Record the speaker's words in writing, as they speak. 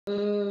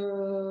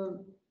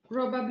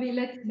Probably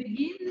let's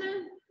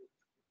begin.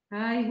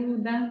 Hi,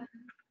 Huda.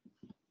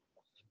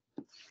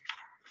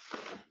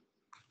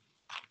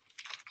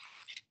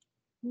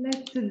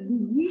 Let's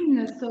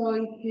begin. So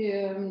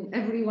if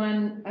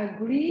everyone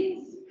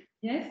agrees,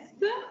 yes.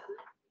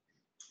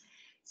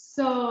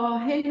 So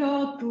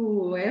hello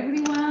to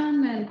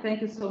everyone, and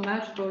thank you so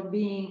much for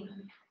being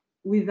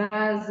with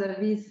us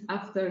this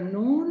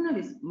afternoon,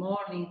 this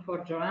morning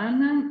for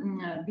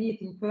Joanna, be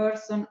it in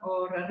person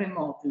or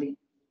remotely.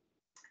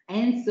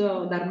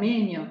 Enzo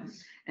D'Armenio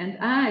and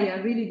I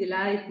are really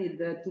delighted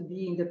to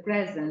be in the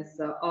presence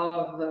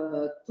of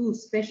two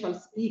special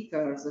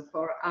speakers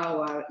for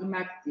our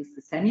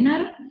IMACTIS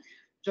seminar,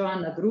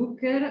 Joanna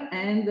Drucker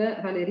and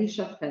Valérie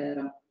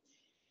Schaffer.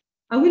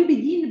 I will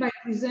begin by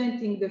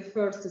presenting the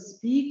first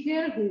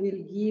speaker, who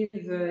will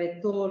give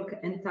a talk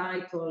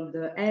entitled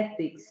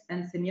Ethics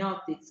and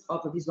Semiotics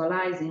of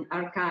Visualizing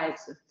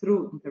Archives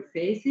Through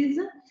Interfaces,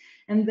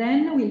 and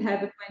then we'll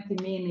have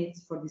 20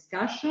 minutes for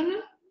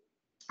discussion.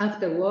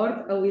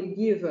 Afterward, I will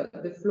give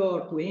the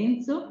floor to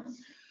Enzo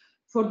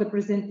for the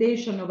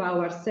presentation of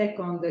our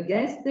second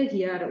guest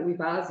here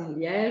with us in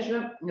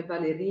Liège,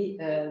 Valérie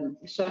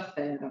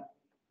Schaffer.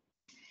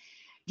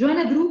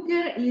 Joanna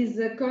Drucker is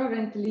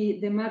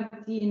currently the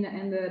Martin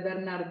and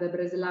Bernard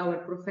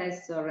Breslauer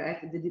Professor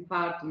at the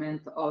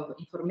Department of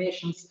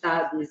Information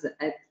Studies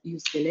at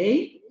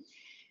UCLA.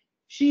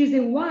 She is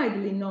a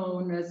widely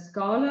known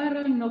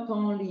scholar, not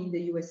only in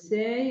the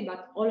USA,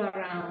 but all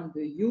around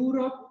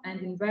Europe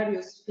and in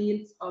various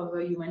fields of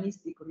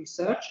humanistic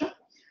research,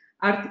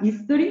 art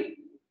history,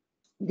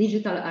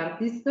 digital art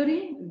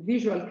history,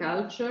 visual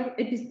culture,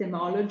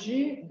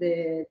 epistemology,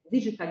 the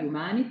digital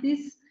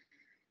humanities.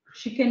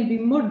 She can be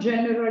more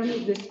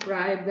generally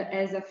described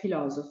as a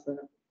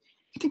philosopher.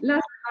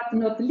 Last but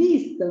not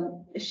least,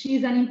 she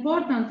is an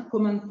important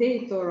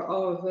commentator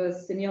of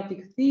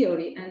semiotic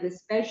theory and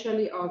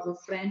especially of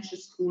French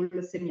school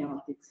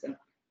semiotics.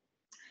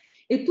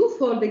 A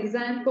twofold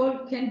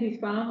example can be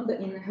found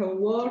in her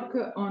work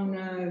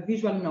on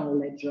visual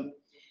knowledge.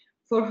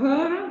 For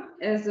her,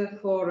 as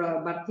for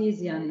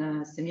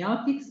Barthesian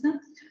semiotics,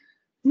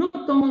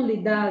 not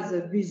only does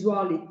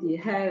visuality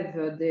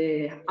have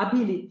the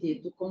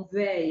ability to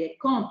convey a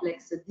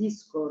complex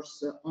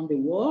discourse on the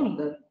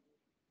world,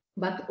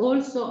 but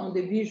also on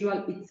the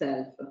visual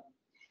itself.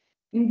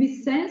 In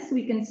this sense,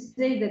 we can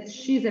say that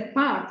she's a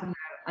partner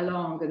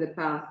along the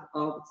path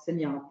of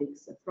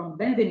semiotics, from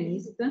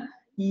Benveniste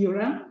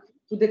era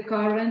to the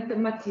current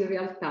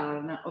material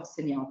turn of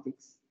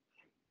semiotics.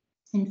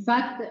 In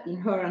fact, in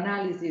her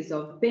analysis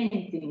of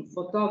painting,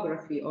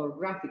 photography, or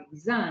graphic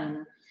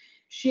design,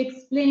 she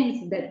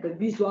explains that the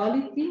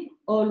visuality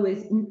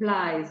always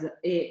implies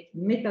a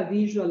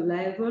metavisual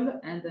level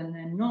and an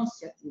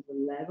enunciative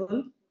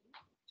level.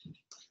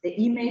 The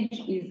image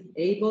is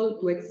able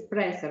to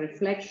express a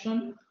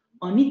reflection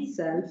on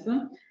itself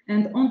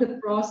and on the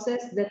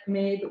process that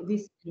made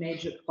this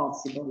image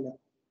possible.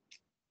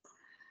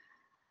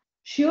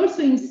 She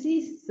also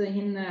insists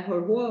in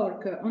her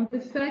work on the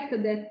fact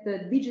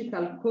that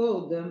digital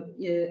code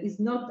is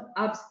not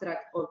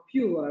abstract or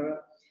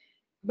pure,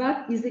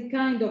 but is a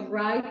kind of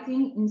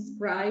writing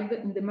inscribed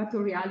in the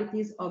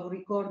materialities of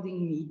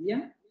recording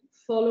media,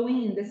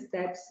 following in the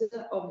steps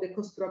of the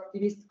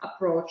constructivist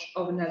approach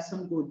of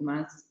Nelson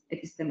Goodman's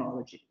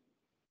epistemology.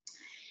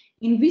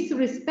 In this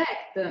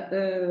respect,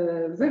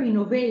 very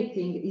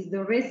innovating is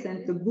the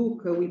recent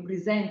book we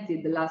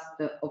presented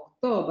last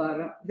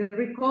October, the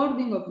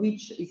recording of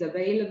which is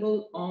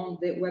available on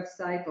the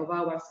website of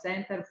our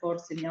Center for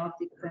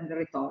Semiotics and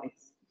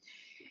Rhetorics.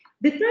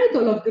 The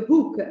title of the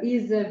book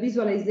is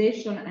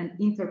Visualization and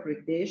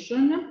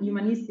Interpretation,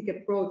 Humanistic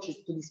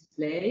Approaches to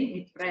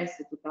Display, Press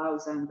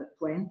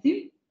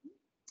 2020.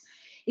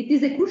 It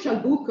is a crucial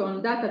book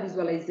on data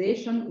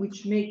visualization,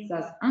 which makes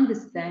us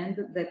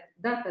understand that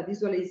data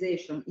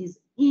visualization is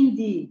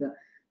indeed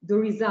the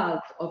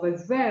result of a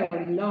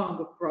very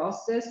long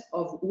process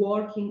of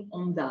working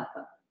on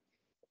data,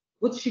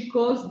 what she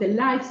calls the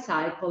life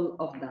cycle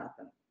of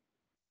data.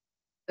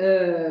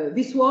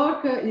 This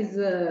work is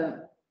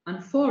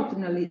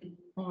unfortunately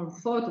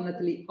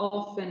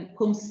often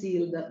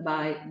concealed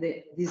by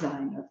the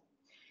designer.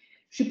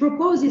 She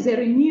proposes a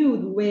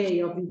renewed way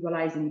of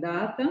visualizing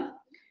data,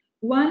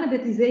 one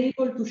that is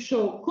able to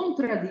show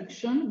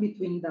contradiction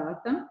between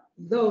data,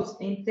 those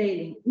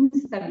entailing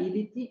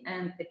instability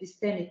and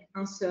epistemic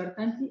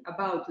uncertainty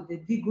about the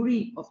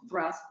degree of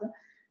trust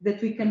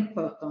that we can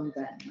put on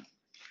them.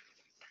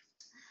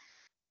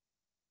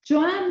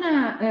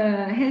 Joanna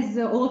has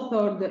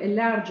authored a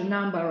large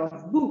number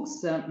of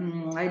books.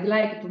 I'd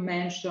like to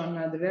mention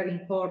the very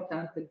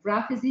important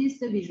Graphesis,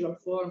 Visual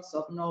Forms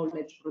of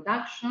Knowledge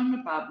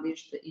Production,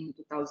 published in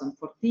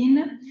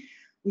 2014,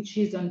 which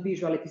is on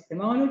visual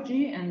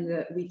epistemology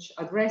and which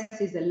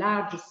addresses a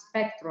large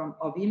spectrum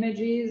of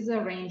images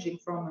ranging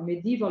from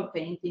medieval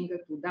painting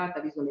to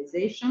data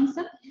visualizations,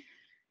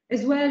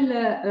 as well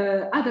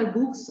other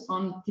books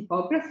on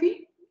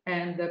typography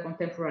and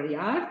contemporary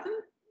art,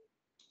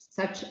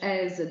 such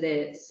as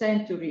the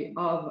Century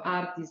of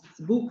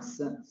Artists'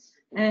 Books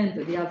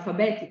and the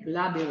Alphabetic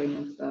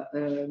Labyrinth,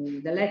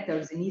 The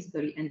Letters in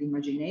History and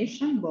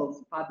Imagination,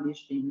 both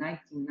published in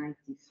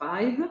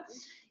 1995,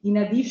 in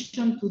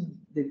addition to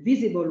The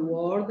Visible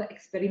World,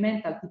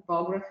 Experimental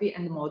Typography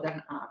and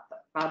Modern Art,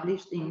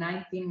 published in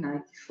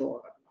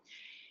 1994.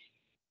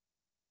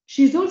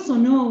 She's also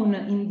known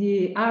in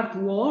the art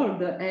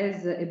world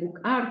as a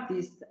book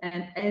artist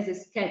and as a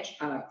sketch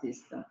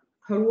artist.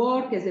 Her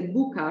work as a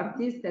book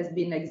artist has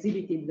been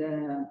exhibited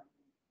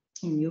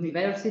in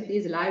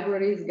universities,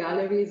 libraries,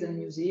 galleries, and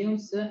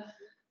museums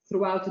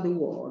throughout the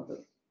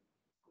world.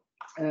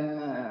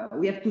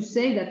 We have to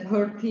say that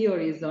her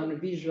theories on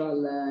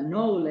visual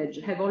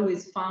knowledge have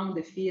always found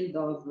the field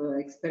of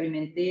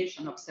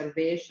experimentation,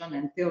 observation,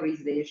 and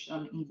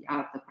theorization in the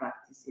art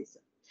practices.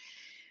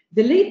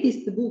 The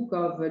latest book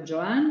of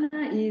Joanna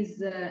is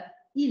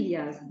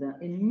Iliasd,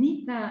 a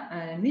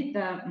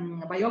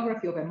meta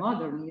biography of a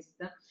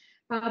modernist,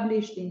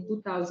 published in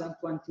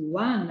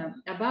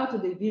 2021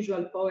 about the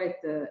visual poet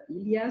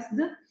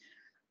Iliasd,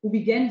 who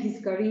began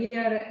his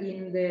career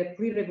in the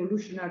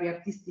pre-revolutionary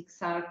artistic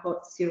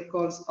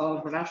circles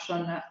of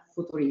Russian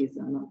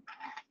futurism.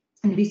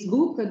 In this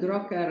book,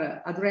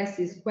 Drucker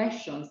addresses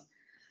questions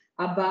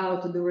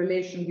about the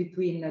relation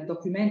between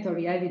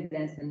documentary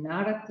evidence and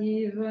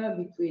narrative,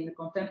 between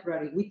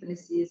contemporary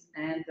witnesses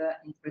and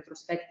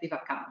retrospective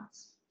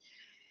accounts.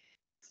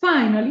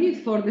 Finally,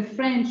 for the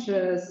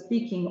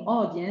French-speaking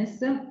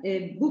audience,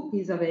 a book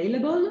is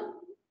available,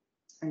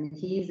 and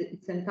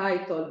it's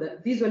entitled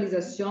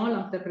Visualisation,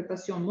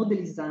 l'interprétation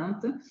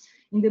modélisante,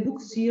 in the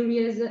book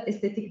series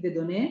Esthétique des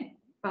données,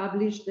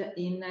 published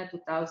in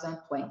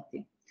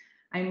 2020.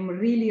 I'm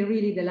really,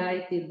 really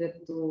delighted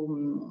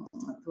to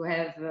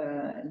have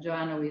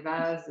Joanna with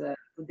us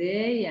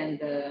today,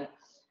 and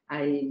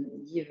I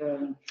give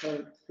her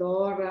the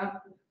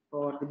floor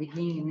for the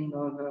beginning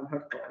of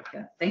her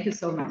talk. Thank you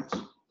so much.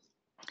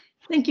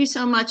 Thank you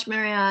so much,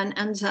 Marianne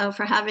and Enzo,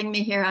 for having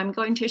me here. I'm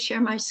going to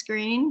share my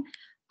screen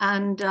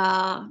and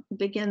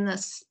begin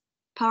this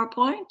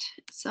PowerPoint.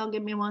 So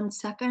give me 1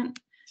 second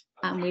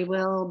and we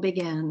will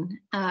begin.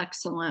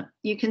 Excellent.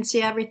 You can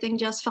see everything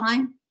just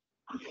fine?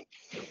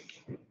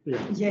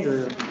 Yes.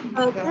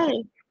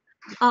 Okay.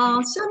 So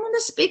I'm going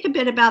to speak a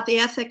bit about the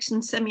ethics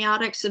and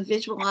semiotics of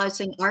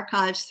visualizing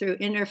archives through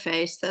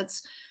interface.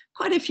 That's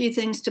quite a few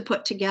things to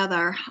put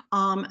together.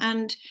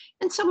 And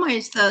in some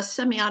ways, the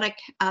semiotic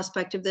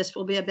aspect of this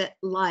will be a bit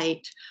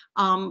light,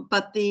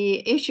 but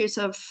the issues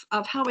of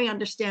how we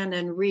understand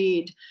and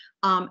read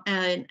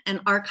an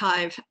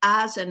archive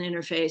as an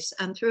interface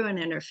and through an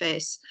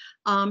interface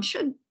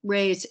should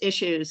raise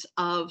issues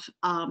of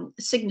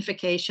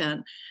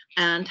signification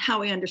and how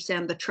we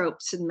understand the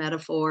tropes and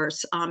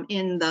metaphors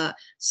in the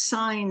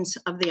signs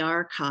of the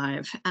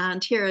archive.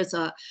 And here is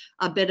a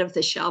bit of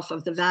the shelf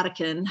of the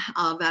Vatican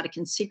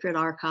Secret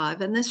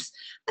Archive. And this,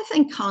 I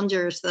think,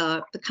 conjures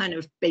the kind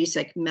of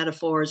basic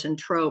metaphors and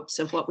tropes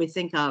of what we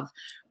think of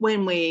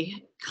when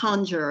we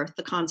conjure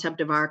the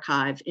concept of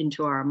archive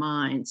into our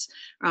minds,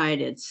 right?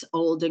 It's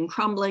old and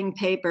crumbling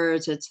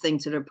papers, it's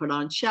things that are put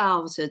on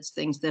shelves, it's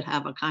things that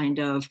have a kind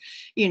of,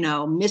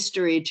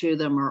 mystery to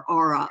them or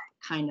aura,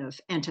 kind of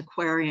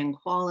antiquarian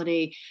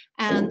quality.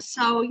 And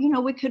so,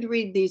 we could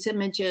read these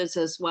images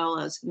as well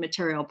as the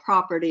material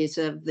properties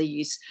of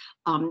these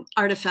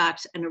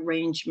artifacts and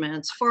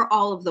arrangements for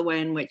all of the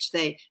way in which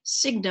they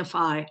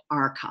signify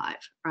archive,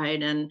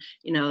 right? And,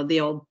 the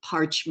old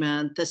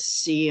parchment, the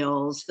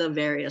seals, the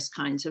various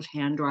kinds of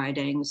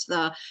handwritings,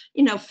 the,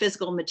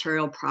 physical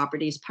material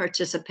properties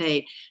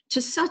participate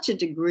to such a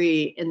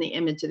degree in the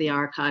image of the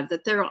archive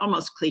that they're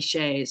almost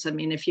cliches. I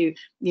mean, if you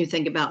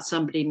think about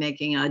somebody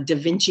making a Da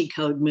Vinci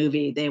Code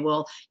movie, they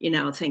will,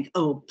 think,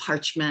 oh,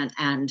 parchment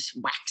and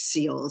wax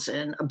seals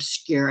and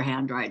obscure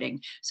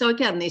handwriting. So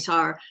again, these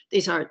are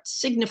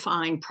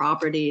signifying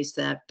properties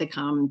that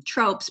become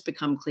tropes,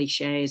 become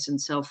cliches, and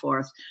so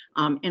forth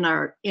in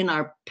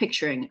our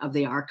picturing of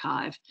the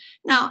archive.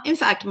 Now, in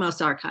fact,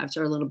 most archives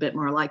are a little bit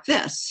more like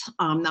this,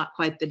 not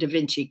quite the Da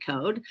Vinci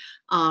Code.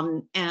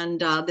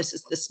 This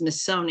is the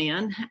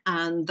Smithsonian,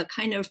 and the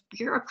kind of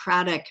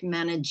bureaucratic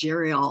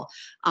managerial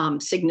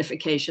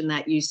signification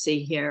that you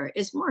see here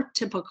is more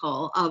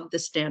typical of the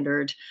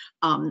standard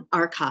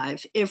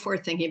archive if we're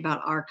thinking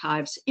about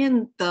archives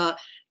in the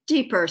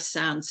deeper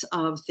sense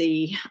of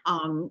the,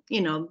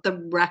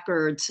 the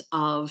records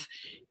of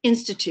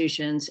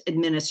institutions,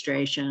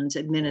 administrations,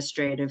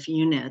 administrative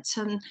units.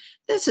 And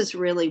this is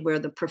really where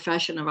the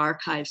profession of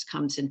archives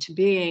comes into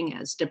being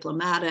as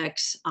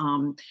diplomatics,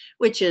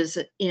 which is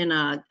in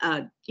a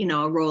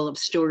role of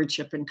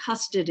stewardship and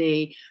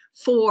custody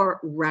for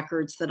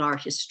records that are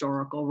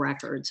historical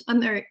records.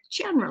 And they're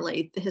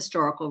generally the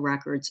historical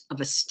records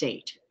of a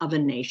state, of a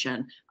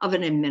nation, of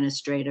an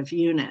administrative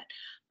unit.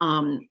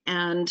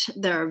 And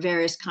there are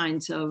various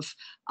kinds of,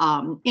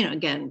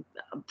 again,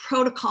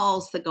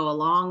 protocols that go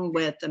along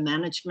with the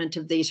management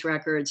of these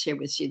records. Here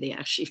we see the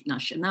Archives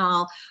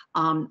Nationales,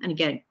 and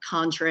again,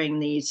 conjuring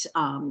these,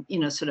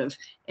 sort of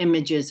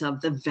images of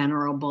the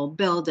venerable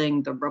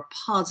building, the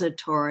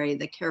repository,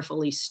 the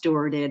carefully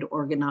stewarded,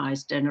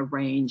 organized, and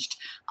arranged,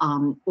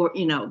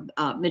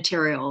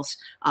 materials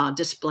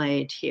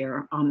displayed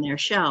here on their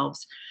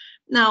shelves.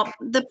 Now,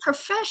 the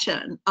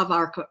profession of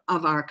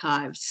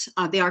archives,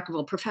 the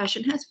archival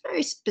profession, has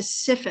very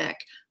specific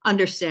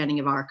understanding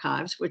of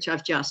archives, which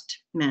I've just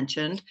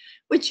mentioned,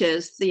 which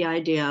is the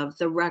idea of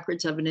the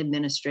records of an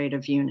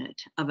administrative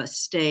unit, of a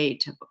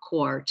state, of a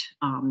court,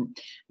 of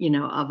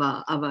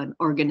an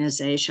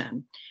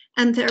organization.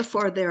 And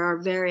therefore, there are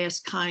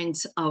various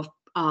kinds of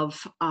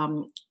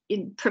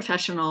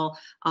professional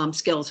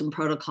skills and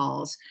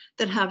protocols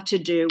that have to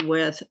do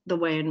with the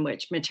way in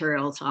which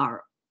materials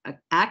are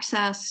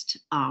accessed,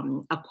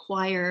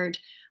 acquired,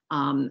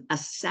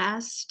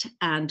 assessed,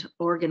 and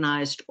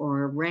organized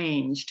or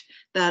arranged,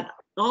 that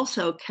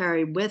also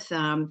carry with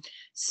them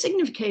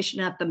signification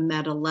at the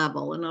meta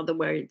level. In other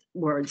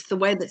words, the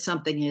way that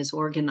something is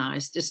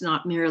organized is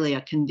not merely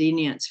a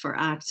convenience for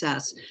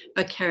access,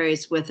 but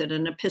carries with it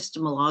an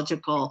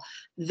epistemological,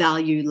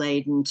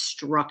 value-laden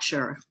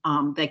structure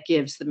that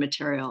gives the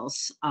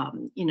materials,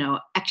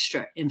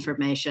 extra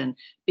information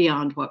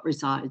beyond what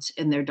resides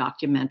in their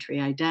documentary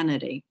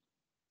identity.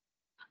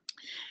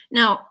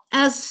 Now,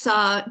 as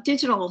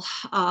digital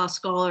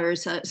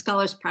scholars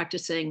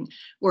practicing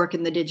work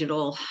in the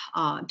digital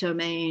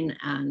domain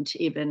and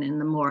even in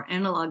the more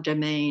analog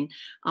domain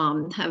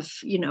have,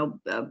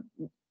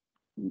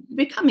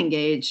 become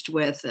engaged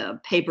with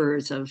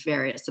papers of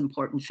various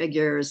important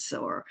figures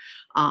or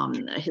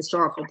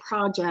historical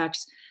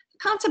projects, the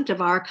concept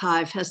of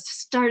archive has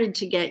started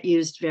to get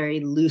used very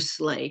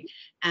loosely.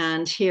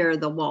 And here,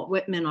 the Walt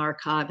Whitman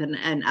Archive, an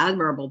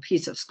admirable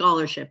piece of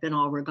scholarship in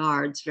all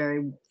regards,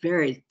 very,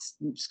 very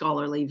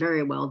scholarly,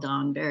 very well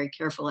done, very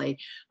carefully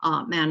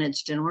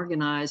managed and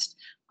organized,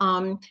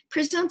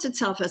 presents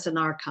itself as an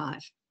archive.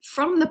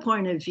 From the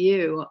point of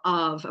view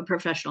of a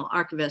professional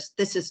archivist,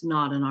 this is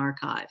not an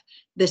archive.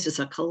 This is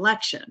a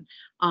collection.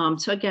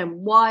 So again,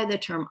 why the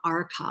term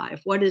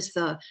archive? What is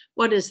the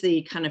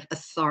kind of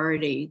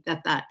authority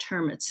that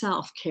term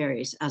itself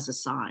carries as a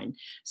sign,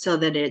 so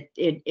that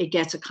it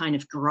gets a kind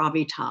of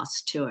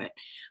gravitas to it?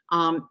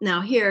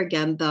 Now here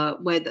again, the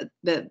way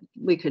that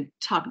we could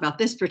talk about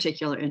this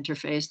particular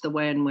interface, the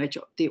way in which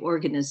the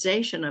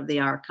organization of the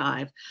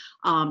archive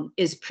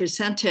is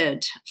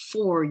presented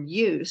for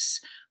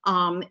use,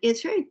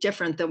 it's very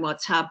different than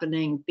what's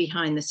happening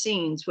behind the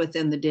scenes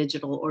within the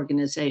digital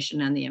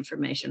organization and the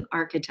information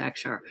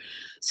architecture.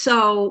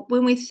 So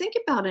when we think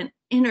about an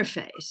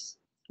interface,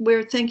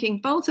 we're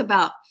thinking both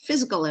about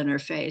physical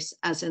interface,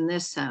 as in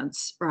this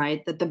sense,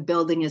 right, that the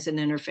building is an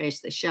interface,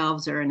 the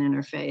shelves are an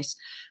interface,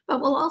 but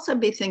we'll also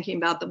be thinking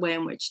about the way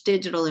in which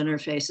digital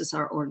interfaces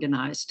are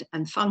organized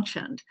and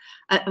function.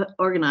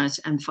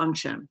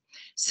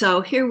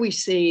 So here we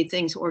see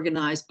things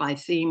organized by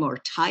theme or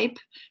type,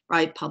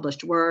 right?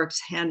 Published works,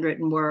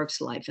 handwritten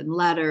works, life and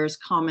letters,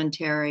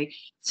 commentary.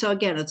 So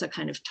again, it's a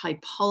kind of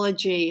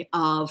typology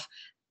of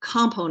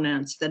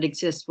components that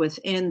exist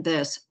within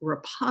this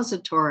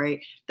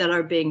repository that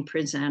are being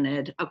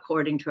presented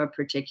according to a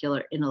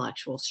particular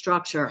intellectual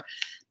structure.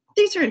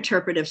 These are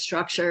interpretive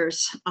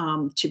structures,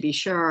 to be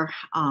sure,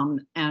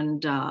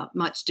 and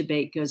much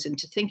debate goes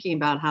into thinking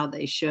about how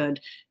they should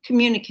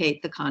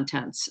communicate the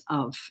contents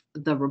of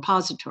the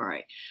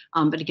repository.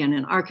 But again,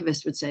 an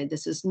archivist would say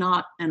this is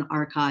not an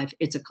archive,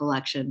 it's a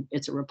collection,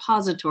 it's a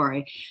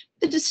repository.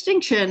 The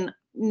distinction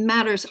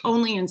matters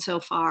only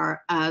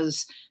insofar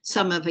as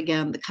some of,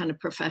 again, the kind of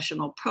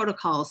professional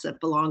protocols that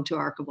belong to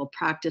archival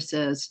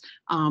practices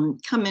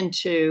come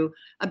into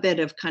a bit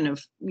of kind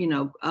of,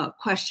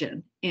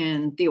 question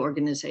in the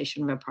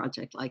organization of a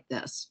project like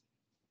this.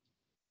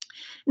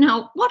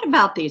 Now, what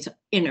about these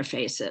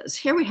interfaces?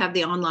 Here we have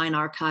the Online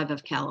Archive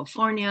of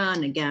California.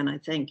 And again, I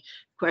think the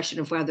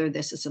question of whether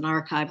this is an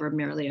archive or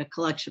merely a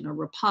collection or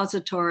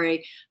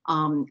repository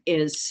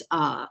is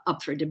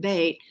up for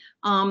debate.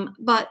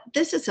 But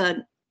this is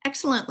an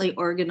excellently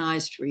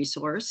organized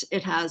resource.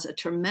 It has a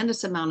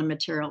tremendous amount of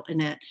material in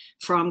it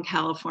from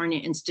California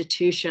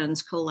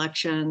institutions,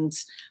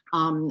 collections,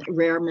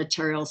 rare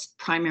materials,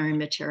 primary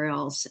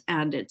materials,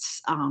 and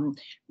it's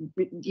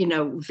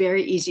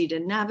very easy to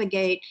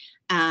navigate,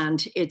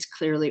 and it's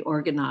clearly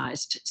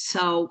organized.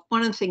 So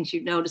one of the things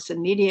you notice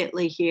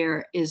immediately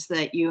here is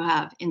that you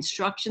have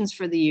instructions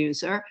for the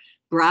user: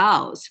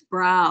 browse,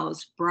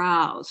 browse,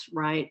 browse,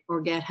 right,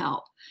 or get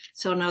help.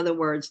 So in other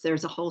words,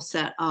 there's a whole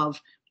set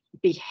of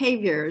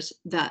behaviors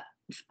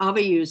of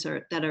a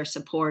user that are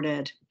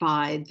supported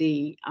by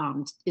the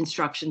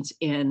instructions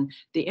in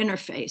the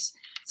interface.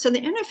 So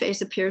the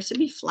interface appears to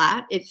be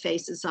flat. It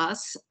faces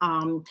us.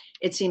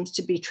 It seems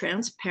to be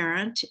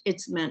transparent.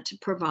 It's meant to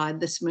provide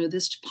the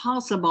smoothest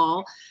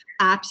possible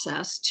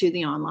access to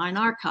the online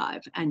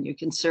archive. And you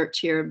can search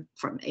here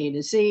from A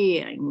to Z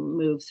and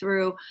move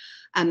through,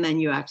 and then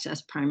you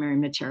access primary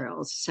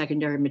materials,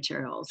 secondary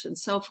materials, and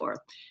so forth.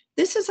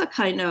 This is a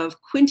kind of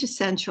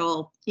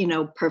quintessential,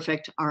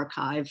 perfect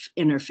archive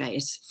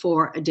interface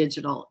for a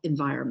digital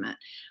environment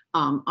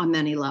on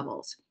many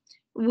levels.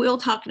 We'll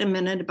talk in a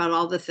minute about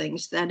all the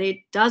things that it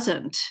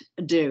doesn't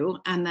do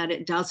and that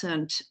it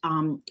doesn't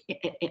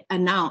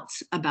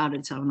announce about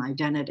its own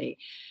identity.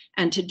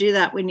 And to do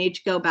that, we need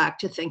to go back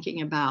to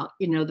thinking about,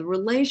 the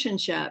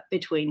relationship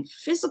between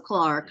physical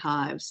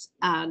archives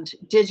and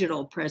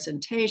digital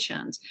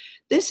presentations.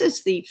 This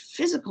is the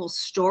physical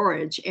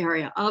storage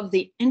area of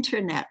the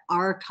Internet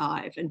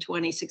Archive in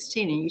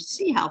 2016. And you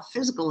see how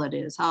physical it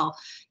is, how,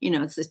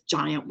 it's this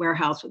giant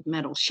warehouse with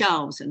metal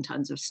shelves and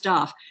tons of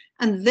stuff.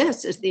 And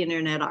this is the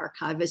Internet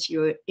Archive as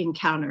you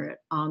encounter it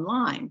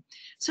online.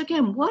 So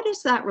again, what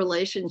is that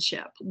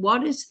relationship?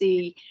 What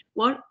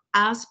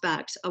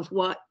aspects of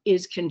what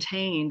is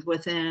contained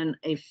within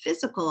a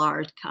physical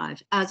archive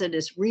as it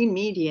is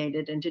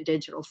remediated into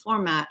digital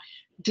format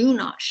do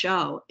not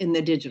show in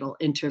the digital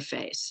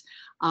interface?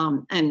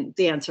 And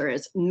the answer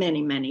is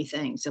many, many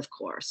things, of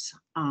course,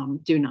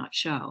 do not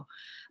show.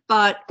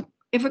 But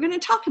if we're going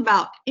to talk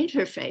about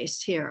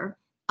interface here,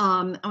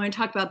 I want to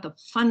talk about the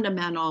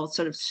fundamental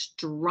sort of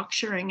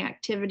structuring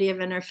activity of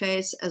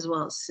interface as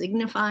well as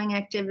signifying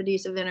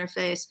activities of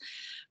interface.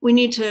 We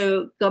need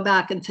to go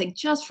back and think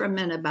just for a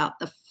minute about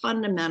the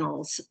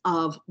fundamentals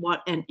of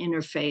what an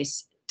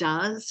interface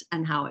does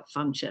and how it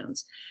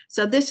functions.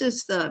 So this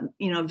is the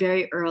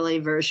very early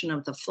version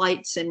of the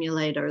flight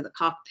simulator, the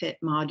cockpit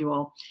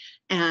module.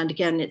 And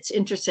again, it's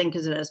interesting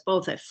because it has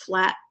both a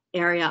flat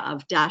area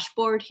of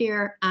dashboard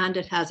here, and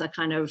it has a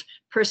kind of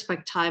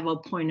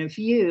perspectival point of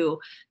view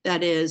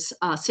that is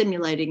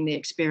simulating the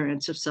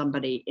experience of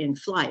somebody in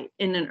flight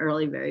in an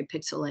early, very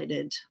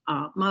pixelated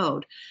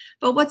mode.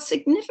 But what's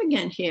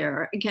significant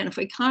here, again, if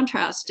we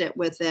contrast it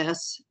with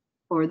this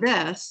or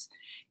this,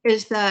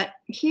 is that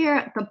here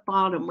at the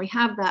bottom, we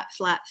have that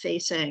flat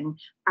facing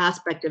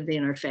aspect of the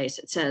interface.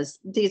 It says,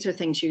 these are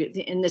things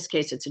in this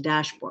case, it's a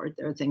dashboard.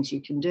 There are things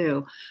you can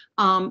do.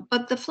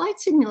 But the flight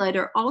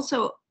simulator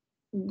also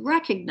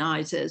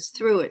recognizes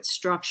through its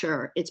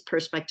structure, its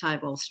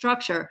perspectival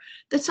structure,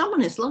 that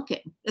someone is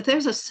looking, that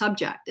there's a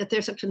subject, that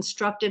there's a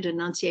constructed,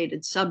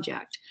 enunciated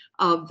subject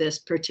of this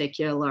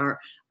particular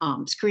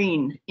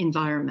screen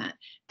environment.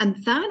 And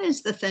that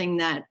is the thing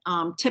that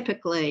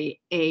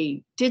typically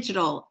a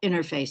digital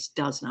interface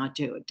does not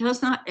do. It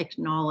does not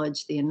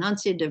acknowledge the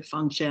enunciative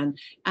function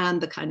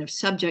and the kind of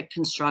subject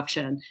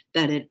construction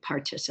that it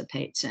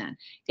participates in.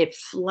 It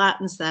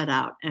flattens that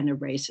out and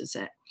erases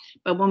it.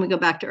 But when we go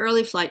back to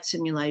early flight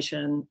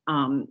simulation,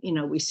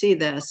 we see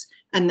this,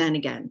 and then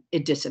again,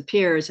 it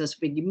disappears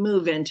as we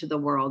move into the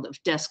world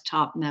of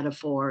desktop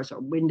metaphors or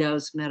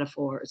Windows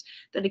metaphors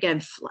that again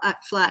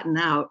flatten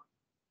out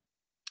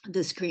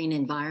the screen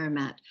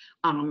environment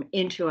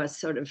into a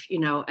sort of,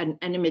 an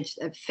image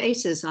that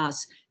faces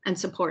us and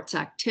supports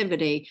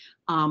activity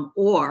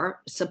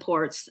or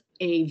supports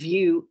a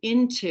view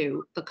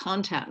into the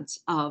contents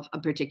of a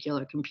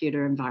particular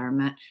computer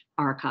environment,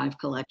 archive,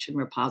 collection,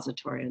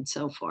 repository, and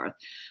so forth.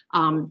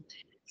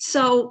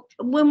 So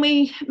when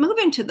we move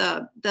into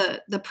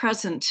the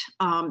present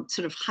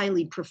sort of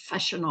highly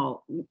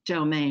professional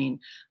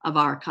domain of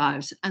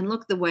archives and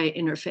look the way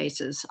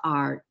interfaces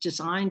are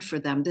designed for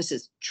them, this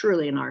is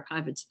truly an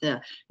archive. It's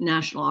the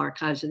National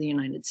Archives of the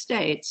United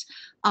States.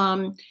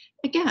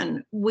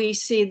 Again, we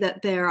see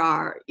that there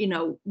are,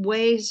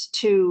 ways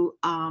to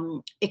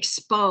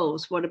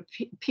expose what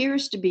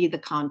appears to be the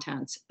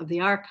contents of the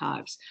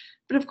archives.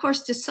 But of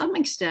course, to some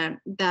extent,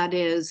 that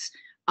is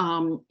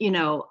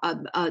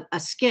a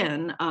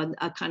skin,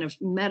 a kind of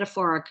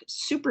metaphoric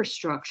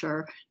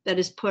superstructure that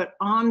is put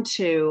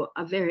onto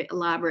a very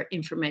elaborate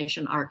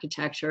information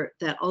architecture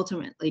that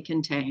ultimately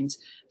contains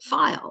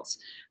files.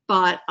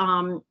 But,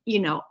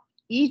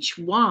 each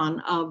one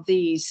of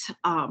these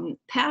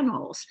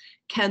panels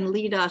can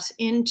lead us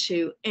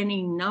into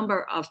any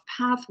number of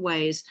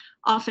pathways,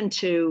 often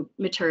to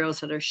materials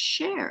that are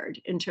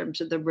shared in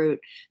terms of the root.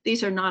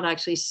 These are not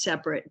actually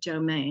separate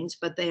domains,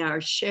 but they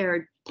are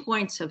shared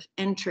points of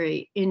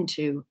entry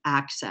into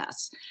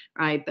access,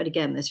 right? But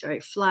again, this very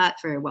flat,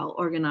 very well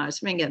organized.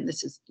 I mean, again,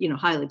 this is,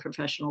 highly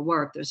professional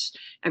work. There's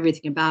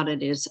everything about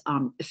it is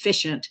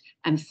efficient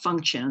and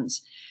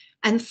functions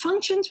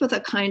with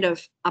a kind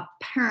of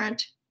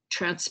apparent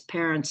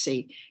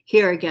transparency.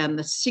 Here again,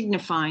 the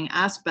signifying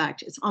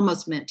aspect is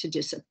almost meant to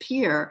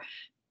disappear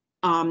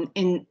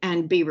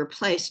and be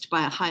replaced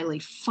by a highly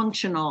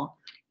functional,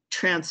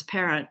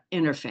 transparent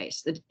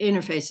interface. The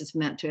interface is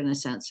meant to, in a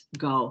sense,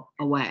 go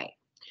away.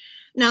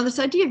 Now, this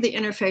idea of the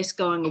interface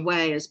going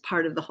away is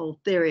part of the whole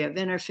theory of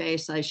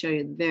interface. I show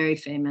you the very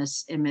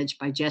famous image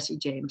by Jesse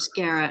James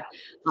Garrett.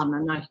 I'm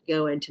not going to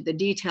go into the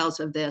details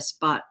of this,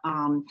 but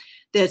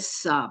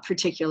this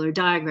particular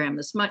diagram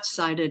is much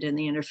cited in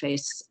the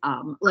interface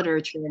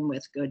literature, and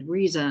with good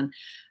reason,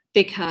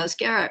 because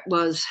Garrett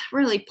was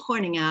really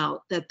pointing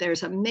out that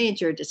there's a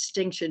major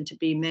distinction to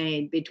be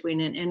made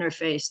between an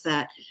interface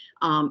that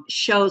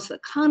shows the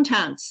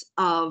contents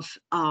of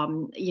a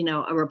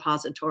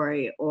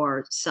repository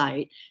or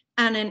site,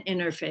 and an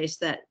interface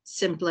that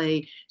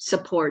simply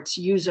supports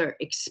user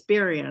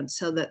experience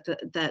so that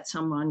that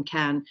someone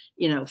can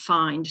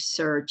find,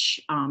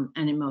 search, and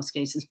in most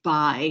cases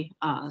buy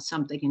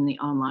something in the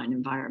online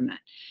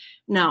environment.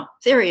 Now,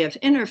 theory of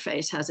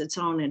interface has its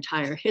own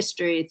entire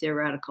history,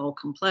 theoretical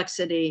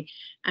complexity,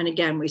 and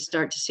again, we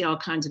start to see all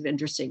kinds of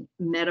interesting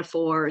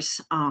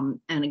metaphors, and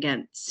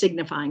again,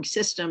 signifying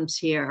systems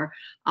here.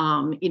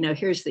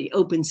 Here's the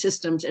open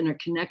systems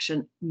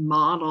interconnection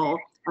model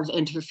of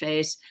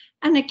interface,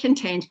 and it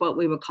contains what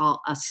we would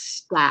call a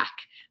stack.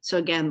 So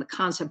again, the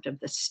concept of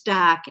the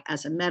stack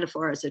as a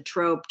metaphor, as a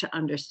trope to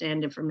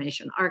understand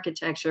information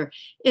architecture,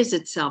 is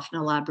itself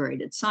an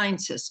elaborated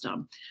science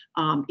system,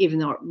 even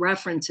though it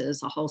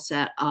references a whole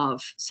set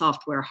of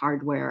software,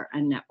 hardware,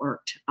 and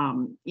networked,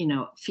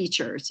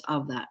 features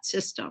of that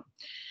system.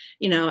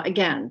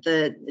 Again,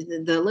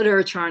 the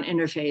literature on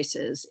interface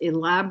is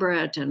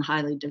elaborate and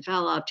highly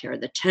developed. Here are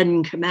the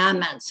 10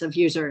 commandments of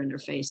user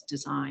interface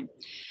design.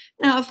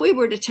 Now, if we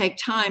were to take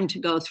time to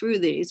go through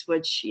these,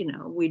 which,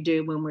 we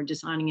do when we're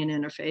designing an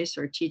interface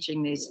or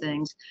teaching these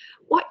things,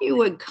 what you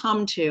would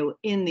come to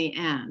in the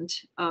end,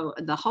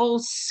 the whole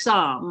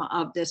sum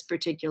of this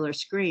particular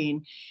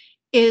screen,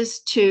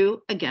 is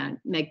to, again,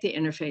 make the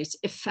interface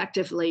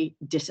effectively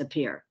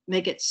disappear.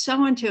 Make it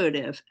so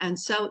intuitive and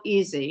so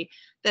easy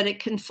that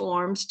it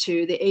conforms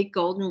to the 8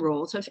 golden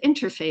rules of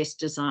interface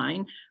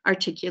design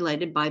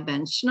articulated by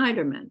Ben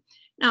Shneiderman.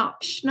 Now,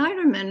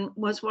 Shneiderman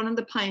was one of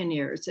the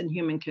pioneers in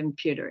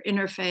human-computer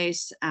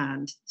interface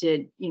and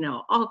did,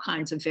 all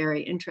kinds of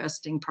very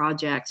interesting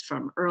projects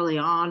from early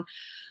on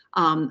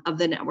of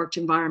the networked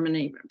environment,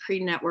 even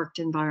pre-networked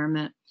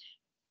environment.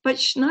 But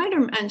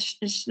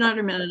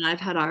Shneiderman and I've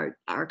had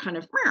our kind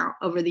of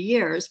over the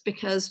years,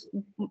 because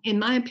in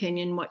my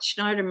opinion, what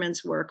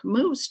Shneiderman's work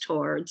moves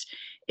towards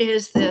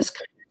is this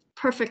kind of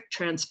perfect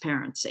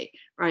transparency,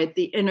 right?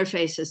 The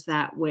interface is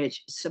that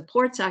which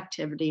supports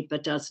activity,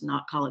 but does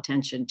not call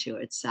attention to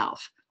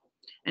itself.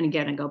 And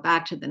again, I go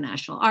back to the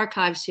National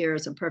Archives here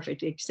as a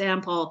perfect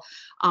example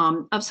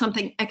of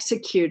something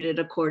executed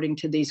according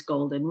to these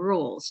golden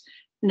rules.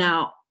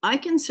 Now, I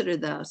consider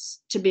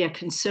this to be a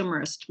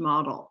consumerist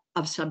model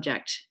of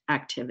subject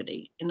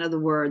activity. In other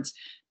words,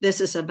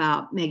 this is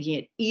about making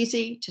it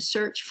easy to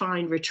search,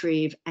 find,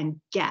 retrieve, and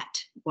get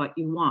what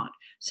you want.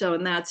 So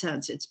in that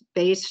sense, it's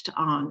based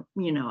on,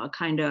 a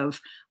kind of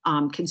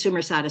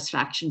consumer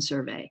satisfaction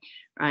survey,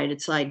 right?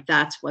 It's like,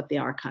 that's what the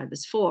archive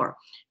is for.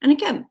 And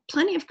again,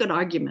 plenty of good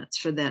arguments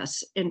for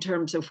this in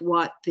terms of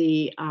what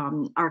the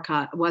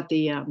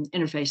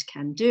interface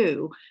can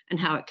do and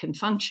how it can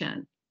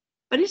function.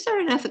 But is there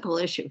an ethical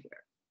issue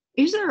here?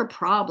 Is there a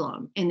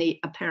problem in the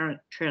apparent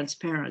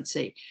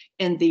transparency,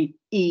 in the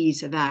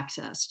ease of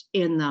access,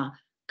 in the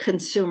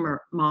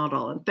consumer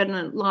model? There's been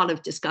a lot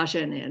of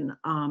discussion in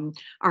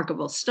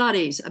archival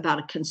studies about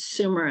a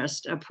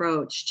consumerist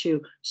approach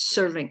to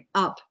serving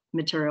up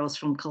materials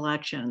from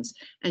collections,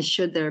 and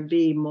should there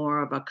be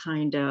more of a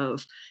kind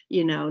of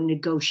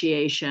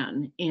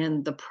negotiation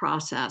in the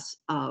process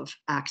of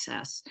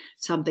access,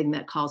 something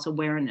that calls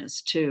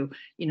awareness to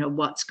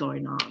what's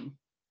going on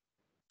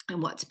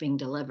and what's being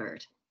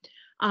delivered.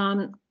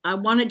 I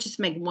want to just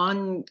make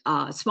one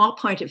small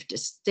point of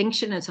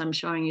distinction as I'm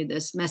showing you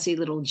this messy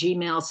little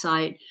Gmail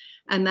site,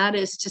 and that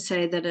is to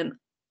say that an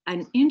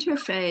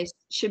interface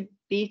should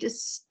be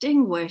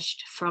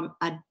distinguished from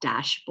a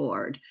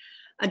dashboard.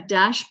 A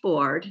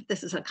dashboard,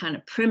 this is a kind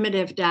of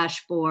primitive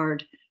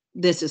dashboard.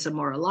 This is a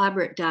more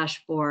elaborate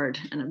dashboard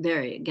and a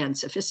very, again,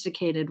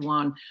 sophisticated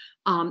one.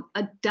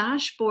 A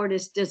dashboard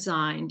is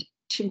designed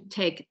to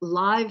take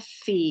live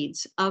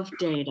feeds of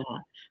data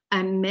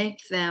and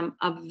make them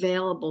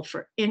available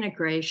for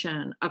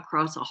integration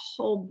across a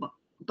whole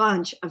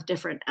bunch of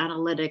different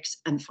analytics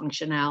and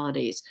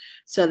functionalities,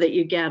 so that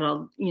you get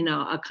a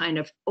kind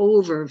of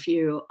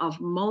overview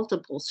of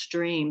multiple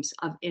streams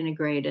of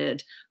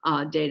integrated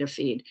data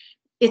feed.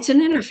 It's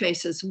an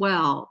interface as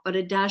well, but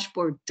a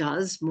dashboard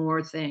does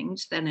more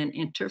things than an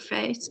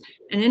interface.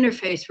 An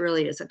interface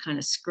really is a kind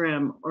of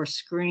scrim or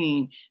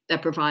screen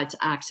that provides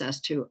access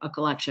to a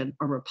collection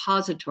or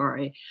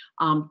repository.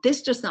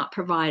 This does not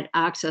provide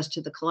access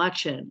to the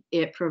collection.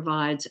 It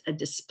provides a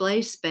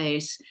display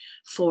space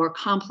for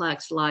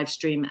complex live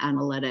stream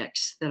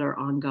analytics that are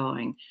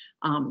ongoing.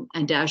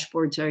 And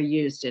dashboards are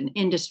used in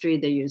industry,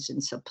 they're used in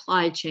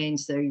supply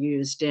chains, they're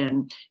used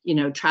in,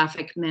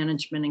 traffic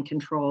management and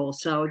control.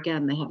 So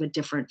again, they have a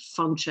different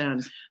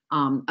function,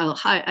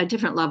 a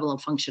different level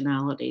of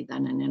functionality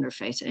than an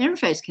interface. An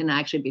interface can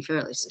actually be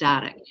fairly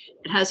static.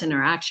 It has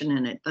interaction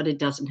in it, but it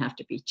doesn't have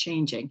to be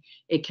changing.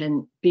 It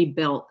can be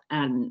built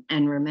and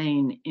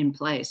remain in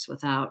place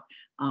without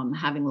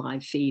having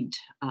live feed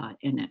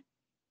in it.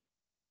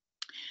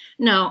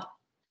 Now,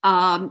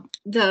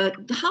 the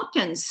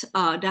Hopkins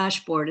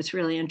dashboard is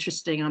really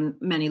interesting on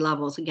many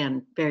levels.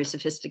 Again, very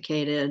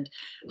sophisticated,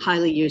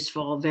 highly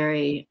useful,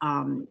 very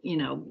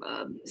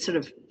sort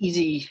of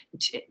easy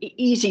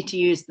to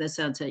use in the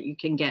sense that you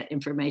can get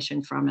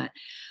information from it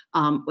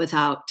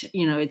without,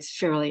 it's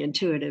fairly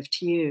intuitive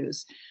to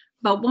use.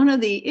 But one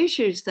of the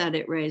issues that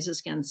it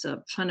raises, again, is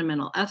a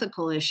fundamental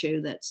ethical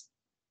issue that's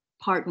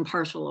part and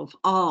parcel of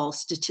all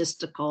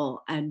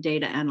statistical and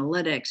data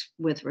analytics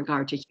with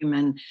regard to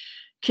human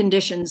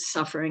conditions,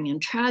 suffering,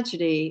 and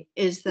tragedy,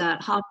 is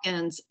that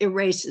Hopkins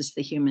erases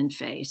the human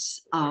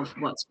face of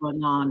what's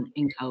going on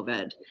in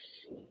COVID.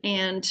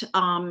 And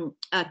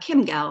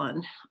Kim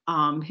Gallen,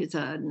 who's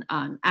an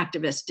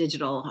activist,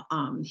 digital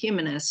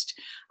humanist,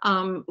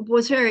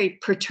 was very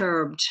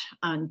perturbed,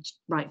 and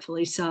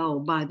rightfully so,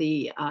 by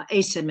the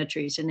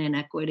asymmetries and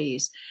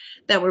inequities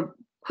that were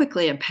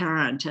quickly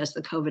apparent as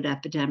the COVID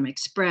epidemic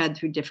spread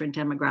through different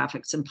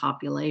demographics and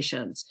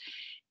populations.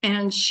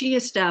 And she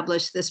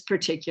established this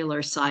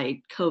particular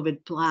site,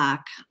 COVID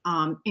Black,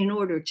 in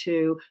order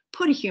to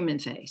put a human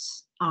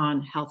face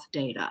on health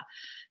data.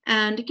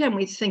 And again,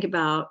 we think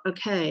about,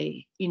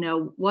 okay,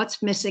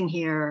 what's missing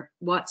here,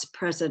 what's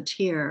present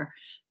here,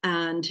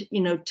 and,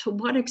 to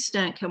what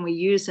extent can we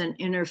use an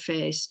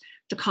interface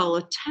to call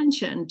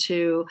attention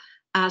to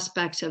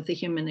aspects of the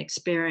human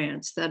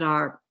experience that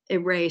are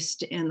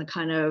erased in the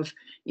kind of,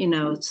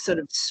 sort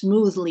of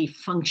smoothly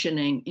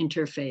functioning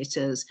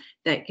interfaces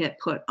that get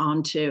put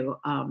onto,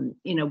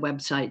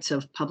 websites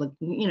of public,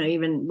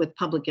 even with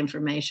public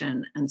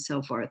information and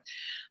so forth.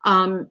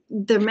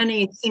 There are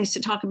many things to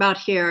talk about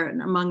here,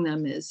 and among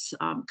them is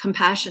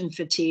compassion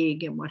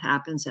fatigue and what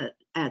happens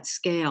at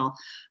scale.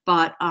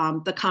 But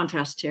the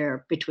contrast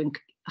here between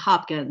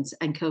Hopkins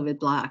and COVID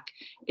Black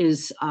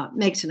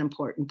makes an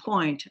important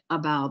point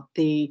about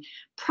the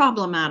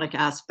problematic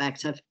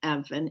aspects of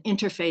an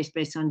interface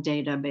based on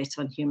data, based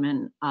on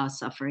human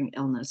suffering,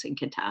 illness, and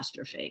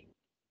catastrophe.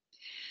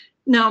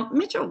 Now,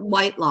 Mitchell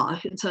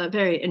Whitelaw, who's a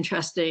very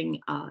interesting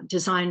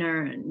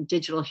designer and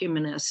digital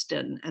humanist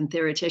and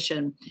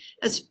theoretician,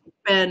 has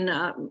been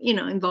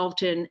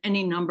involved in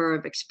any number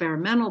of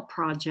experimental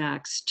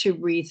projects to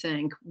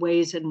rethink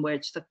ways in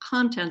which the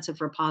contents of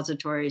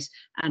repositories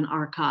and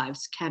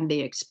archives can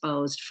be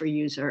exposed for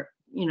user,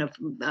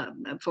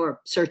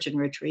 for search and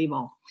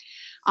retrieval.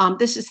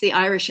 This is the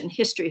Irish and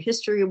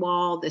History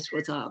Wall. This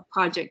was a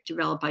project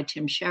developed by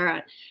Tim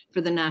Sherratt for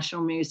the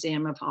National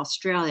Museum of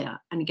Australia.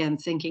 And again,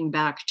 thinking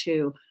back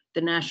to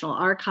the National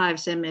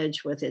Archives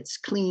image with its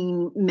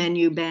clean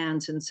menu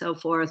bands and so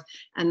forth,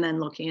 and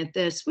then looking at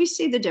this, we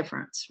see the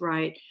difference,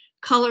 right?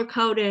 Color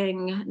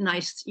coding,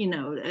 nice,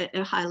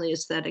 highly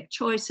aesthetic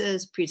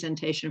choices,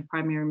 presentation of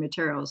primary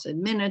materials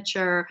in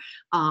miniature,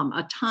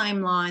 a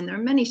timeline. There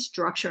are many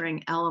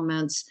structuring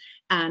elements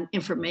and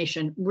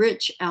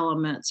information-rich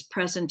elements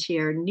present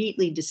here,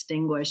 neatly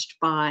distinguished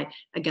by,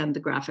 again, the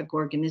graphic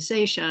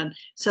organization,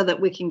 so that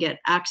we can get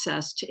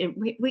access to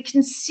it. We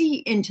can see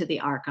into the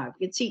archive,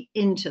 we can see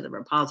into the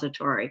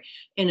repository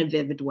in a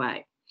vivid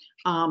way.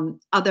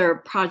 Other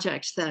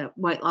projects that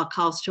Whitelaw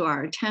calls to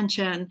our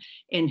attention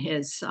in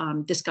his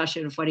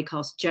discussion of what he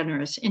calls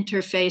generous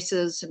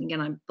interfaces, and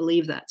again, I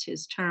believe that's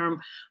his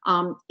term,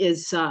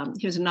 here's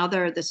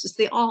another. This is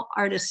the All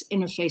Artists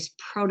Interface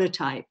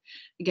Prototype,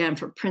 again,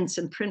 for prints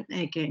and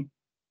printmaking.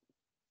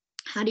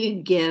 How do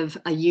you give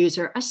a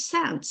user a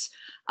sense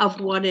of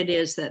what it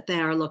is that they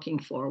are looking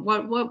for?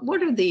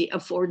 What are the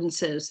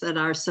affordances that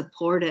are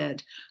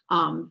supported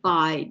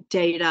by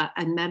data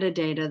and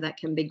metadata that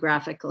can be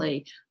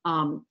graphically,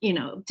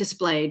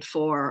 displayed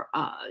for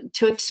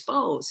to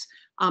expose?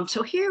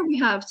 So here we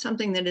have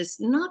something that is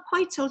not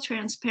quite so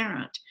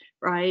transparent,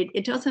 right?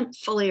 It doesn't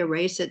fully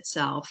erase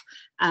itself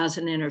as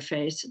an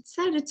interface.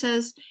 Instead, it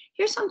says,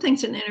 here's some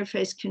things an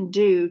interface can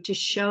do to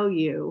show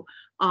you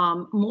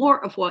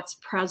more of what's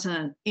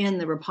present in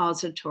the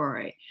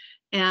repository.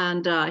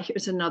 And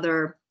here's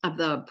another of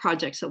the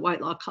projects that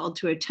Whitelaw called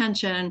to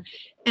attention.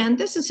 And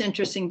this is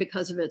interesting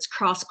because of its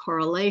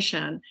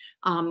cross-correlation.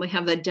 We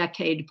have a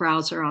decade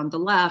browser on the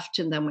left,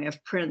 and then we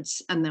have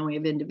prints, and then we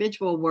have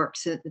individual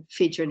works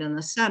featured in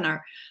the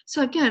center.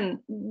 So again,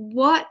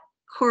 what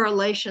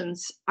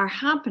correlations are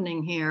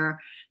happening here?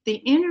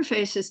 The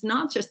interface is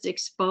not just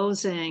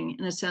exposing,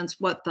 in a sense,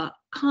 what the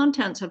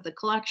contents of the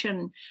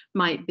collection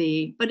might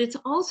be, but it's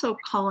also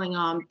calling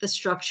on the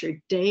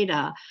structured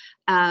data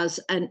as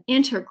an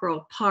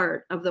integral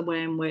part of the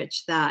way in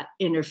which that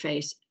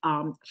interface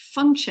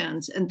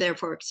functions, and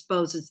therefore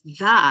exposes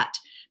that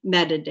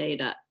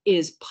metadata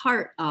is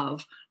part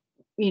of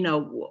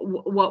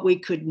what we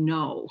could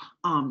know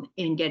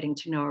in getting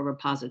to know a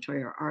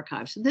repository or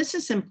archive. So this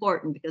is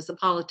important because the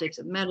politics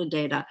of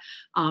metadata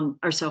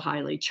are so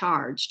highly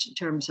charged in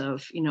terms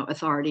of,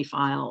 authority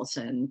files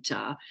and,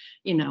 the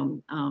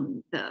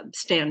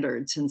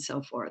standards and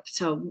so forth.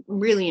 So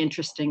really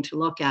interesting to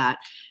look at.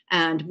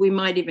 And we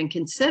might even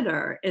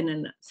consider in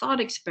a thought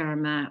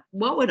experiment,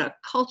 what would a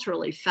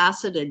culturally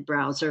faceted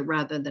browser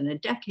rather than a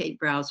decade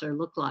browser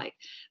look like?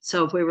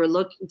 So if we were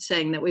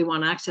saying that we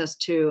want access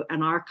to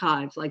an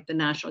archive like the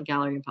National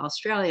Gallery of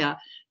Australia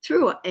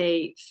through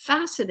a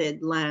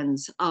faceted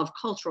lens of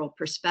cultural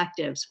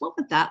perspectives, what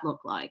would that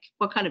look like?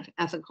 What kind of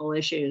ethical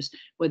issues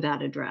would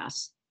that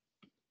address?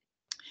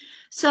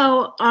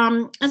 So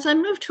as I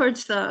move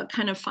towards the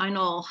kind of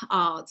final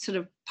sort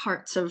of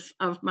parts of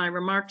my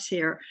remarks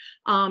here,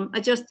 I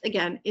just,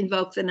 again,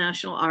 invoke the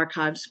National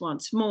Archives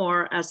once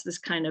more as this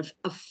kind of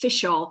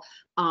official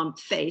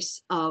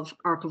face of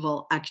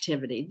archival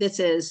activity. This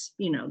is,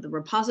 the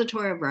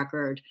repository of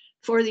record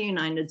for the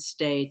United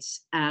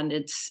States, and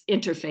its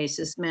interface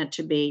is meant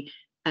to be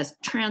as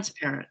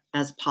transparent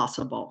as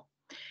possible.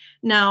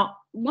 Now,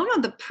 one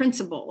of the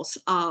principles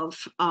of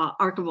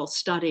archival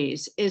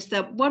studies is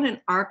that what an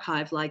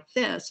archive like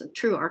this, a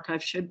true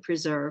archive, should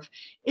preserve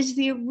is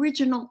the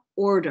original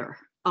order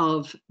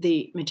of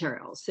the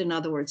materials. In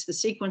other words, the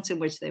sequence in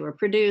which they were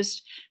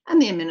produced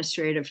and the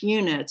administrative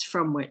units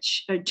from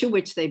which, to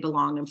which they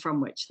belong and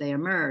from which they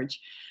emerge.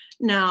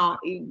 Now,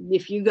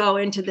 if you go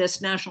into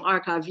this National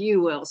Archive,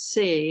 you will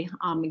see,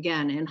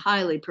 again, in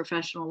highly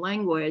professional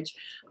language,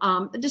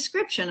 a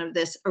description of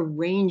this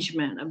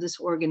arrangement, of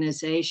this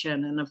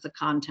organization, and of the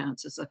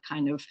contents as a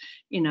kind of,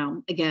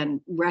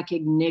 again,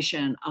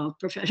 recognition of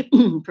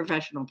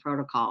professional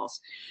protocols.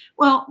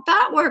 Well,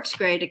 that works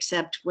great,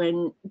 except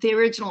when the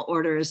original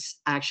order is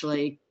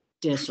actually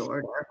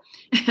disorder.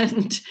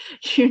 And,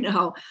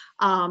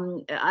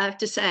 I have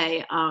to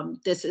say,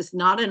 this is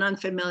not an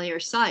unfamiliar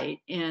sight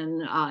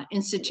in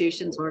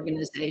institutions,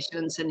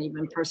 organizations, and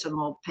even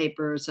personal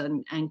papers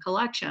and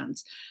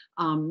collections.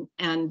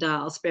 And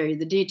I'll spare you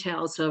the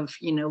details of,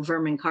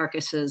 vermin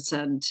carcasses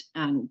and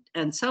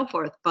so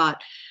forth.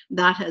 But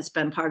that has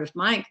been part of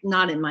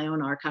not in my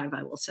own archive,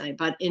 I will say,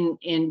 but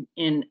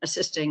in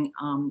assisting,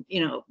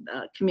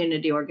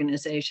 community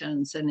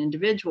organizations and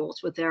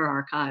individuals with their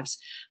archives.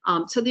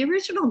 So the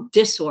original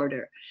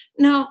disorder.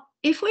 Now,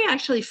 if we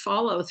actually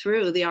follow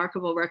through the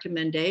archival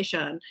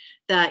recommendation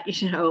that,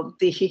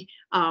 the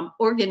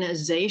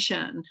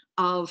organization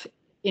of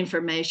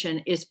information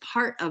is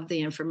part of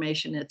the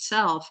information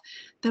itself,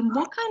 then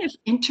what kind of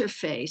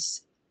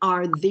interface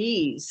are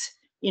these,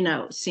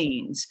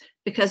 scenes?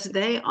 Because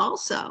they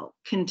also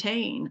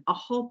contain a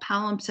whole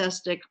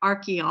palimpsestic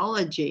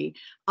archaeology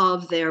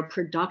of their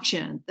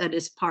production that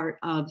is part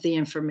of the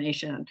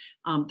information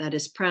that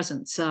is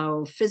present.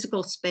 So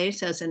physical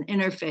space as an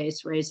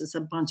interface raises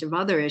a bunch of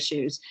other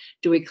issues.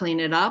 Do we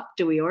clean it up?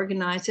 Do we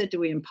organize it? Do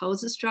we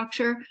impose a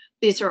structure?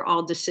 These are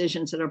all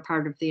decisions that are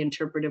part of the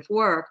interpretive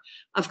work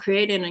of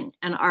creating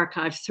an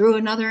archive through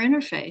another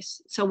interface.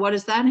 So what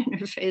is that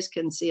interface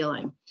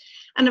concealing?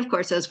 And of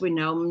course, as we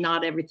know,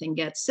 not everything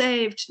gets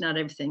saved, not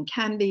everything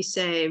can be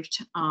saved.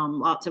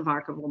 Lots of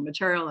archival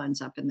material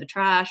ends up in the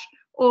trash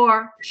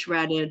or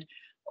shredded,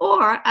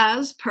 or,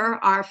 as per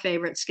our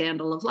favorite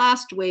scandal of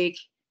last week,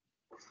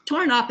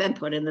 torn up and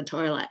put in the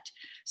toilet.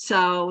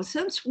 So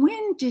since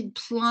when did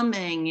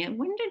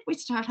we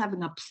start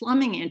having a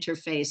plumbing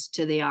interface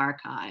to the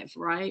archive,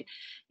 right?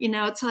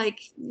 It's like,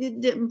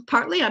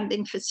 partly I'm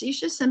being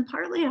facetious and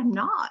partly I'm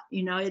not.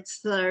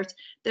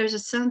 There's a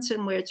sense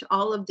in which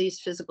all of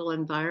these physical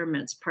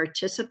environments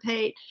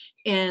participate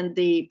in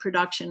the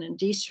production and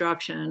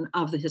destruction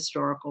of the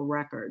historical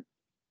record.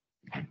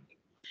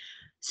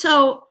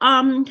 So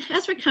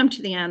as we come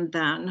to the end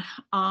then,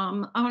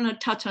 I want to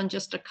touch on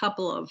just a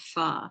couple of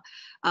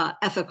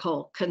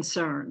ethical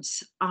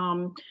concerns.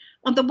 On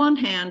the one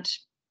hand,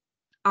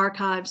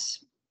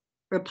 archives,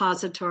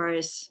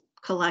 repositories,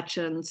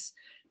 collections,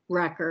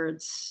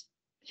 records,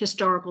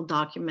 historical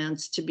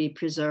documents to be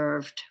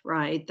preserved,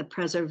 right? The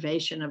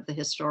preservation of the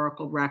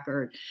historical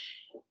record.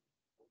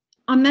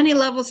 On many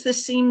levels,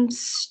 this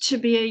seems to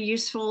be a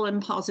useful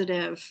and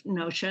positive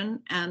notion,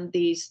 and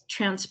these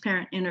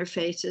transparent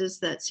interfaces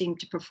that seem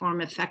to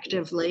perform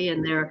effectively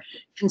in their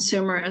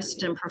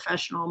consumerist and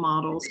professional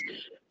models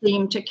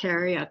seem to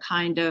carry a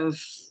kind of,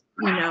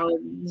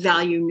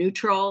 value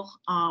neutral,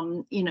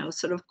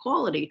 sort of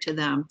quality to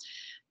them.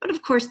 But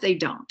of course they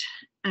don't,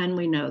 and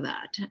we know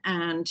that.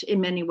 And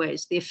in many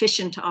ways, the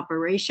efficient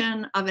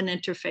operation of an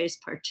interface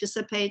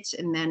participates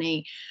in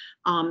many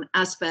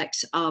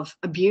aspects of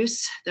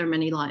abuse. There are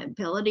many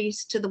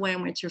liabilities to the way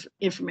in which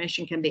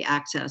information can be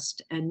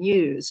accessed and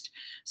used.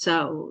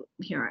 So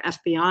here are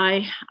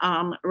FBI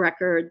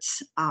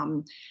records.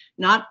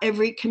 Not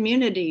every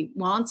community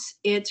wants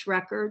its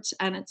records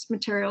and its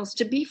materials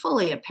to be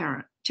fully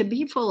apparent, to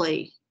be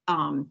fully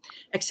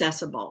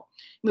accessible.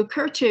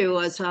 Mukurtu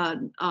was a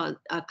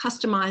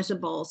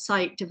customizable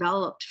site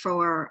developed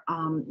for,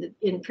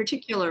 in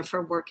particular,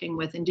 for working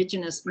with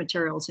Indigenous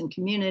materials and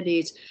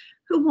communities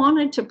who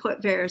wanted to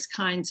put various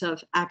kinds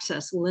of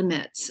access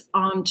limits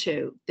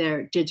onto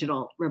their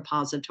digital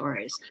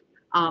repositories.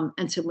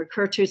 And so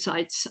Recurtu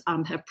sites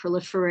have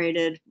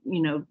proliferated,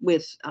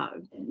 with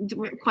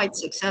quite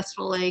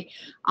successfully.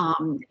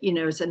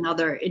 There's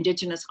another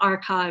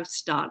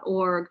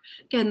indigenousaRchives.org.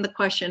 Again, the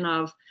question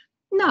of,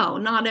 no,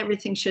 not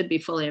everything should be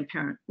fully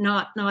apparent.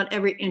 Not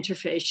every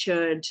interface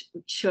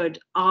should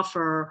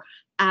offer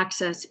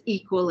access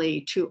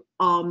equally to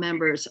all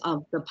members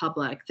of the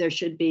public. There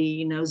should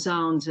be,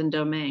 zones and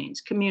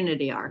domains,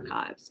 community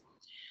archives.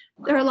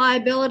 There are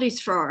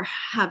liabilities for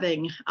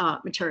having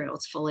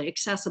materials fully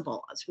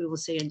accessible, as we will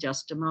see in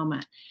just a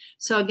moment.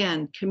 So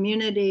again,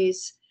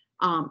 communities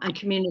and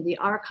community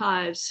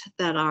archives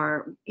that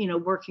are,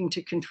 working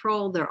to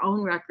control their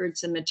own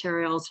records and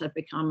materials have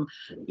become,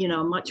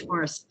 much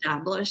more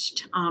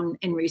established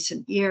in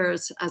recent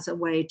years as a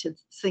way to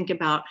think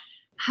about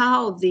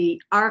how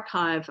the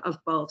archive of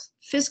both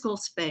physical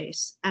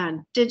space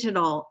and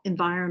digital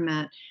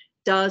environment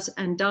does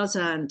and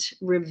doesn't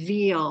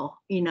reveal,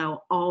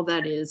 all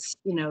that is,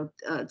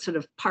 sort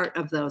of part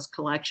of those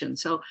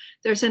collections. So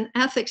there's an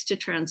ethics to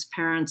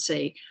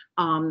transparency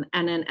and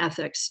an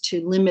ethics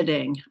to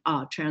limiting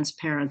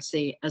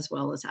transparency as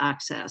well as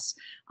access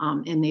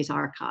in these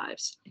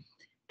archives.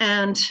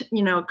 And,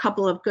 a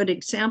couple of good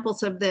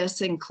examples of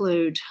this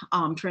include,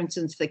 for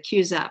instance, the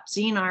QZAP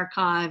Zine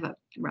Archive, a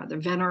rather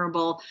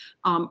venerable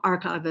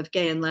archive of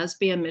gay and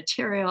lesbian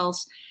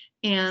materials.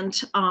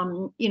 And,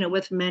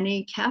 with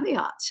many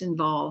caveats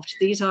involved.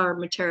 These are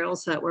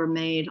materials that were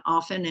made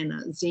often in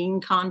a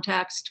zine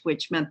context,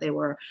 which meant they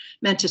were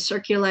meant to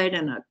circulate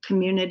in a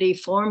community,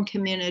 form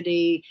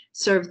community,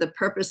 serve the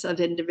purpose of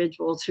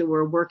individuals who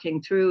were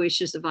working through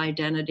issues of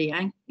identity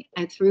and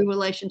through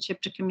relationship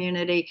to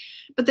community,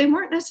 but they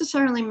weren't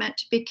necessarily meant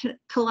to be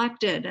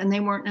collected, and they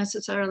weren't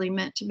necessarily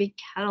meant to be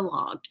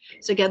cataloged.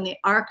 So again, the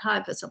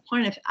archive as a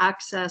point of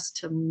access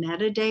to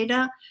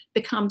metadata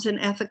becomes an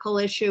ethical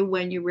issue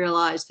when you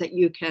realize that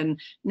you can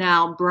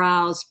now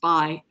browse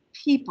by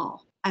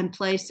people and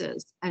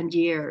places and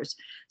years.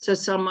 So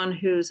someone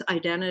whose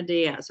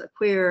identity as a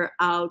queer,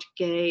 out,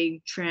 gay,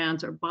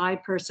 trans, or bi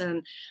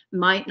person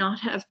might not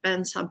have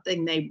been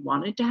something they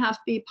wanted to have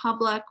be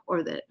public,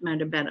 or that might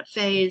have been a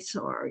phase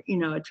or,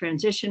 a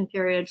transition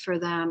period for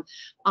them,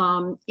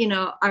 are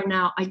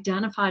now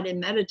identified in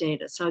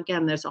metadata. So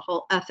again, there's a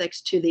whole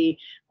ethics to the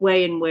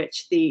way in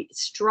which the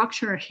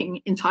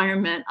structuring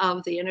environment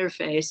of the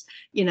interface,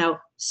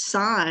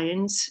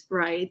 signs,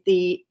 right,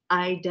 the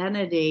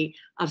identity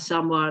of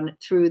someone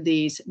through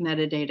these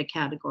metadata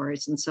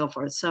categories and so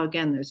forth. So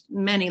again, there's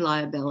many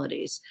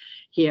liabilities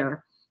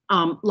here.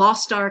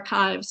 Lost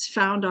archives,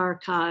 found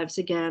archives,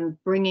 again,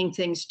 bringing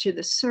things to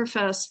the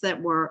surface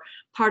that were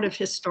part of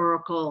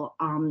historical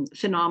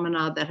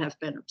phenomena that have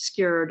been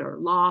obscured or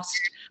lost.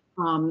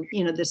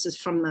 This is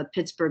from the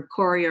Pittsburgh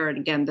Courier, and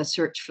again, the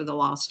search for the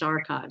lost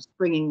archives,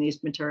 bringing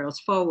these materials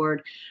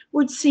forward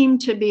would seem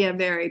to be a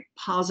very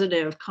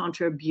positive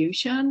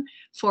contribution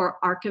for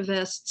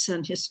archivists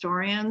and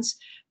historians.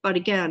 But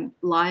again,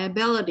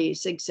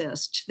 liabilities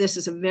exist. This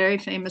is a very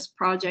famous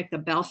project, the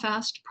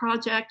Belfast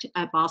Project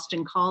at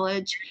Boston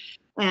College.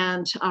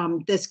 And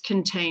this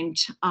contained,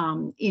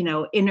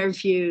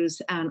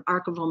 interviews and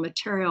archival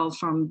material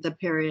from the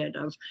period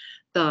of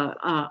the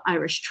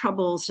Irish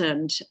Troubles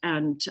and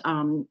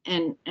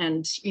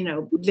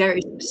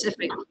very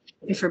specific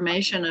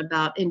information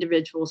about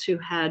individuals who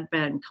had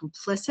been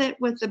complicit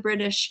with the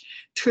British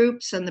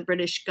troops and the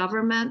British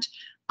government.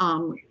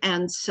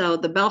 And so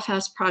the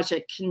Belfast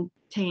Project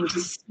contained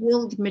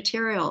sealed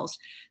materials.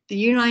 The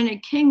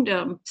United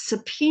Kingdom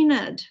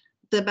subpoenaed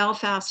the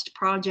Belfast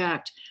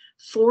Project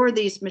for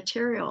these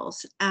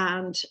materials.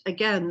 And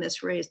again,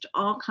 this raised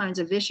all kinds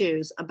of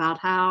issues about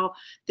how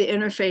the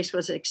interface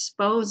was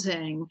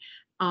exposing,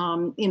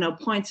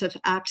 points of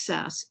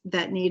access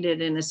that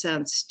needed, in a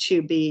sense,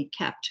 to be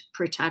kept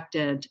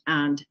protected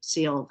and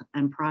sealed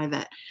and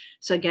private.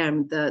 So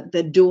again,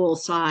 the dual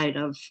side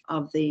of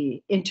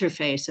the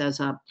interface as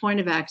a point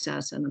of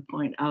access and a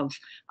point of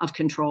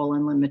control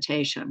and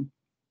limitation.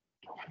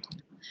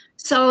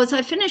 So as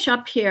I finish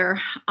up here,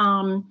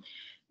 I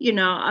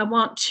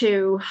want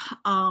to,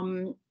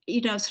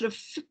 sort of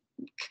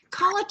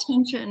call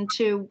attention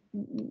to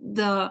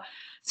the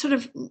sort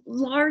of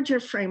larger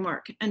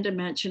framework and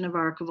dimension of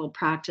archival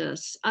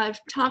practice.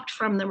 I've talked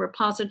from the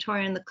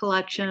repository and the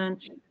collection,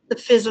 the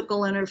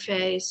physical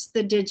interface,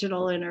 the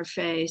digital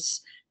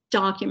interface,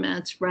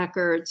 documents,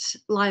 records,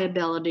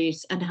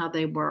 liabilities, and how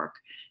they work.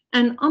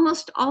 And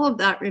almost all of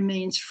that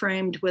remains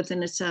framed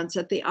within a sense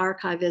that the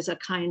archive is a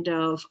kind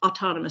of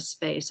autonomous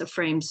space, a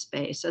framed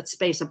space, a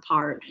space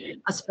apart,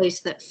 a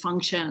space that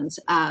functions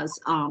as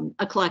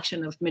a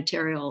collection of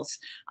materials,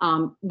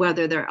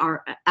 whether they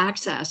are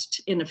accessed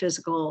in a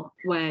physical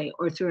way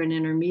or through an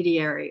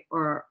intermediary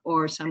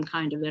or some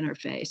kind of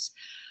interface.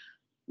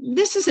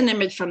 This is an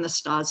image from the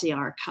Stasi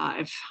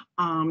archive.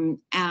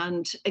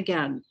 And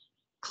again,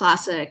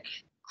 classic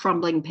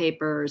crumbling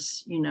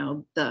papers, you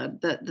know,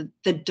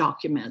 the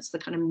documents, the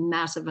kind of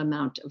massive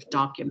amount of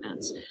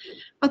documents.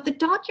 But the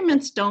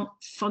documents don't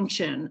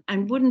function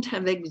and wouldn't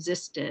have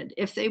existed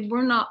if they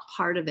were not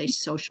part of a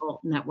social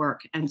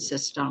network and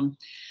system.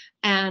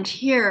 And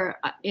here,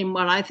 in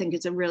what I think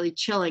is a really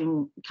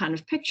chilling kind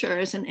of picture,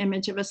 is an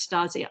image of a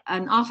Stasi,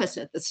 an office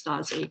at the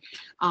Stasi,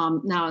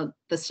 now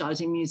the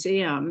Stasi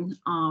Museum,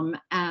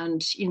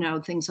 and you know,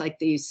 things like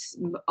these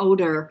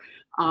odor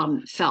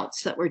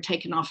felts that were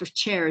taken off of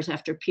chairs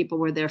after people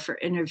were there for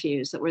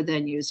interviews, that were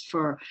then used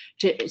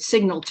to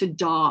signal to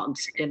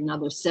dogs. Again,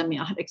 another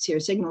semiotics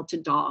here: signal to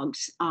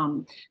dogs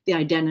the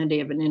identity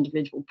of an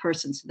individual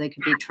person so they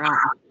could be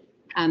tracked.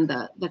 And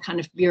the kind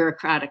of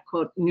bureaucratic,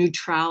 quote,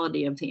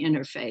 neutrality of the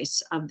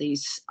interface of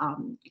these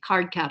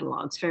card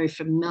catalogs, very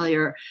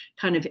familiar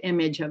kind of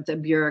image of the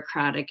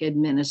bureaucratic,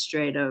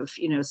 administrative,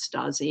 you know,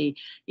 Stasi,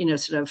 you know,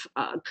 sort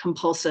of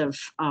compulsive,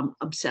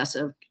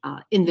 obsessive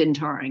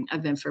inventorying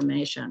of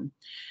information.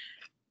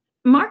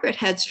 Margaret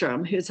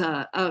Hedstrom, who's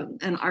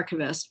an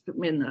archivist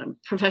in the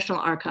professional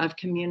archive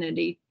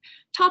community,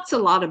 talks a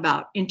lot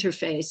about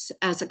interface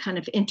as a kind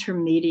of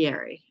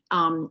intermediary,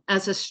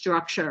 as a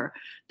structure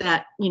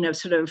that, you know,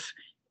 sort of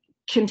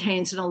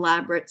contains an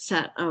elaborate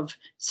set of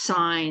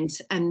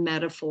signs and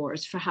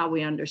metaphors for how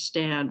we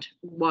understand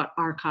what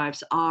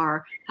archives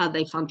are, how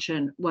they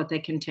function, what they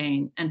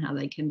contain, and how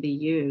they can be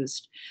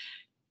used.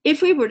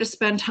 If we were to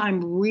spend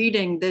time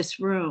reading this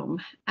room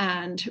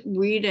and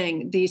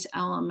reading these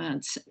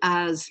elements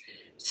as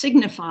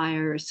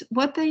signifiers,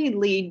 what they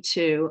lead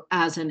to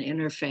as an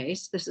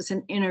interface, this is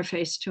an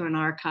interface to an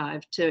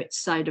archive, to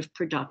its site of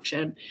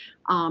production,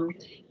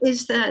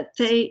 is that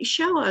they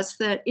show us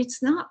that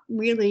it's not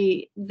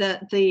really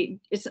that the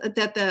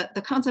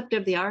concept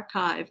of the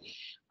archive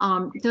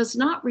does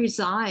not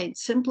reside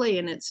simply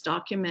in its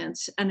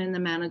documents and in the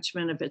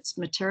management of its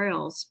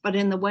materials, but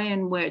in the way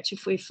in which,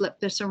 if we flip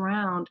this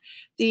around,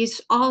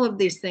 all of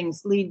these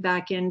things lead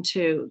back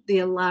into the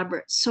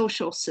elaborate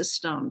social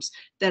systems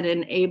that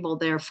enable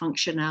their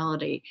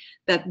functionality.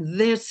 That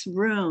this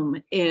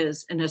room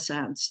is, in a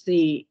sense,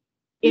 the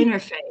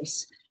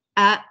interface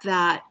at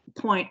that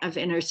point of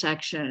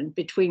intersection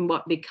between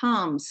what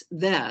becomes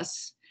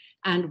this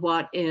and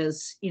what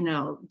is, you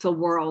know, the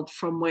world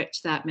from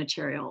which that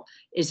material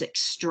is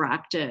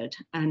extracted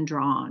and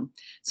drawn.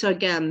 So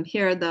again,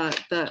 here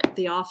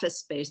the office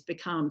space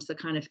becomes the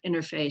kind of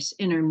interface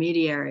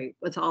intermediary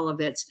with all of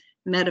its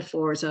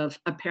metaphors of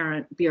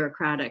apparent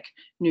bureaucratic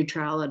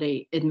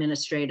neutrality,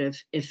 administrative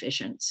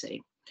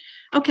efficiency.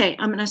 Okay,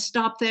 I'm going to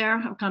stop there.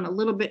 I've gone a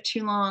little bit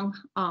too long,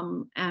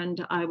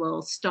 and I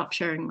will stop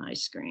sharing my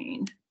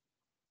screen.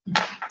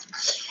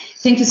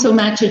 Thank you so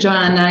much,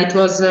 Joanna. It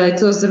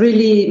was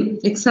really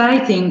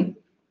exciting.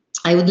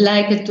 I would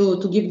like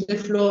to give the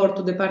floor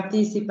to the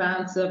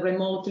participants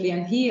remotely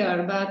and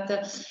here, but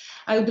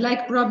I would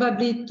like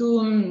probably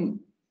to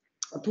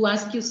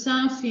ask you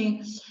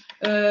something.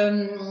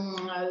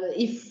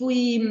 If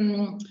we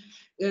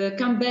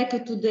come back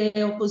to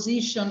the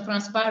opposition,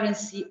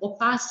 transparency,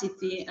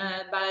 opacity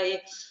by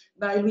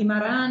Louis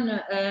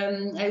Maran,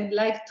 I would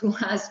like to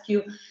ask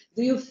you: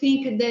 do you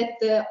think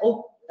that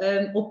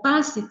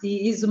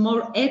opacity is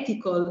more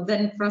ethical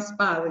than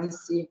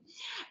transparency?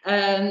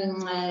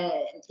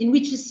 In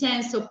which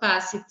sense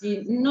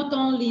opacity? Not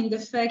only in the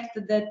fact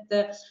that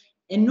the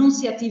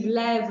enunciative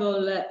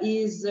level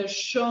is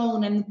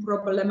shown and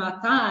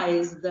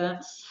problematized,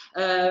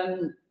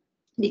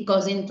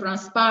 because in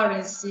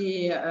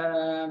transparency,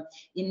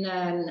 in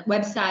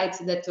websites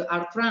that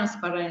are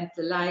transparent,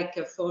 like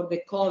for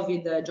the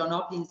COVID, John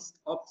Hopkins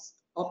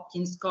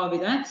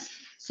COVID,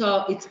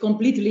 so it's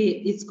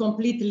completely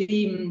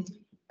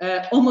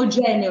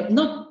homogeneous.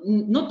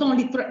 Not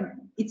only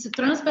it's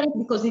transparent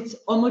because it's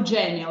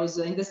homogeneous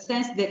in the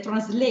sense that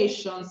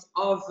translations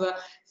of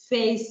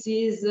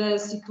faces,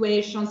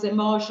 situations,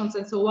 emotions,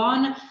 and so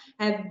on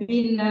have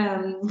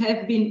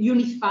been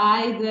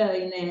unified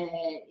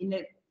in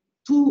a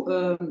too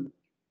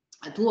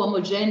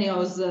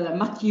homogeneous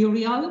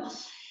material.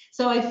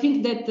 So I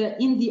think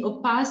that in the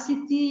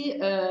opacity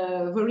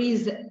there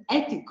is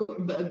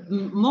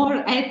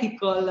more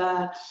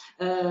ethical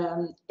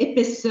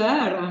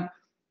épaisseur,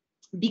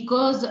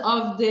 because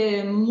of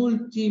the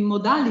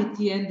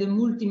multimodality and the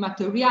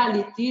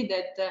multimateriality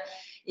that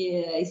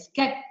is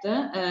kept.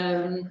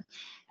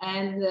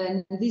 And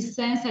in this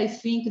sense, I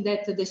think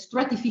that the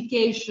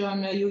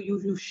stratification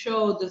you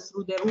showed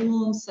through the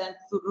rooms and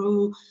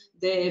through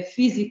the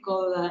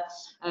physical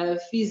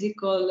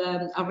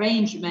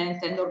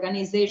arrangement and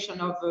organization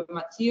of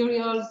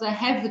materials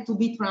have to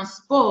be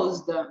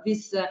transposed.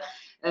 This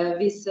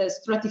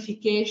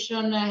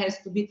stratification has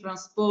to be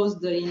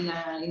transposed in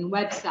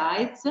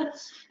websites,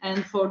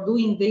 and for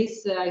doing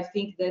this, I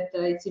think that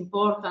it's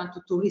important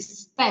to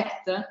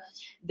respect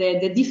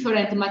the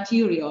different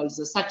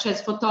materials, such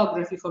as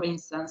photography, for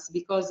instance,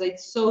 because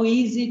it's so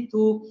easy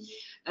to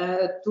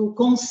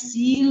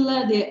conceal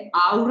the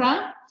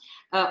aura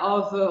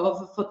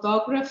of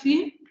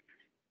photography.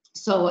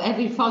 So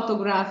every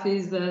photograph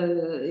is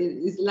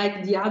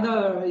like the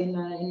other in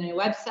a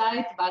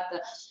website, but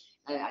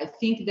I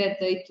think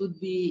that it would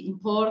be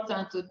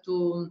important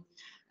to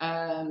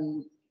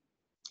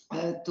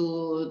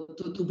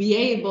be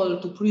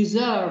able to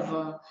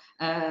preserve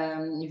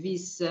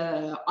this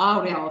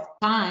area of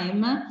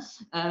time,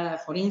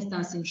 for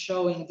instance, in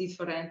showing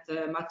different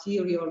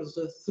materials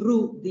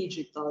through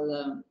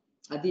digital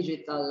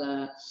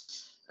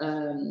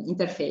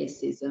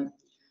interfaces.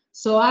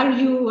 So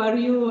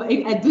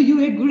do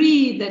you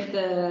agree that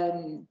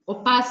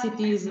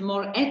opacity is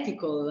more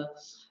ethical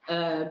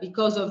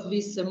because of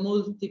these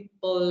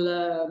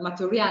multiple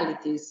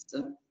materialities?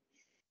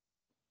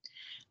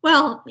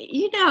 Well,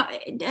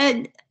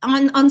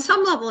 on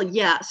some level,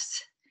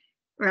 yes,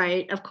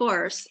 right, of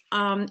course,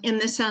 in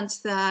the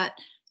sense that,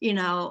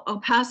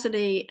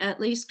 opacity at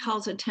least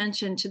calls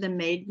attention to the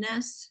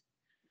madeness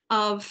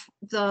of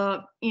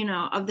the,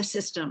 of the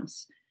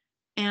systems.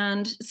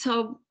 And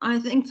so I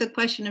think the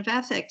question of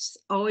ethics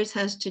always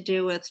has to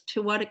do with,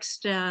 to what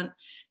extent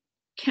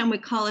can we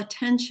call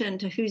attention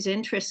to whose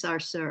interests are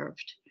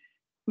served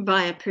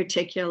by a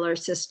particular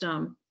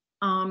system?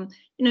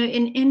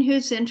 In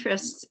whose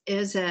interests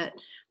is it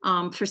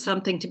for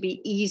something to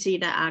be easy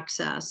to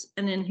access?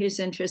 And in whose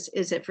interest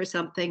is it for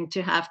something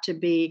to have to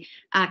be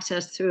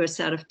accessed through a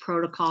set of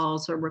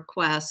protocols or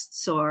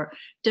requests or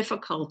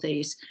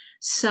difficulties?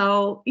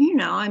 So,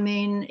 I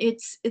mean,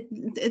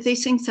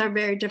 these things are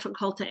very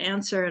difficult to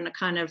answer in a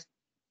kind of,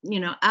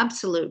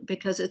 absolute,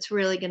 because it's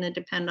really going to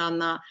depend on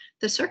the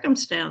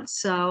circumstance.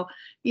 So,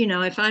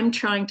 if I'm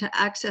trying to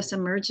access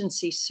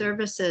emergency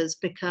services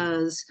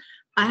because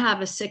I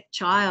have a sick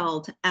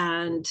child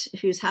and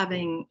who's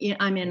having,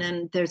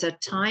 and there's a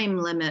time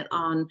limit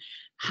on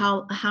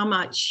how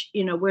much,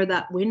 where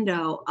that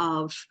window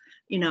of,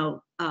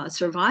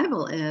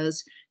 survival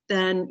is,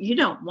 then you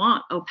don't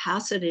want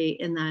opacity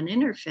in that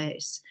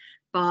interface.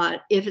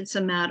 But if it's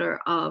a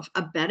matter of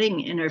a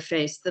betting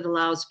interface that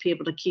allows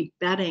people to keep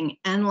betting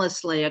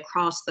endlessly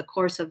across the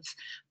course of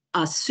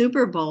a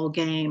Super Bowl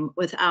game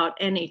without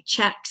any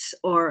checks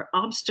or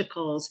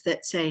obstacles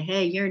that say,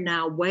 hey, you're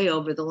now way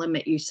over the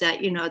limit you set,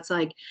 it's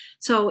like,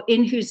 so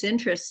in whose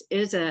interest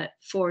is it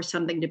for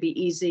something to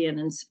be easy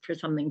and for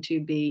something to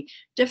be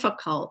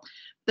difficult?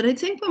 But I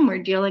think when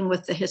we're dealing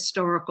with the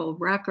historical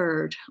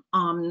record,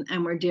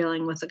 and we're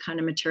dealing with the kind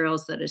of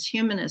materials that as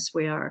humanists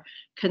we are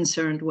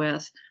concerned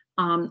with,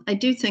 I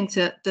do think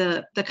that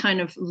the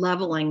kind of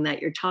leveling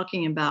that you're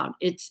talking about,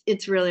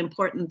 it's really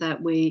important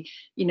that we,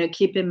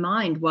 keep in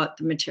mind what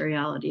the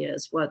materiality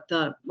is, what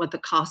the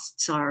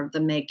costs are of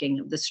the making,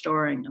 of the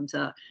storing, of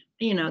the,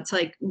 it's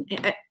like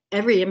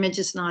every image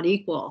is not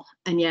equal,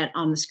 and yet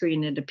on the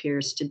screen it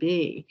appears to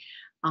be.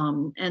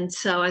 And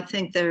so I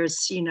think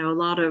there's, a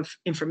lot of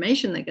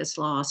information that gets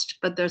lost,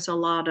 but there's a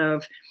lot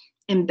of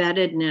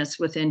embeddedness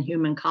within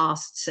human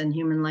costs and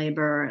human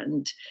labor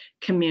and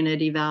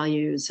community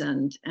values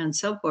and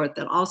so forth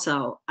that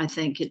also I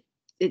think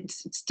it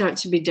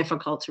starts to be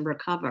difficult to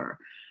recover.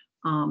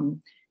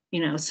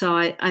 So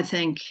I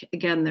think,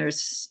 again,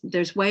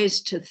 there's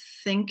ways to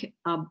think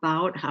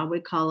about how we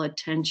call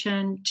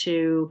attention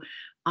to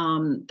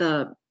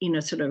the,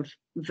 sort of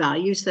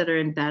values that are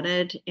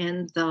embedded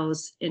in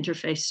those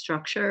interface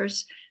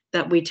structures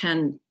that we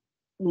tend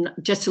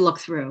just to look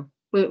through.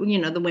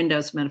 The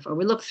Windows metaphor,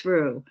 we look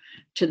through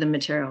to the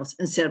materials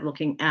instead of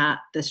looking at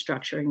the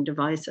structuring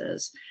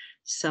devices.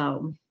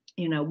 So,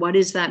 what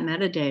is that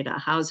metadata?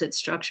 How's it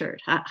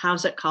structured?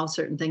 How's it call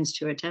certain things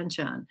to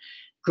attention?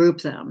 Group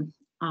them.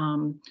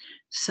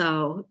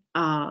 So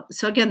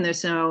again,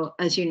 there's no,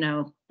 as you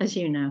know,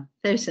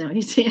 there's no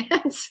easy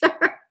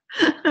answer,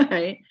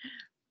 right?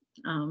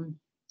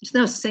 There's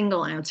no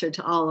single answer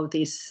to all of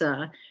these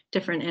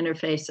different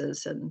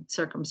interfaces and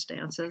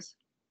circumstances.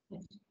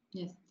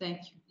 Yes,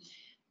 thank you.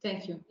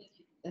 Thank you.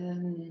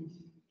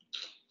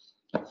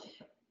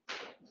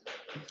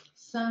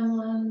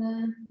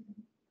 Someone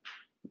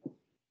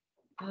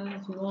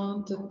else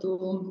wanted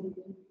to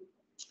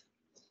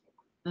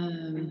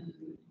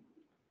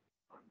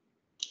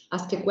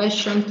ask a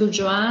question to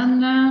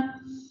Joanna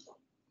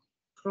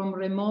from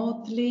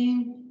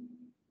remotely.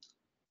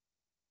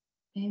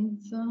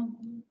 Enzo.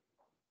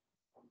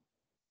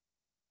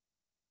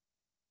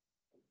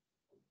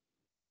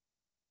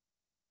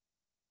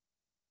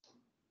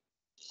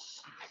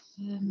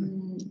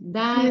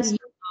 Dario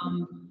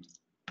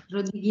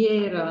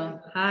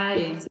Rodigliero,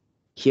 hi.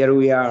 Here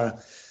we are.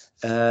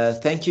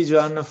 Thank you,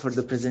 Joanna, for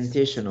the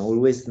presentation.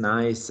 Always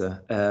nice.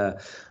 I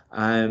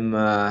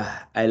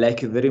like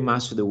very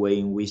much the way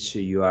in which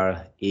you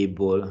are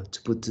able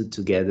to put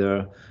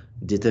together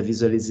data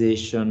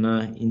visualization,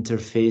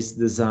 interface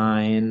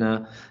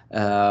design,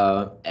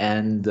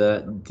 and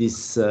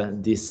this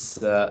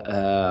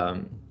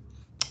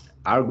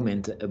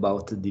argument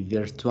about the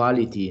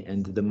virtuality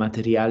and the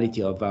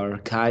materiality of our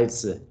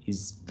archives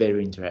is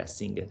very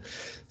interesting.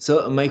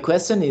 So my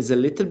question is a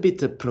little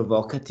bit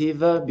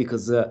provocative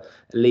because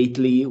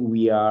lately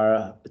we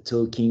are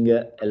talking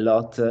a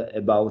lot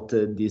about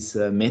this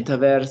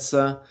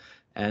metaverse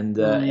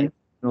and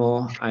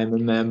No, I'm a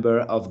member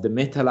of the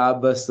Meta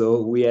Lab,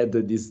 so we had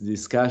this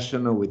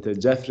discussion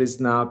with Jeffrey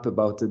Snap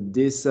about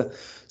this.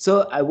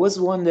 So I was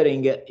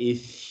wondering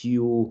if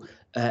you,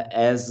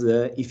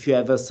 if you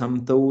have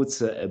some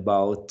thoughts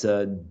about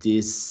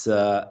this,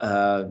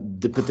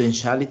 the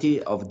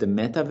potentiality of the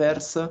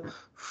metaverse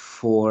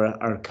for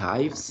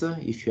archives,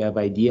 if you have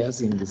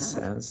ideas in this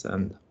sense,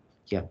 and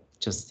yeah,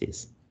 just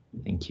this.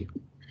 Thank you.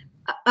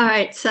 All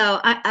right, so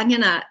I'm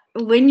gonna,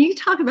 when you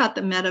talk about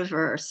the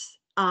metaverse,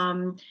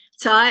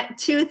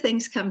 two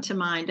things come to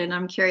mind, and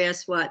I'm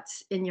curious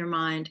what's in your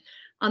mind.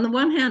 On the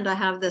one hand, I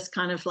have this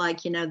kind of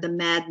like, you know, the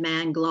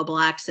madman global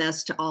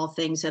access to all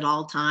things at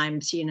all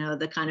times, you know,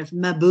 the kind of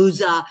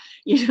Mabuza,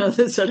 you know,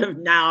 the sort of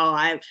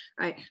right,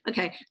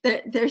 okay,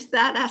 there's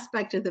that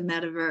aspect of the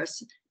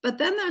metaverse. But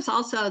then there's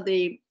also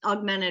the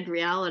augmented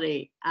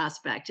reality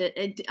aspect.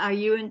 Are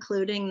you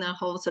including the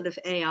whole sort of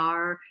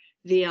AR,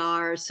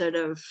 VR sort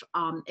of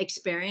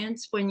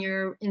experience when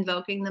you're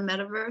invoking the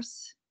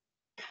metaverse?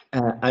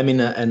 I mean,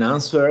 an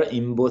answer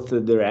in both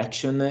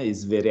direction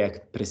is very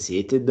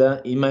appreciated.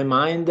 In my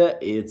mind,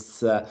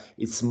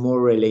 it's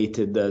more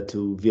related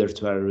to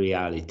virtual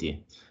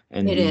reality,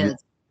 and It you is.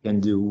 can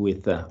do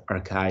with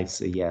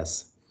archives.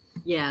 Yes.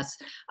 Yes.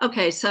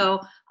 Okay. So,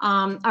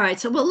 all right.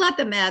 So we'll let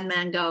the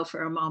madman go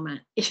for a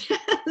moment.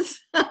 Yes.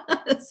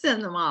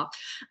 Send them off.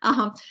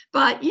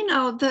 But you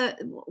know,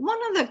 one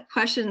of the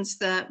questions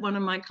that one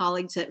of my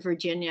colleagues at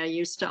Virginia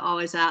used to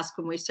always ask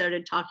when we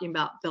started talking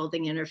about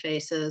building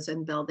interfaces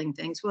and building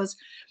things was,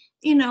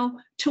 you know,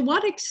 to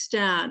what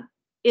extent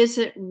is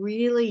it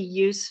really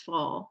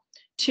useful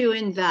to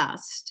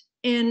invest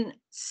in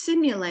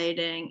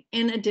simulating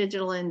in a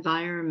digital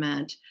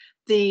environment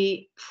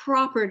the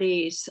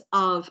properties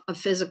of a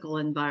physical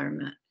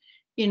environment?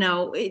 You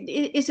know,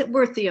 is it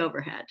worth the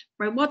overhead,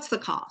 right? What's the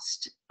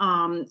cost?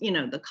 You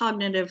know, the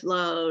cognitive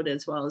load,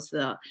 as well as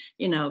the,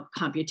 you know,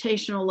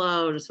 computational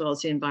load, as well as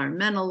the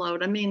environmental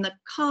load. I mean, the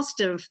cost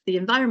of the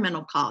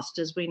environmental cost,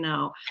 as we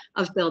know,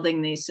 of building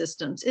these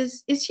systems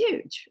is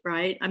huge,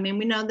 right? I mean,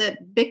 we know that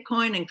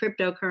Bitcoin and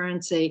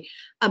cryptocurrency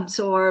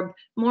absorb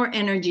more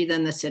energy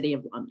than the city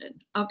of London.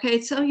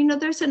 Okay, so, you know,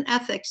 there's an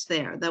ethics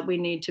there that we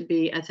need to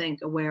be, I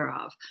think, aware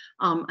of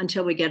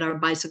until we get our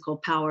bicycle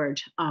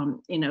powered,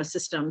 you know,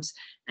 systems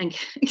and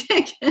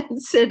can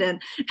sit in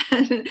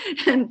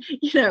and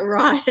you know,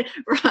 ride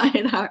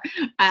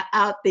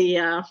out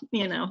the,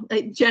 you know,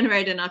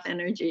 generate enough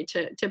energy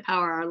to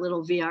power our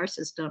little VR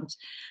systems.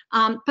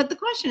 But the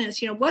question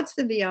is, you know, what's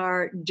the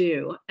VR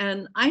do?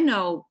 And I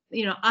know,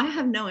 you know, I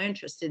have no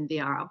interest in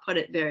VR. I'll put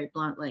it very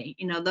bluntly.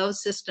 You know,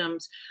 those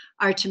systems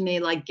are to me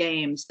like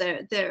games. They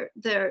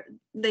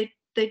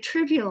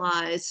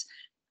trivialize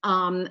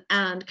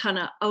and kind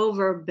of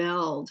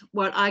overbuild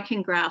what I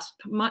can grasp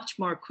much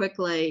more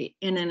quickly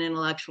in an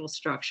intellectual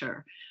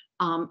structure.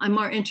 I'm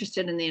more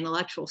interested in the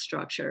intellectual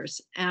structures.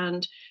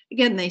 And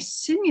again, they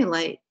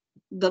simulate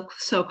the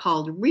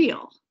so-called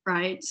real,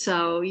 right?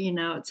 So, you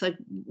know, it's like,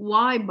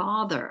 why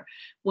bother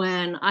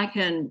when I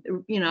can,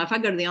 you know, if I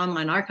go to the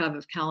Online Archive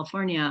of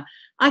California,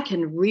 I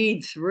can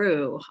read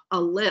through a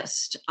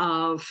list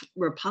of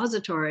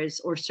repositories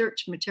or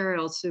search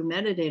materials through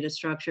metadata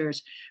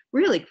structures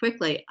really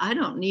quickly. I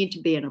don't need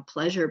to be in a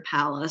pleasure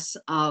palace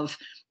of,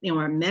 you know,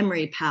 or a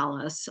memory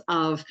palace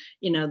of,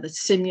 you know, the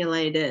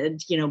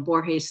simulated, you know,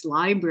 Borges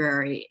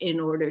library in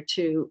order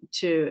to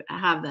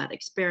have that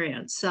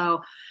experience.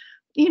 So,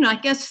 you know, I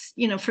guess,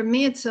 you know, for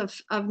me, it's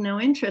of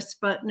no interest,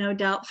 but no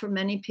doubt for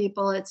many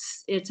people,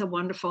 it's a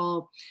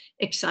wonderful,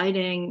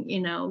 exciting,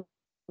 you know,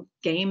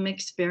 game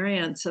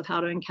experience of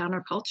how to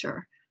encounter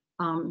culture.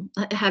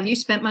 Have you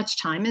spent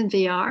much time in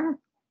VR?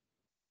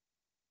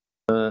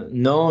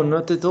 No,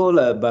 not at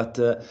all. But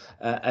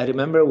I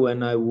remember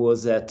when I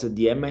was at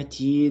the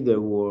MIT,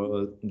 there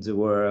were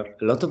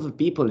a lot of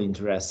people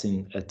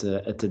interested at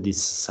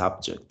this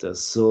subject.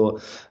 So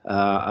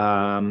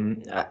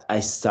I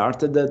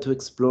started to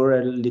explore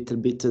a little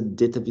bit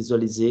data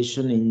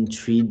visualization in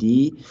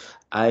 3D.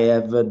 I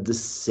have the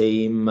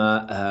same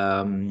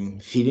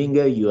feeling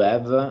you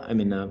have. I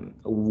mean,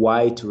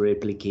 why to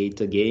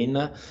replicate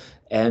again?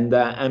 And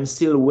I'm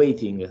still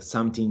waiting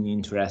something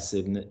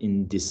interesting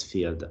in this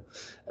field.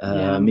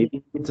 Yeah.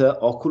 Maybe with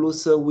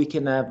Oculus we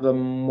can have a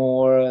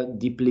more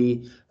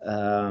deeply,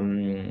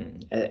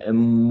 a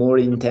more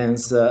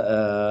intense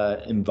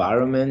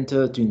environment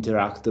to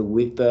interact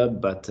with.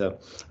 But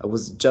I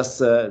was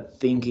just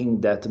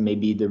thinking that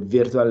maybe the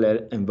virtual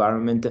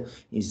environment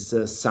is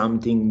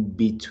something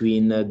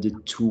between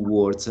the two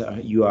words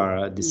you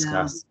are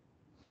discussing.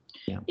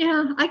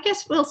 Yeah, I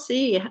guess we'll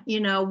see,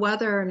 you know,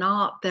 whether or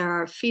not there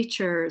are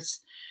features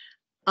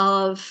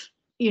of,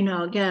 you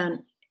know,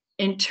 again,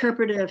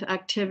 interpretive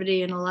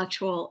activity,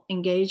 intellectual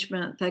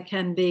engagement that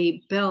can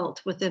be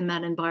built within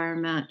that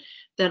environment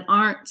that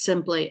aren't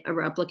simply a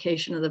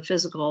replication of the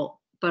physical,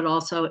 but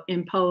also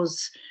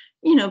impose,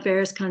 you know,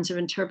 various kinds of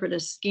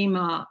interpretive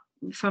schema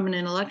from an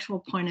intellectual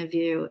point of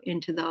view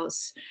into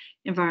those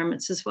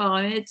environments as well.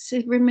 And it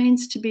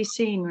remains to be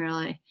seen,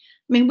 really.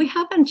 mean, we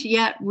haven't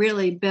yet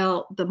really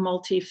built the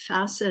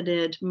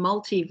multifaceted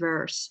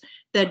multiverse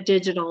that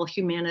digital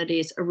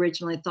humanities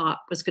originally thought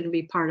was going to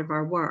be part of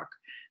our work.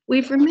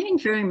 We've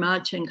remained very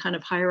much in kind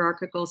of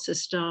hierarchical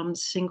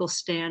systems, single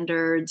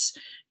standards,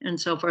 and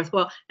so forth.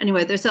 Well,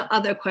 anyway, there's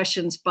other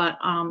questions, but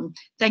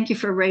thank you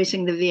for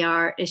raising the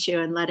VR issue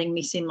and letting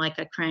me seem like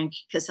a crank,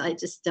 because I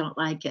just don't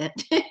like it.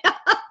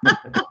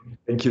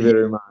 Thank you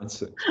very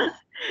much.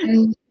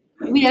 And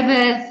we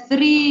have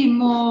 3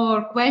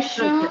 more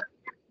questions. Okay.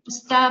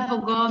 Gustavo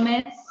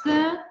Gomez.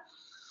 Yeah,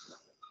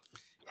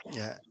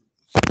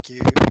 thank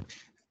you.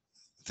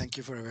 Thank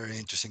you for a very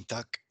interesting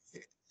talk.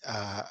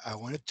 I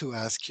wanted to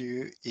ask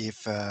you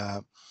if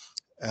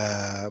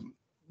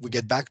we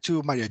get back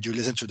to Maria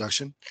Julia's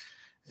introduction.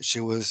 She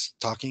was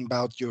talking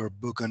about your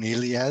book on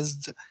Iliad,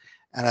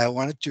 and I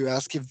wanted to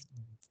ask if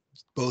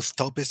both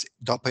topics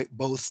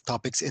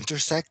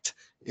intersect.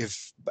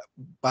 If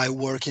by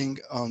working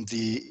on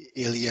the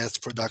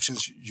Iliad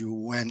productions, you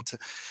went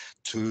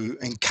to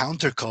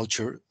encounter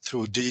culture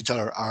through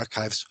digital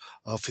archives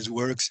of his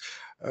works,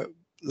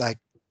 like.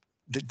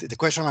 The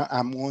question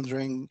I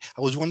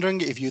was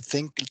wondering if you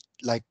think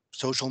like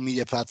social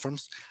media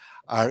platforms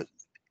are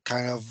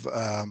kind of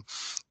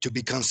to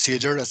be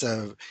considered as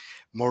a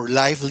more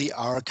lively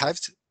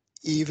archives,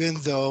 even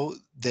though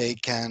they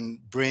can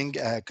bring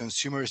a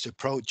consumerist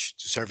approach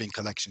to serving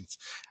collections.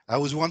 I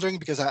was wondering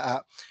because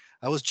I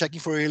was checking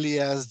for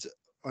Iliad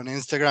on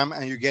Instagram,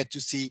 and you get to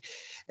see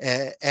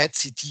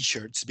Etsy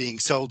T-shirts being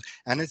sold,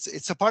 and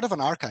it's a part of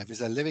an archive,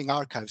 it's a living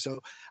archive.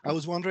 So I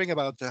was wondering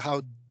about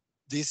how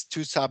these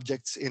two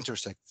subjects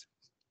intersect.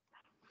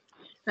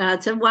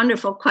 It's a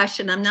wonderful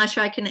question. I'm not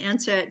sure I can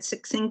answer it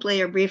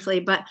succinctly or briefly,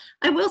 but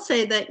I will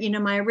say that, you know,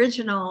 my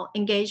original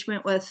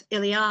engagement with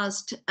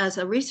Ilias as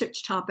a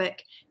research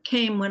topic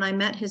came when I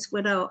met his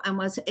widow and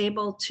was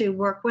able to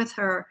work with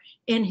her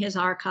in his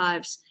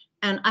archives.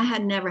 And I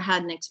had never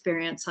had an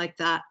experience like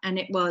that. And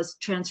it was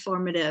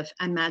transformative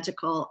and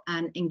magical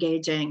and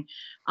engaging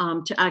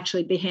to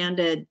actually be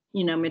handed,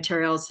 you know,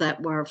 materials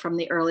that were from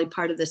the early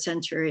part of the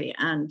century.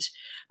 And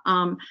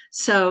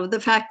so the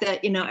fact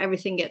that, you know,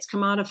 everything gets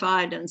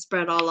commodified and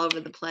spread all over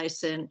the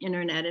place in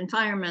internet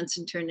environments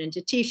and turned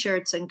into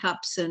T-shirts and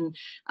cups and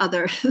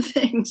other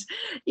things,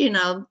 you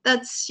know,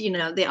 that's, you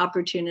know, the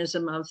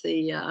opportunism of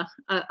the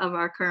of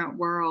our current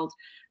world.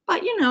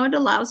 But, you know, it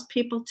allows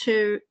people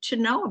to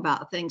know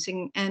about things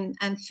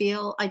and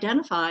feel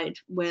identified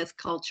with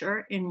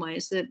culture in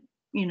ways that,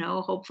 you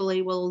know,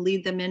 hopefully will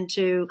lead them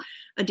into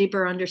a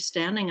deeper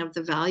understanding of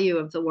the value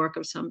of the work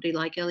of somebody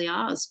like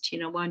Ilias. You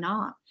know, why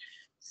not?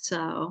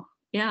 So,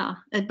 yeah,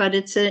 but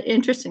it's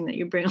interesting that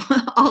you bring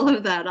all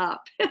of that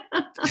up.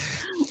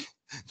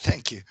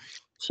 Thank you.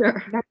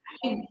 Sure.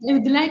 I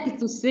would like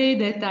to say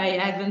that I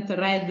haven't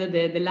read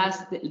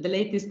the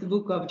latest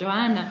book of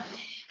Joanna,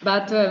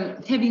 but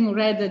having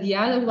read the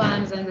other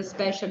ones, and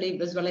especially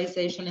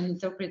visualization and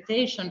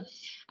interpretation,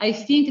 I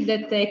think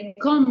that a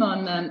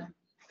common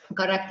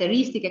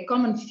characteristic, a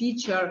common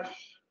feature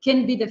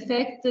can be the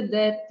fact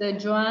that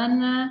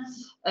Joanna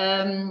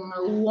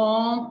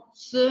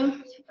wants,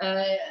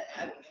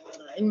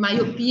 in my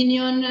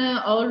opinion,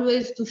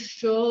 always to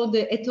show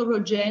the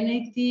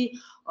heterogeneity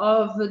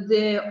of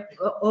the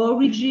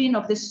origin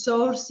of the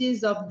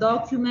sources of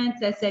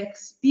documents as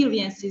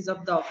experiences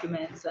of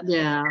documents.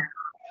 Yeah.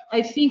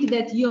 I think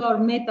that your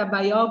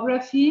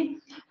meta-biography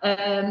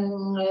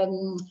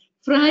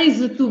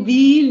tries to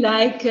be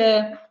like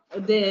the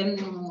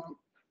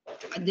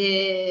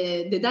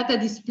data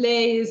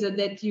displays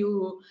that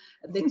you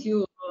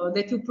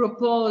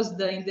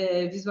proposed in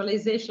the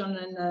visualization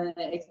and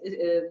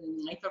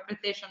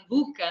interpretation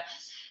book.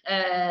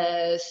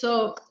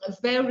 So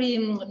very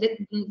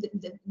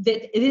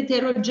the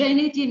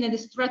heterogeneity and the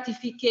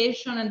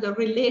stratification and the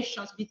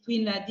relations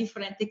between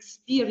different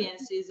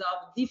experiences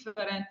of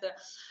different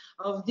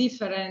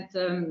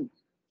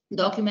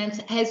documents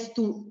has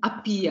to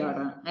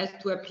appear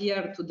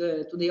to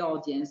the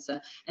audience,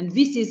 and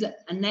this is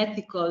an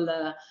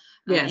ethical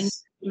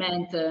Yes.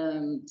 instrument.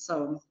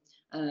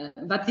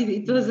 But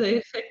it was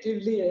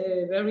effectively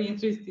a very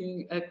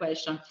interesting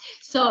question.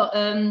 So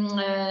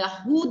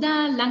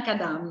Huda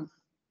Lankadam.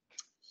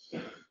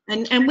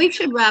 And we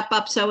should wrap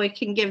up so we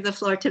can give the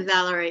floor to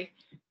Valerie.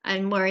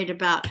 I'm worried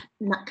about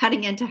not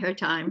cutting into her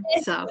time.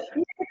 So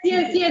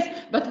Yes.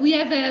 But we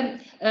have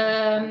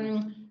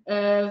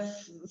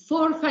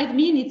 4 or 5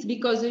 minutes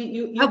because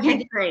you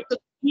okay, great.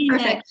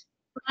 Perfect.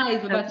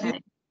 5, but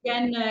Okay. you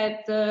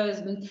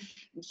can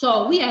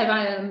so we have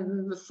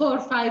 4 or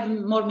 5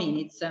 more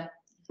minutes.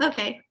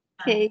 Okay.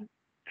 Okay,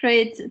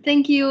 great.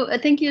 Thank you,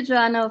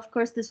 Joanna. Of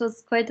course, this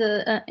was quite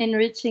a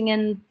enriching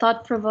and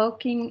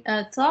thought-provoking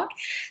talk.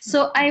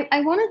 So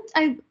I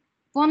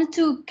wanted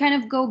to kind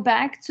of go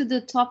back to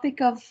the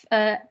topic of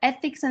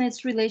ethics and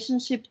its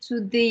relationship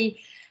to the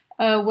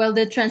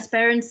the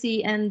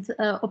transparency and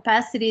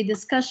opacity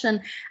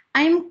discussion.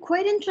 I'm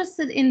quite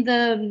interested in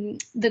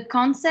the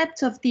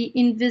concept of the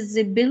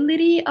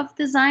invisibility of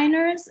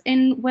designers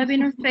in web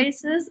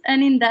interfaces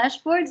and in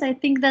dashboards. I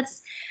think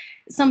that's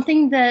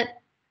something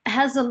that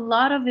has a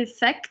lot of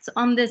effect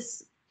on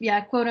this,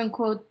 quote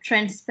unquote,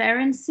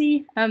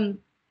 transparency,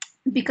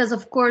 because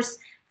of course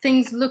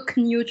things look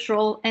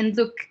neutral and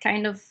look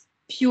kind of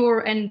pure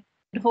and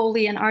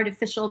holy and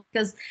artificial,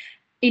 because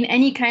in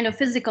any kind of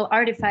physical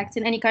artifact,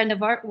 in any kind of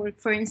artwork,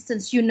 for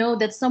instance, you know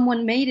that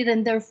someone made it,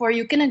 and therefore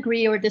you can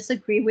agree or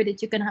disagree with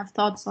it. You can have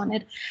thoughts on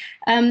it.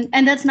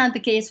 And that's not the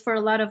case for a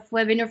lot of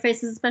web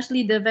interfaces,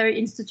 especially the very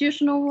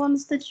institutional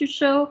ones that you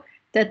show,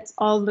 that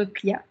all look,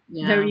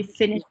 very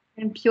finished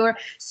and pure.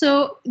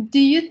 So do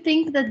you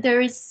think that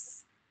there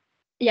is,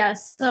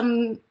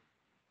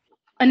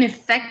 an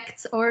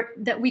effect, or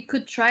that we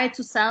could try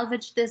to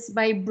salvage this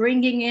by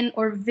bringing in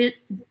or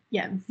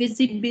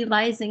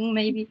visibilizing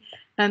maybe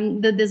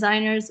the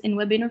designers in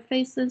web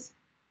interfaces?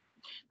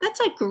 That's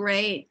a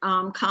great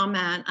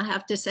comment, I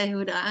have to say,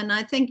 Huda. And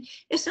I think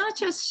it's not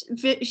just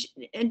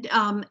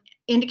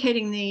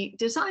indicating the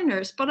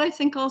designers, but I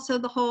think also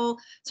the whole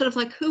sort of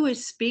like who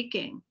is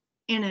speaking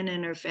in an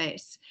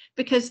interface,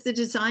 because the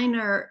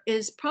designer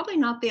is probably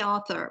not the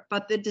author,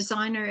 but the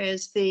designer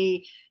is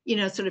the,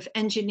 sort of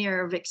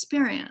engineer of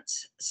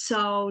experience.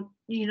 So,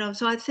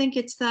 so I think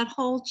it's that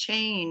whole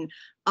chain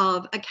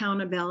of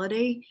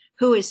accountability,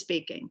 who is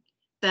speaking,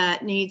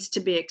 that needs to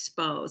be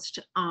exposed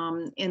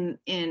in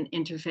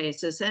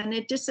interfaces, and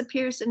it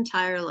disappears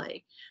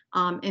entirely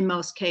in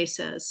most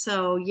cases.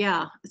 So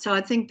so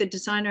I think the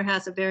designer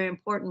has a very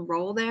important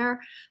role there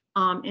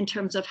in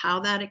terms of how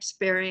that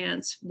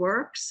experience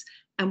works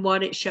and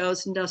what it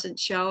shows and doesn't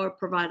show or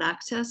provide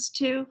access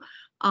to.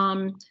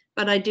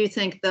 But I do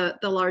think the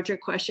larger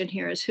question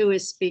here is who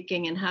is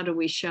speaking and how do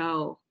we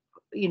show,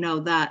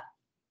 that,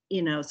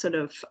 sort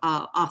of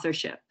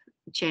authorship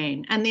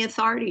chain and the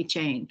authority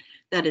chain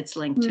that it's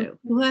linked to.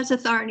 Who has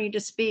authority to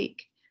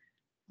speak?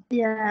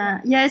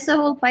 It's a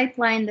whole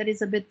pipeline that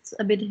is a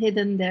bit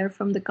hidden there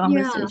from the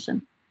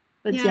conversation.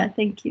 But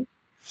thank you.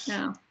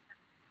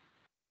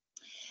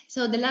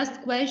 So the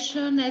last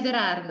question,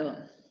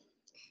 Everardo.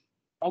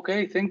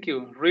 Okay, thank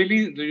you.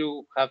 Really, do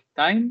you have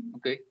time?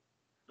 Okay.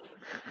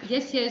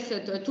 Yes, 2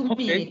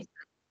 minutes.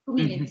 2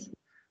 minutes.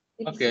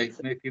 Okay,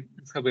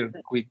 let's have it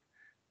quick.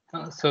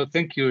 So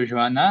thank you,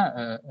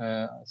 Joanna.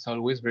 It's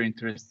always very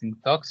interesting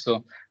talk.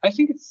 So I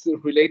think it's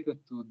related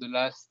to the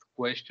last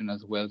question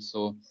as well.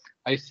 So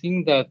I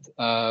think that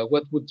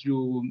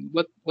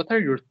what are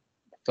your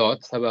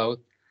thoughts about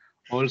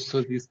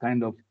also this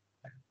kind of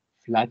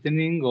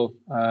flattening of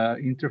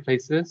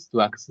interfaces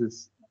to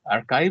access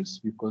archives?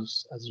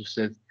 Because as you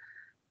said,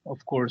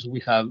 of course, we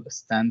have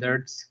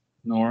standards,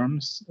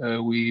 norms.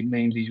 We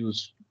mainly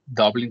use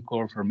doubling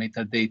core for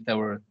metadata,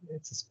 where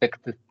it's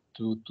expected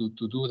to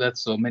do that.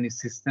 So many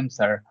systems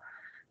are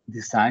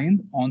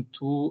designed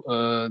onto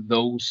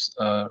those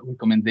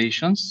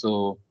recommendations.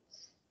 So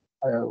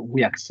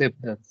we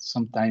accept that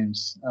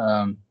sometimes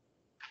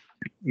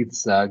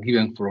it's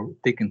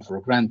taken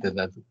for granted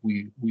that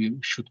we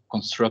should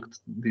construct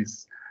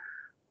this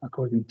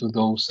according to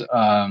those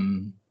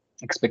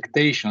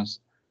expectations.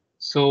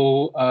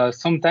 So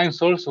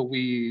sometimes also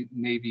we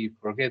maybe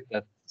forget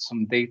that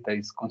some data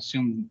is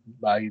consumed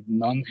by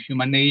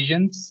non-human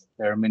agents.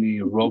 There are many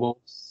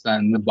robots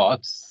and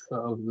bots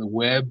of the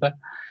web.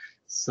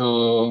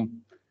 So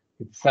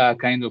it's a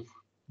kind of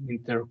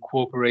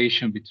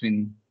inter-cooperation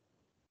between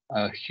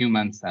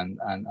humans and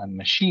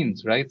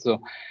machines, right?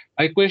 So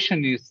my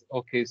question is,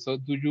 okay, so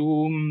do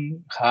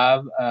you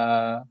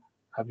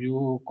have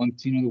you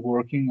continued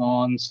working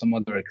on some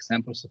other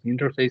examples of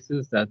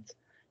interfaces that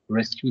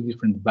rescue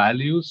different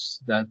values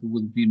that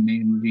would be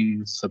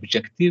mainly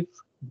subjective?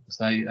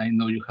 Because I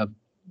know you have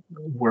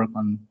worked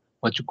on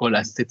what you call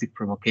aesthetic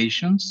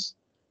provocations.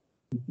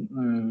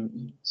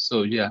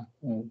 So that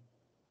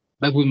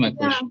would be my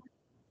question.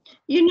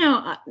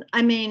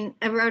 I mean,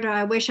 Everardo,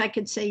 I wish I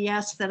could say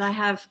yes, that I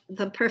have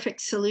the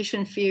perfect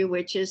solution for you,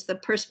 which is the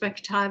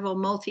perspectival,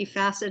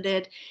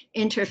 multifaceted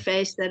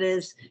interface that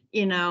is,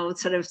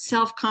 sort of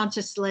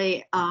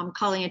self-consciously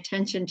calling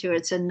attention to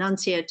its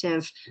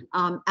enunciative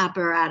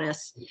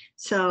apparatus.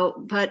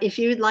 So, but if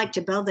you'd like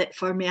to build it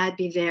for me, I'd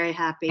be very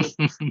happy.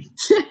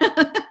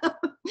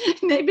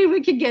 Maybe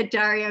we could get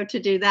Dario to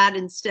do that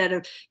instead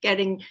of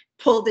getting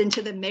pulled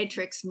into the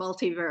matrix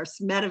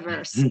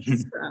metaverse.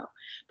 So,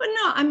 but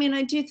no, I mean,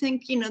 I do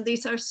think,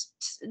 these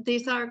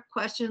are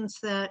questions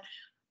that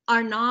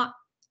are not,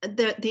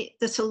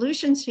 the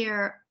solutions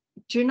here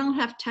do not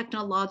have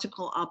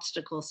technological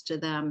obstacles to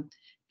them.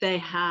 They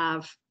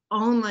have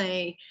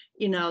only,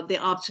 the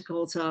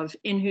obstacles of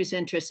in whose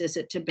interest is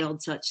it to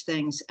build such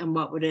things, and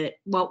what would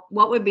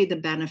be the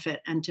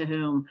benefit and to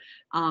whom,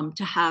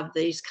 to have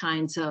these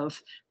kinds of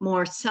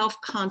more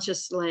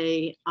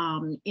self-consciously,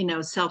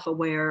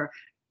 self-aware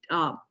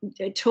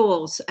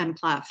tools and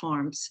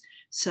platforms.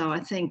 So I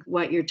think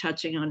what you're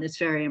touching on is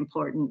very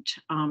important.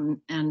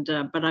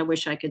 But I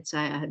wish I could say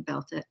I had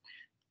built it.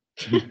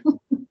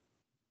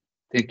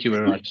 Thank you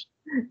very much.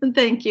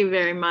 Thank you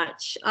very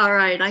much. All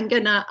right, I'm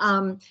gonna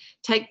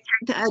take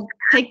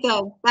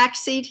the back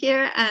seat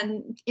here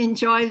and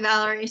enjoy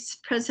Valerie's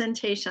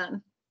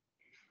presentation.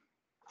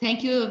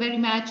 Thank you very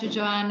much,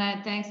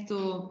 Joanna. Thanks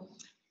to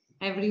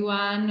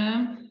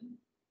everyone.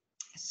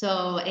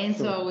 So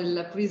Enzo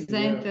will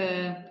present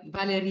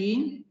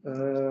Valérie.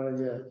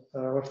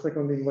 Our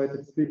second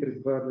invited speaker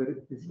is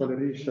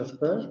Valérie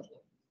Schaffer.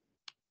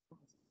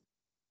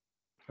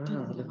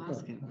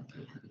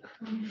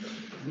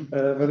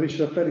 Valérie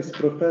Schaffer is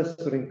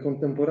professor in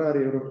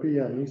contemporary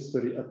European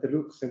history at the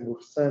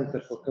Luxembourg Center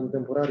for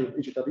Contemporary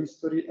Digital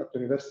History at the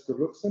University of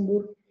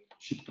Luxembourg.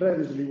 She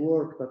previously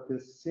worked at the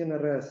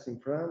CNRS in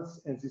France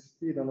and is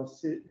still an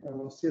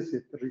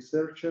associate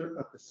researcher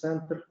at the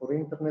Center for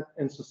Internet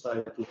and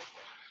Society.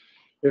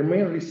 Her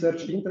main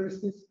research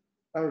interests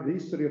are the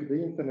history of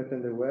the Internet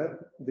and the web,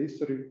 the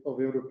history of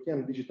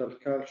European digital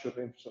culture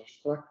and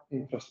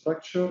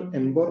infrastructure,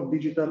 and board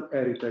digital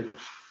heritage,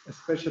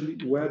 especially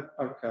web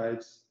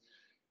archives.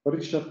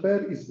 Valérie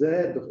Schaffer is the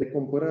head of the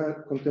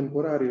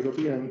Contemporary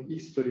European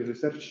History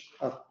Research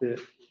at the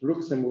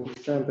Luxembourg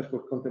Center for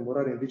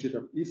Contemporary and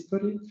Digital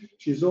History.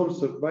 She is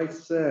also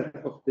vice chair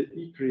of the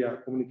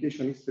ICRIA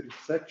Communication History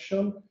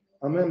section,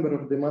 a member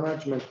of the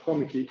Management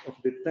Committee of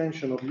the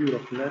Tension of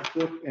Europe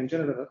Network, and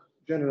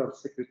General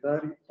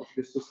Secretary of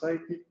the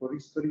Society for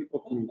History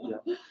of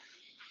Media.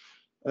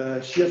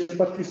 She has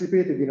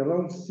participated in a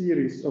long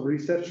series of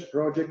research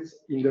projects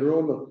in the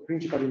role of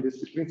principal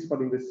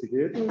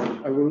investigator.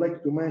 I would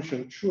like to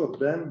mention two of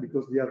them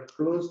because they are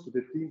close to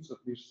the themes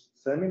of this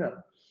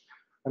seminar.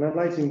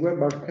 Analyzing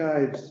web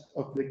archives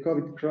of the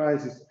COVID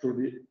crisis through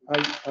the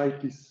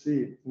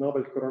IPC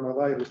novel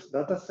coronavirus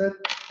dataset,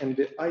 and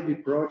the ID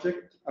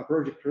project, a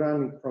project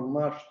running from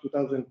March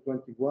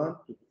 2021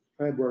 to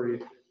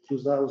February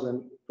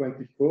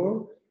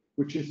 2024,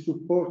 which is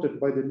supported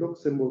by the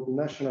Luxembourg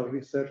National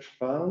Research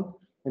Fund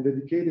and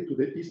dedicated to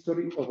the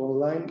history of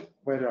online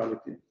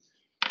virality.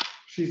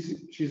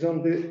 She's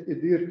on the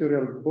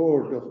editorial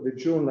board of the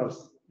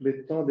journals Le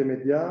Temps des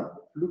Médias,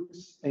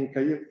 Flux, and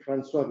Cahiers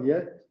François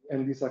Viette,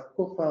 and is a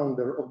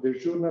co-founder of the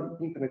journal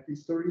Internet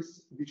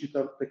Histories,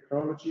 Digital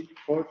Technology,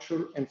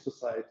 Culture, and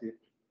Society.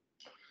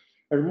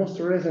 Her most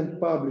recent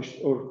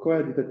published or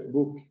co-edited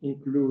book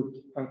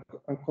include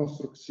En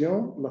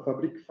construction, la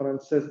fabrique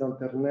française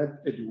d'Internet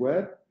et du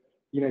Web,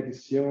 in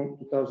édition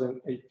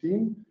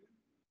 2018,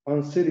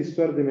 Pensée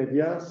l'histoire des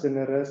médias,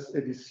 CNRS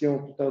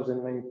édition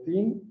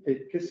 2019,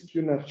 et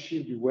Question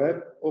archive du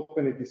web,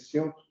 Open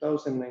edition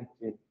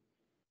 2019.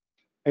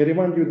 I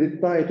remind you the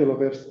title of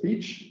her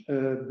speech,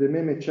 The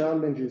Meme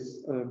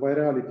Challenges,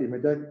 Virality,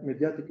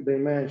 Mediatic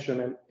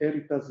Dimension, and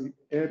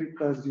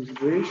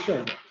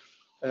Heritagization.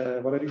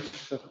 Valérie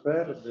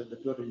Schaffer, the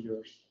floor is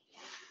yours.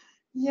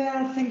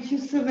 Yeah, thank you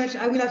so much.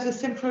 I will have the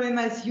same problem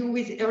as you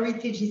with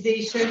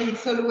heritagization.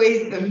 It's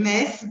always a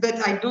mess,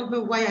 but I don't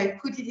know why I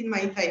put it in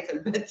my title.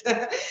 But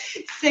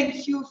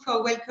thank you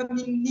for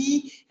welcoming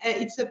me.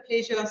 It's a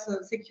pleasure. So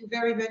thank you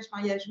very much,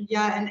 Maria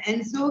Julia and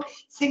Enzo.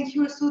 Thank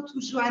you also to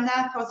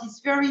Joanna for this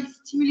very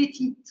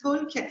stimulating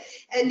talk.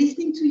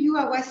 Listening to you,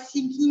 I was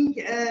thinking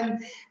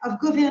of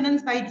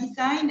governance by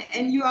design,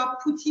 and you are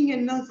putting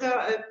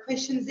another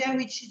question there,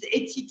 which is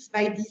ethics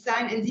by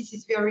design, and this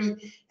is very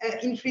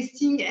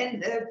interesting.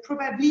 And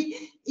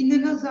probably in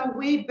another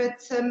way,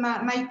 but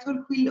my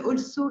talk will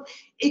also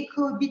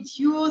echo a bit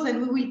yours,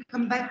 and we will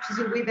come back to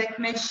the Wayback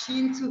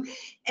Machine too.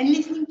 And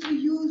listening to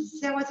you,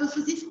 there was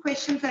also this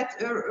question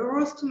that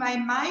arose to my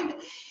mind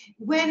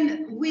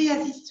when we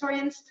as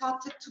historians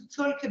started to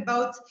talk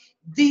about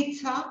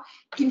data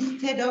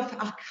instead of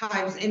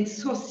archives and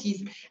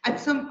sources. At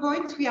some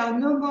point, we are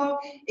no more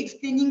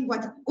explaining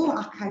what all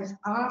archives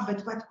are,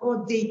 but what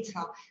all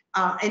data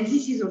are. And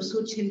this is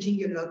also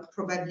changing a lot,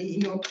 probably,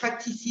 in our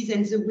practices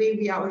and the way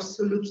we are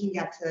also looking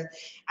at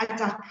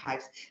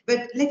archives.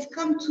 But let's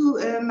come to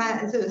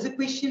the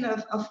question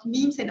of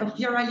memes and of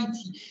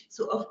virality.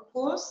 So, of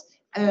course,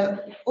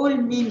 all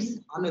memes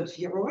are not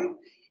viral,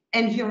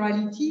 and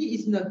virality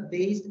is not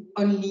based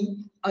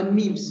only on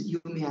memes.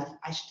 You may have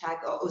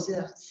hashtag or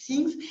other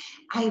things.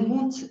 I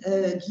won't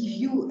give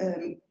you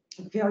a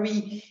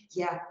very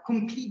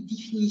complete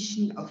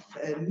definition of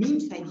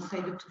memes. I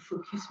decided to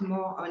focus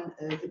more on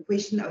the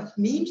question of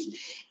memes.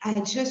 I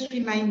just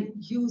remind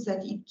you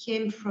that it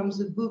came from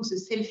the book The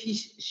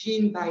Selfish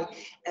Gene by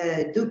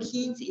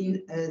Dawkins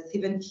in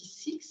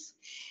 1976.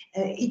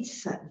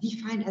 It's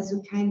defined as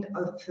a kind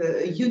of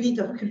unit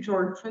of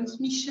cultural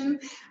transmission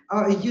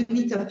or a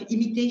unit of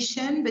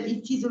imitation, but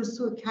it is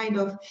also a kind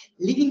of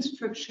living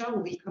structure.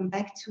 We'll come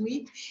back to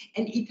it.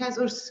 And it has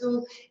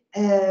also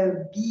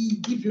be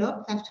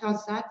developed after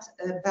that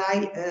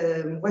by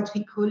what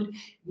we call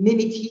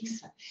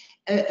memetics,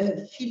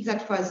 a field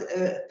that was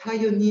a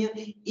pioneer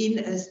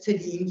in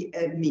studying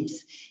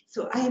memes.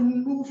 So I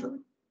move,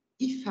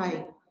 if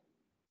I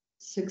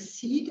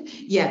succeed,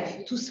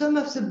 to some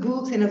of the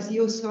books and of the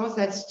authors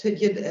that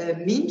studied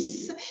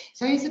memes.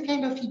 There is a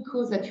kind of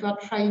echo that you are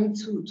trying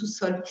to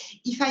solve.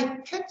 If I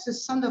cut the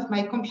sound of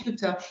my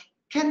computer,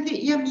 can they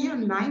hear me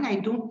online? I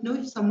don't know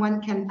if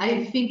someone can.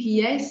 I think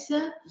yes.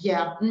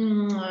 Yeah.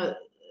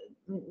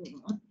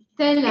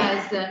 Tell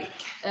us,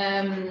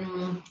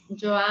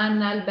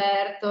 Joanna,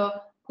 Alberto,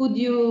 could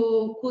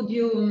you?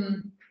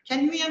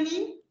 Can you hear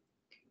me?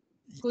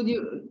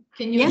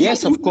 Can you? Yes,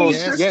 Yes, of course.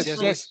 Yes, Yes,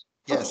 yes, yes.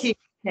 yes. Okay.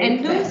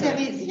 And no, there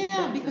is,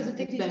 because the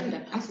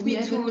technician asked me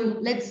to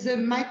let the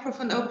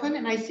microphone open,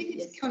 and I think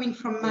it's coming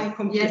from my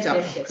computer.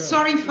 Yes.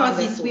 Sorry for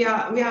this. We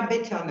are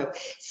better now.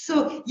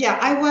 So yeah,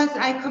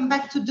 I come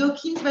back to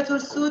Dawkins, but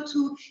also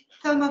to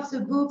some of the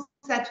books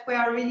that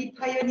were really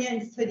pioneer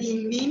in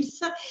studying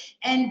memes,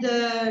 and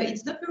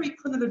it's not very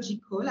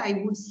chronological,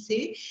 I would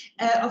say.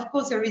 Of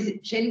course, there is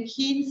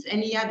Jenkins,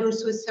 and he had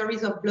also a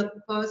series of blog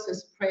posts,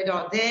 Spread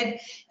or Dead.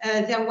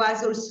 There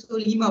was also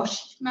Limor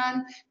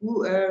Schiffman,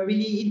 who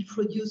really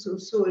introduced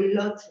also a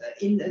lot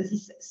in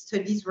these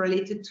studies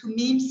related to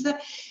memes.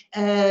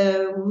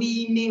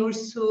 We may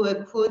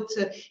also quote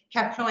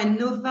Kaplan and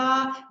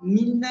Nova,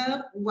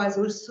 Milner, who was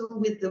also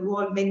with the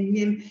World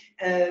Meme,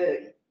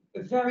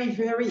 very,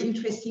 very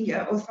interesting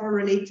author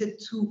related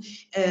to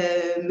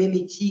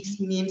memetics,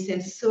 memes,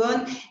 and so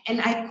on. And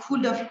I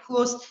could, of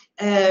course,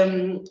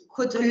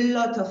 quote a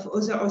lot of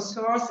other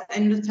authors,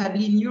 and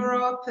notably in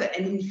Europe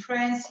and in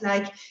France,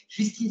 like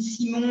Justine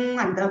Simon,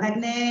 Albin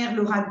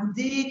Wagner, Laura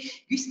Goudet.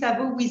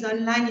 Gustavo, who is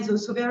online, is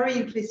also very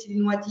interested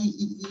in what he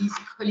is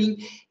calling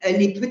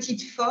les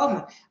petites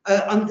formes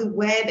on the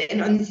web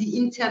and on the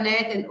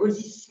internet and all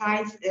these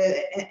sites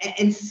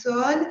and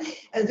so on.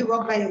 The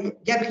work by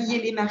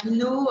Gabriele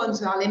Marino on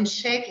the Harlem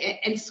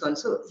Shake and so on.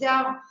 So there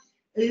are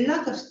a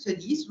lot of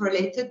studies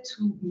related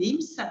to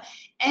memes.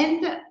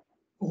 And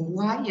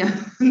why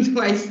do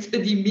I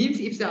study memes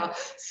if there are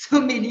so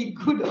many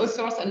good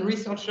authors and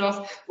researchers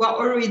who are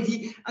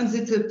already on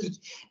the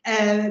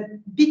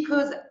topic?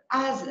 Because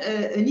as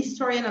an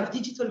historian of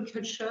digital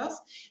cultures,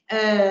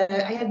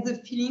 I had the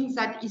feeling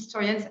that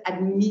historians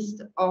had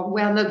missed or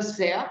were not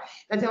there,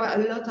 that there were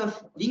a lot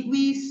of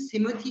linguists,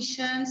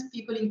 semiotics,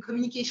 people in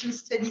communication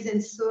studies,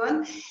 and so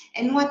on.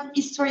 And what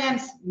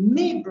historians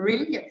may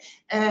bring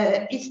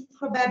is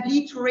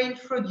probably to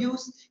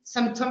reintroduce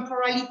some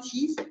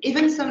temporalities,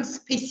 even some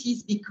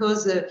spaces,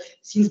 because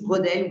since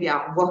Brodel, we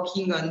are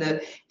working on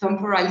the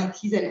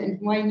temporalities and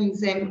entwining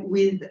them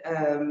with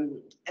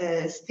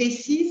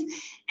spaces.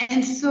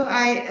 And so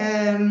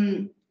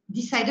I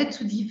decided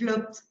to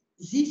develop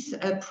this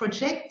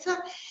project,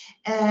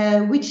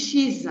 which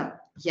is,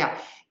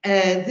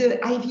 the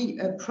Ivy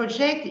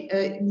project,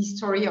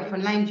 history of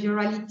online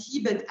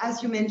virality. But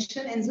as you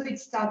mentioned, and so it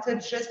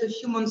started just a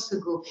few months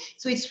ago.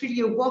 So it's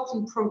really a work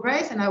in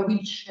progress, and I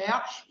will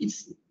share.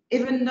 It's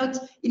even not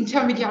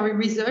intermediary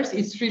results.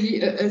 It's really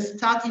a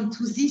start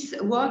into this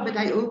work, but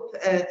I hope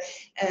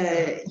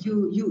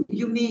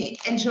you may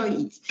enjoy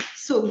it.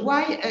 So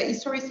why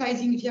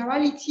historicizing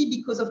virality?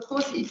 Because of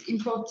course it's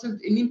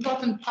important, an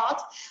important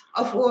part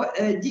of our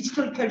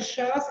digital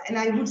cultures, and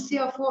I would say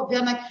of our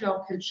vernacular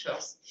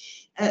cultures.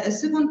 A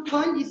second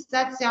point is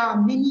that there are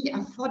many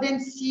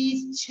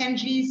affordances,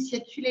 changes,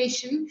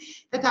 circulation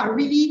that are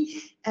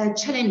really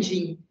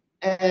challenging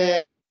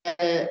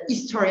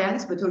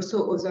historians, but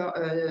also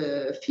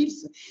other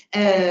fields,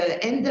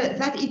 and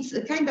that it's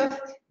a kind of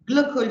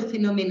global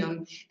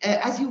phenomenon.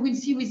 As you will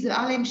see with the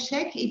Harlem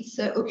Shake, it's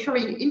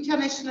occurring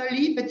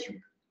internationally, but you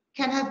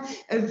can have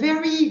a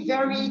very,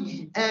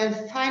 very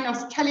fine or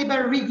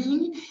scalable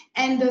reading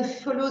and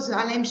follow the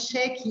Harlem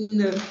Shake in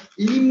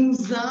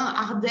Limousin,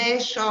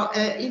 Ardèche, or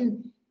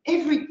in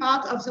every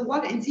part of the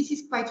world, and this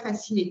is quite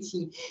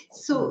fascinating.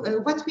 So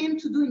what we aim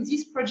to do in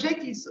this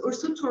project is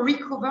also to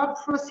recover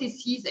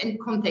processes and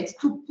context,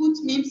 to put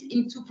memes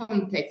into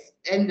context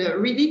and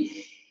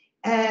really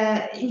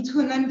into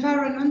an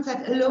environment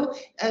that allow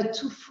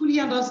to fully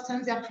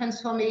understand their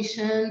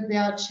transformation,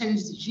 their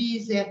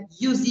changes, their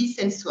uses,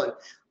 and so on.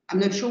 I'm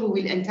not sure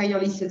we will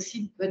entirely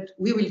succeed, but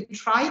we will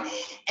try.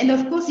 And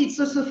of course, it's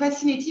also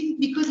fascinating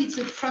because it's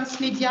a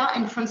transmedia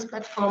and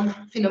trans-platform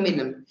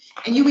phenomenon.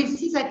 And you will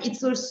see that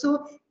it's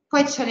also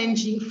quite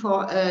challenging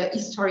for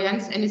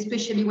historians, and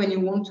especially when you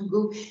want to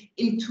go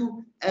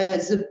into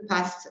the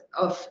past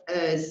of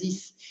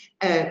these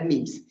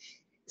memes.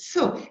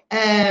 So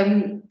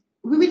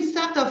we will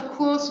start, of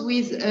course,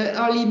 with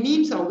early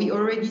memes, or we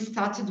already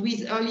started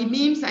with early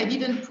memes. I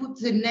didn't put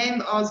the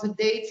name or the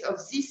dates of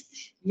these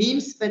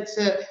memes, but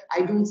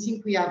I don't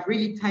think we have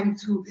really time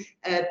to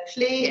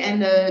play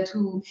and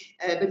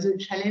but the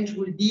challenge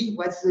will be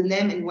what's the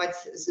name and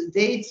what's the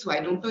date. So I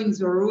don't know in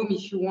the room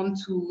if you want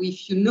to,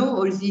 if you know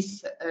all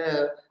this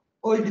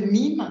old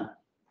meme.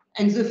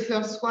 And the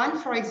first one,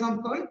 for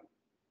example,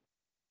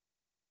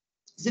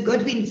 the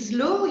Godwin's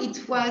law,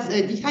 it was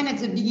defined at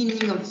the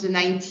beginning of the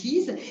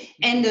 90s,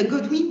 and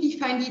Godwin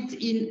defined it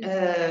in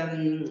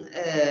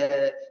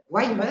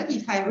Wired,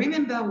 if I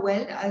remember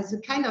well, as a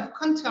kind of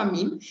counter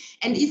meme.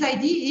 And his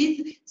idea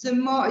is the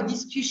more a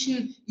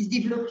discussion is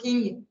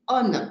developing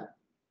on,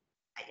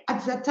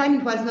 at that time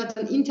it was not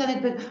on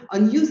internet, but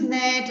on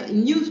Usenet,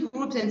 news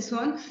groups and so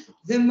on,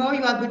 the more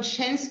you have a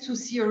chance to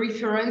see a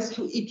reference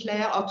to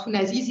Hitler or to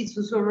Nazis. It's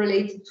also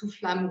related to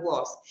Flam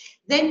Wars.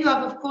 Then you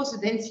have, of course, the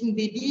Dancing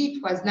Baby.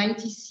 It was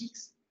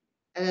 96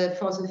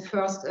 for the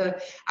first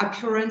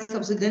appearance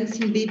of the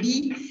Dancing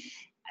Baby.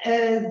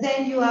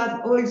 Then you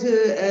have all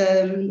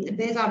the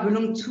Days Are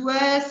Belong to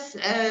Us,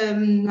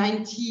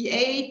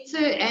 98,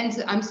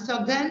 and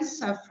Amsterdam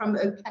from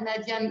a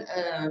Canadian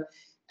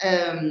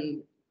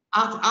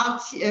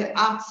art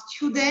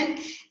student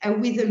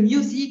with the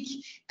music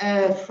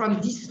from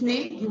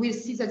Disney. You will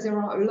see that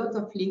there are a lot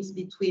of links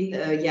between,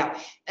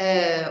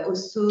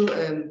 also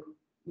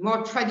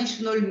more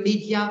traditional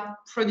media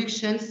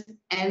productions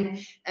and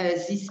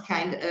this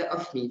kind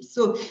of memes.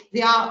 So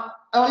there are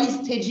early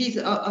stages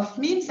of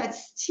memes that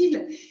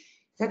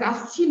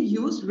are still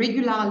used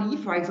regularly.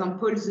 For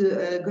example,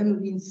 the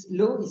Godwin's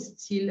law is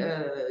still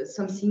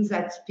something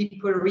that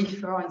people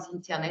refer on the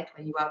internet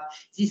when you have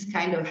this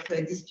kind of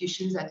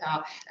discussions that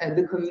are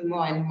becoming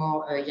more and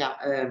more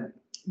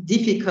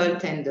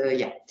difficult and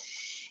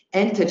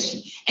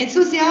touchy. And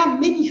so there are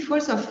many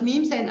forms of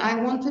memes, and I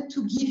wanted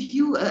to give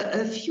you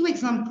a few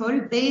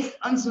examples based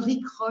on the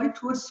Rickroll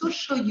to also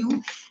show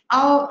you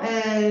how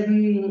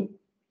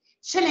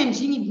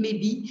challenging it may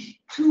be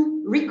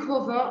to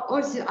recover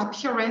all the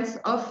appearance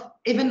of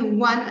even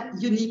one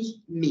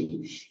unique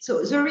meme.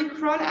 So the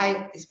Rickroll,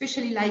 I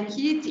especially like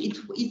it.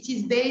 It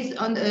is based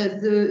on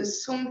the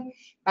song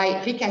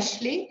by Rick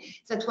Ashley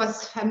that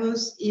was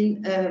famous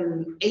in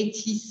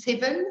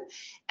 87,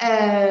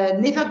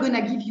 Never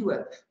Gonna Give You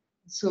Up.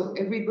 So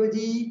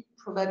everybody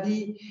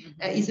probably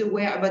is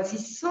aware about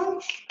this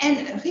song.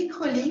 And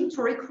recalling,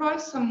 to recall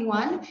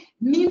someone,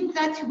 means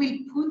that you will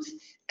put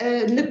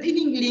an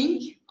appealing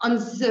link on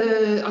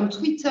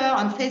Twitter,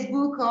 on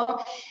Facebook,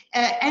 or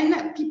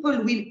and people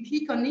will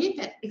click on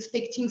it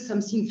expecting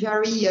something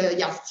very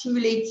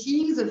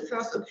stimulating. The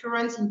first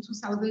occurrence in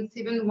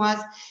 2007 was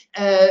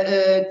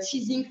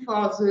teasing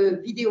for the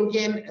video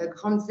game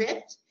Grand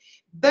Theft.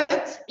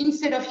 But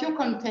instead of your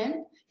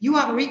content, you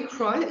are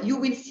Rickroll, you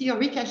will see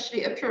Rick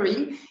Ashley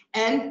appearing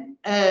and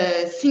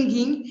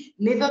singing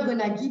Never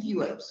Gonna Give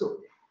You Up.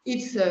 So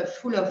it's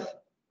full of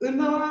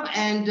humor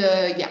and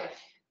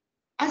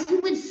as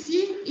you will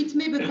see, it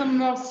may become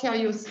more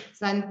serious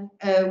than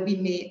we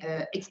may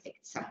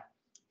expect.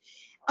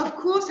 Of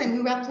course, and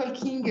we were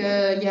talking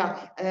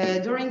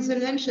during the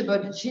lunch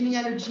about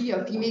genealogy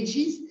of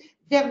images,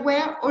 there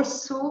were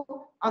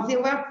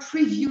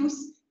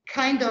previous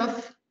kind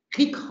of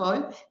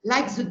Rickroll,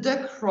 like the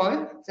duck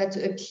roll that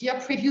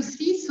appeared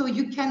previously. So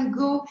you can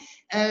go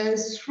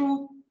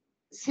through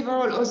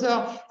several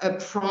other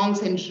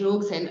pranks and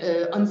jokes and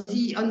on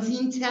the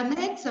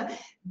internet,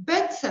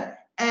 but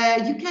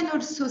you can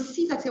also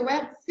see that there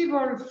were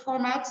several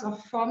formats or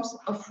forms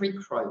of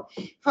Rickroll.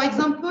 For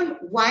example,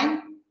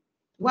 wine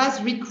was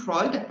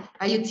Rickrolled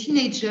by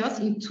teenagers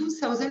in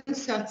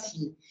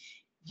 2013.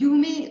 You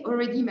may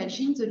already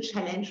imagine the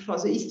challenge for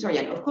the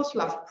historian. Of course, you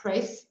have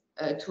press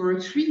to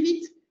retrieve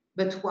it,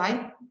 but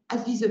wine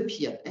has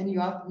disappeared and you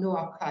have no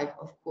archive,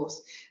 of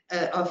course,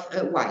 of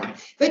wine.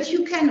 But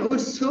you can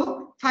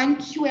also find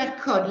QR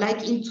code,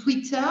 like in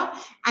Twitter.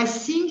 I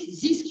think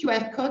this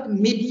QR code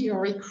may be a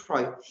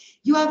Rickroll.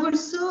 You have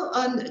also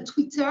on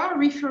Twitter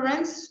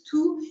reference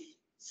to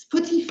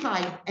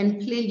Spotify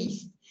and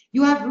playlist.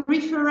 You have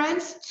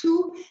reference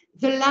to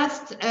the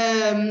last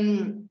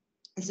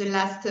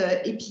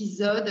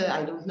episode,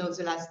 I don't know,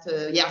 the last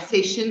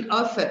session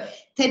of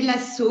Ted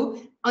Lasso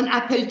on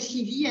Apple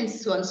TV and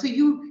so on. So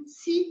you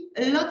see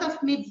a lot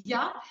of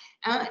media.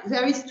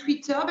 There is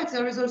Twitter, but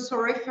there is also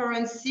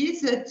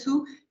references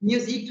to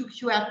music, to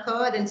QR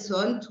code and so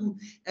on, to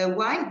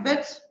wine,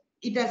 but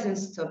it doesn't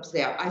stop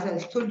there. As I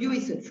told you,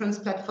 it's a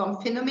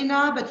trans-platform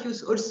phenomena, but you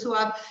also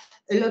have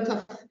a lot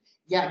of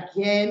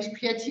games,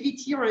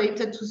 creativity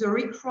related to the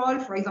Rickroll.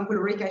 For example,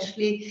 Rick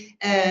Ashley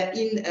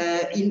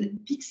in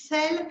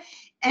Pixel,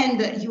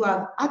 and you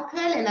have Apple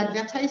and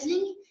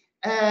advertising.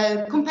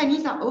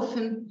 Companies are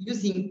often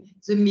using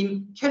the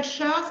meme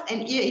cultures,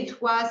 and here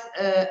it was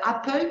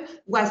Apple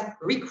was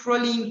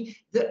Rickrolling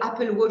the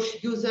Apple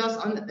Watch users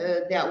on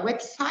their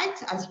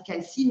website. As you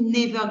can see,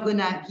 Never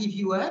Gonna Give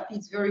You Up.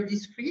 It's very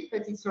discreet,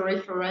 but it's a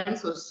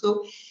reference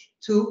also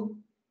to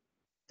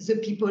the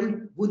people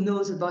who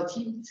knows about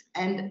it.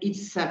 And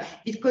it's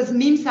because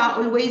memes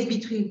are always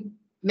between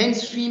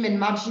mainstream and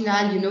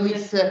marginal, you know,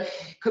 it's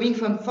coming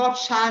from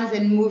 4chan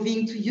and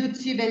moving to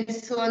YouTube and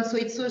so on. So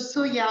it's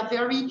also,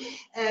 very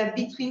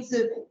between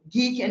the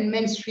geek and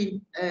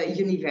mainstream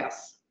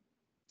universe.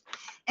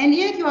 And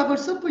here you have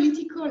also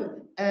political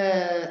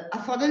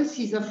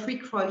affordances of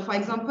Rickroll. For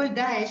example,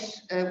 Daesh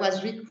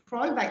was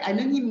Rickrolled by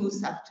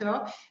Anonymous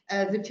after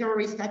the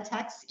terrorist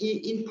attacks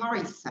in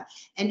Paris.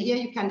 And here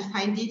you can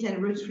find it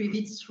and retrieve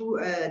it through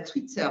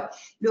Twitter.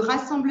 Le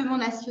Rassemblement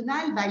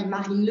National by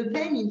Marine Le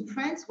Pen in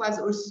France was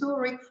also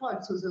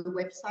Rickrolled. So the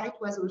website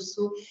was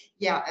also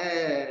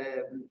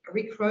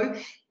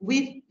Rickrolled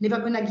with Never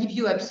Gonna Give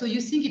You Up. So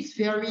you think it's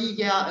very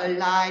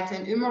light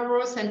and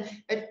humorous,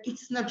 but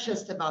it's not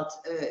just about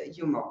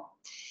humor.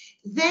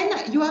 Then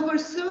you have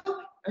also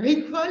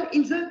Rickroll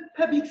in the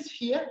public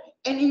sphere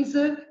and in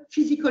the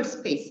physical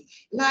space,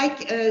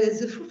 like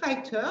the Foo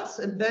Fighters,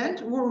 a band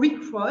who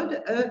Rickrolled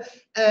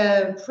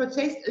a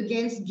protest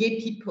against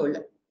gay people,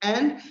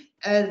 and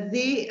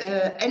they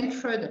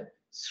entered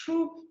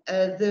through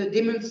the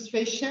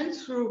demonstration,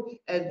 through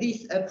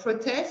this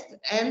protest,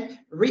 and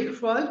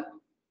rickroll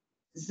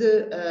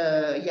the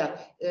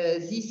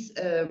this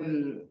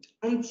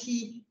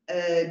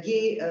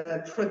anti-gay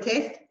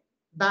protest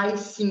by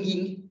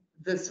singing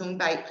the song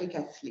by Rick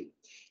Astley.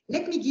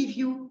 Let me give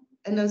you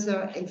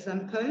another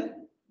example.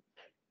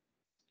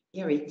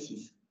 Here it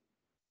is.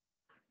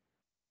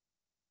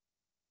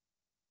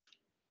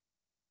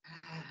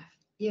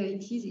 Here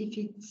it is. If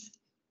it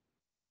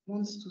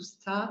wants to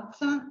start,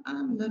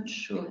 I'm not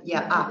sure.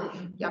 Yeah,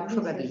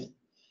 probably.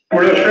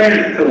 We're no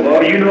strangers to the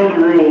law. You know the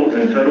rules,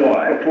 and so do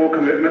I. Full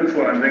commitment's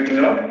what I'm thinking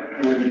of.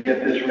 I wouldn't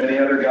get this from any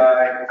other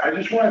guy. I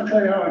just want to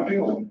tell you how I'm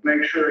feeling.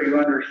 Make sure you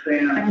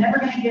understand. I'm never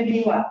going to give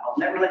you up. I'll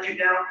never let you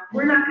down.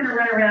 We're not going to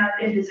run around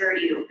and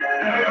desert you.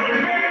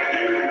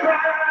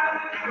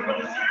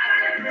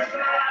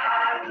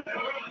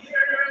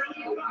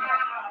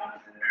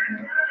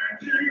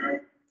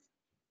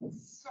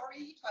 Sorry,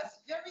 it was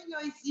very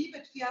noisy,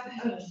 but we have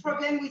a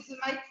problem with the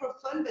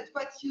microphone. But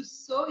what you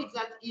saw is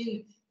that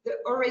in the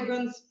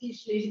Oregon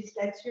speech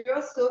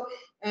legislature, so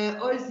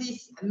all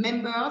these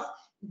members,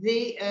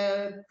 they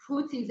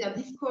put in their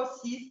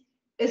discourses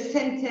a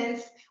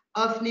sentence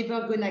of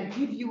never gonna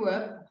give you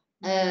up.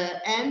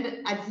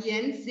 And at the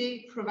end,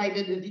 they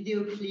provided a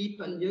video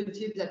clip on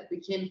YouTube that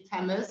became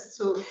famous.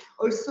 So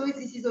also,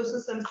 this is also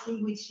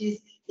something which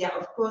is,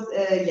 of course,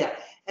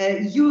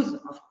 used,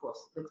 of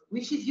course, but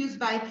which is used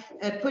by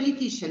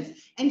politicians.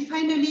 And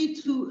finally,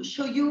 to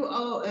show you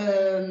how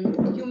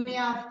you may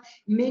have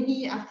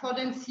many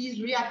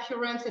affordances,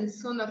 reappearance, and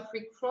so on of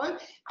rickroll,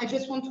 I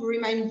just want to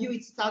remind you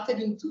it started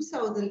in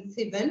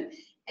 2007.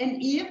 And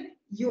here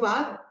you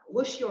have,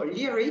 watch your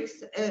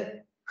lyrics,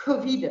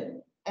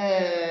 COVID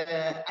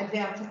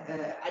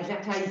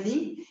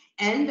advertising,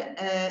 and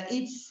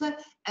it's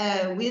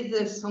with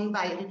the song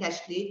by Rick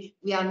Astley,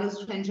 "We are no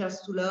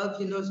strangers to love,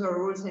 you know the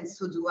rules, and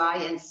so do I,"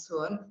 and so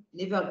on.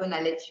 Never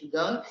gonna let you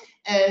down.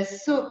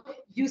 So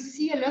you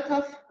see a lot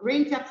of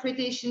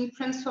reinterpretation,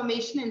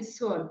 transformation, and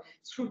so on,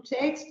 through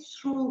text,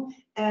 through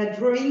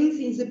drawings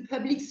in the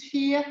public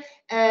sphere,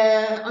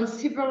 on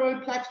several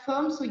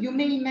platforms. So you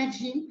may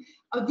imagine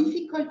how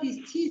difficult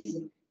it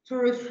is to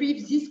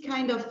retrieve this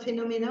kind of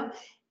phenomenon,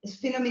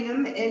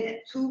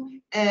 and to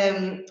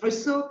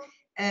also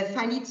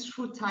find it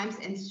through times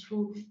and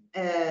through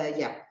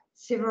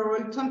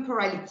several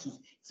temporalities.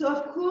 So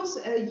of course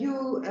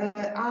you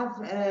have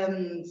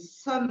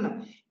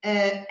some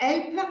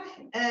help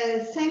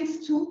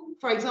thanks to,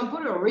 for example,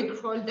 a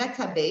rickroll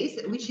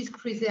database which is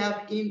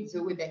preserved in the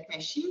Wayback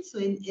Machine, so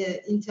in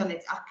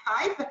Internet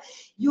Archive.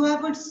 You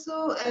have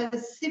also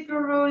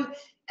several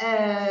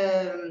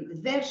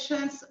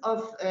versions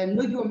of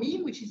Know Your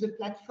Meme, which is a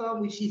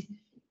platform which is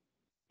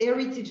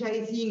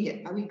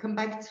heritagizing, I will come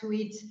back to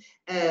it,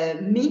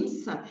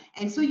 memes.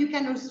 And so you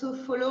can also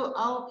follow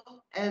how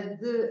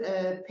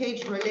the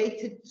page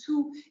related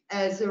to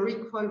the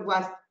rickroll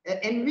was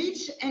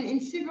enriched. And in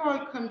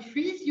several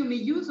countries, you may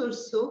use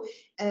also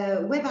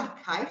web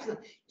archives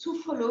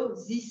to follow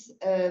this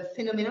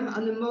phenomenon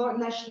on a more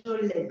national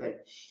level.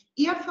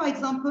 Here, for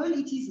example,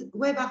 it is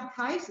web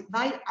archives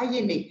by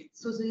IMA,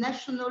 so the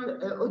National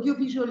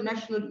Audiovisual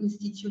National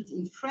Institute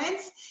in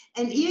France.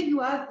 And here you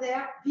have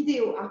their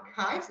video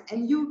archives,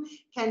 and you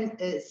can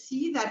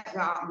see that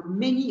there are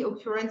many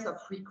occurrences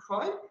of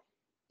rickroll.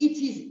 It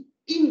is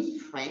in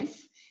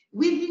France,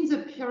 within the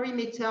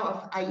perimeter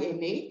of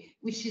IMA,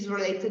 which is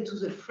related to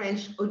the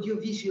French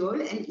audiovisual.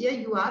 And here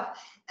you have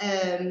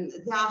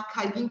the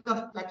archiving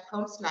of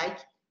platforms like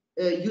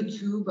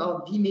YouTube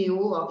or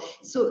Vimeo.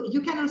 So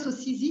you can also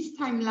see this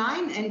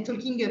timeline. And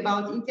talking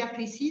about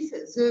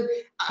interfaces,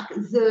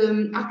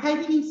 the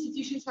archiving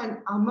institutions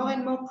are more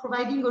and more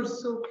providing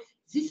also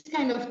this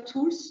kind of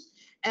tools.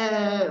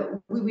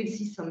 We will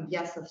see some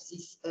bias of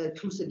these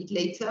tools a bit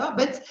later,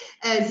 but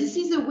this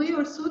is a way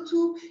also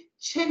to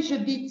change a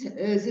bit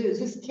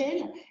the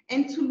scale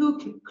and to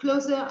look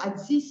closer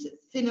at this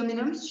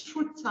phenomenon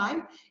through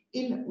time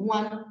in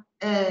one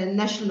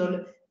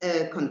national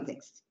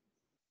context.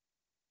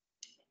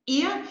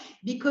 Here,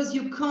 because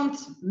you can't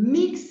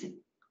mix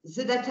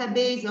the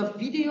database of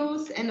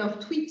videos and of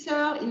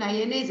Twitter in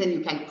INA, then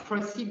you can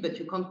cross it, but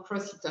you can't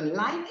cross it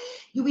online.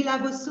 You will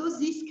have also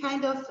this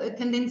kind of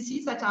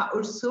tendencies that are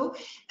also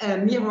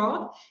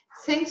mirrored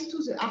thanks to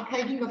the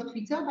archiving of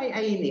Twitter by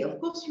INA.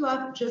 Of course, you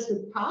have just a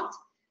part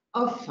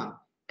of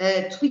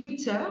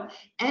Twitter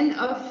and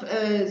of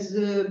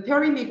the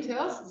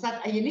perimeters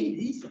that INA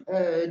is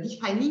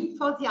defining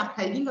for the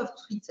archiving of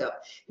Twitter,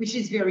 which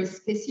is very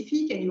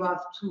specific, and you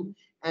have to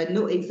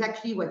know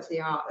exactly what they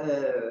are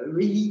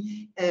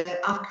really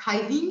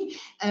archiving.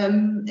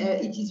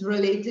 It is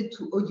related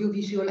to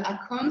audiovisual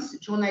accounts,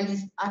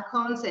 journalist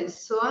accounts, and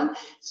so on.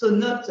 So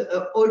not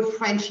all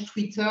French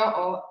Twitter,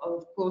 or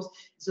of course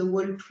the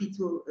whole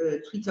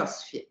Twitter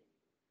sphere.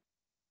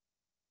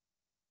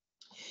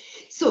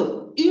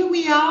 So here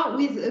we are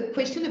with a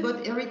question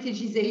about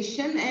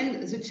heritagization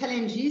and the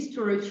challenges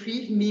to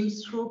retrieve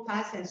memes through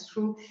past and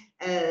through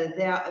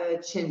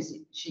their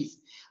changes.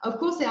 Of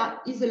course, there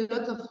is a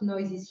lot of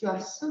noises. You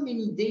have so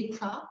many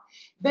data,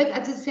 but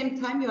at the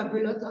same time, you have a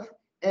lot of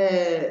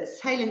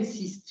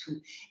silences too.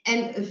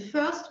 And the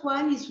first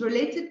one is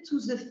related to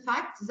the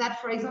fact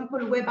that, for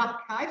example, web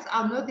archives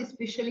are not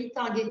especially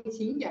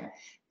targeting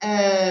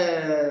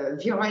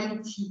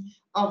virality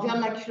or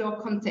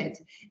vernacular content.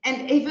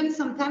 And even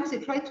sometimes they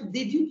try to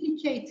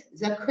deduplicate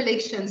their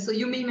collection. So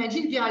you may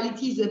imagine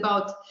virality is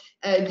about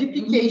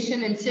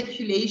duplication and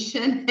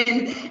circulation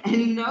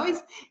and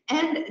noise.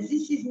 And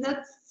this is not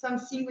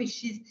something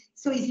which is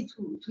so easy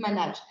to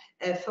manage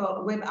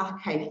for web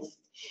archivists.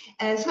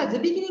 So at the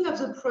beginning of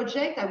the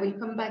project, I will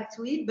come back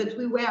to it, but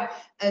we were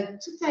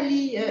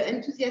totally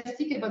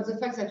enthusiastic about the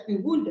fact that we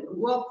would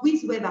work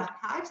with web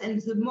archives,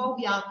 and the more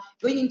we are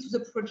going into the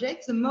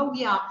project, the more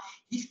we are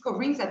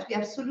discovering that we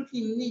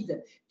absolutely need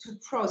to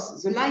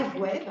cross the live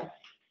web,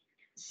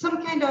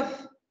 some kind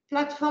of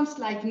platforms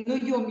like Know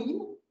Your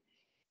Meme,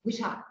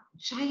 which are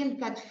giant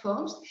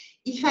platforms.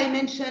 If I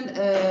mention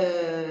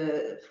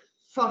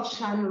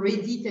 4chan,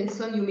 Reddit, and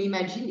so on, you may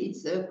imagine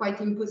it's quite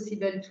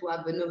impossible to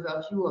have an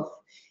overview of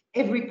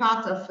every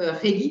part of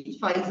Reddit,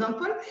 for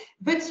example,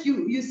 but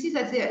you see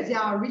that they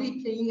are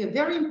really playing a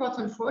very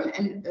important role,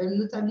 and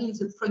notably in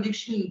the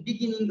production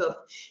beginning of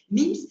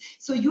memes.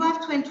 So you have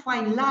to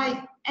entwine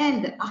live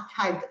and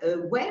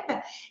archived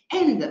web,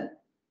 and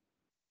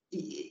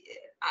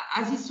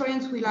as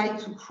historians, we like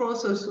to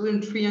cross also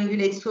and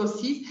triangulate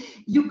sources.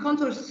 You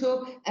can't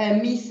also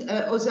miss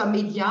other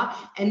media,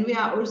 and we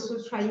are also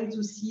trying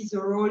to see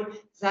the role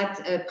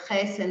that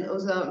press and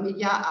other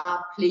media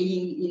are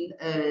playing in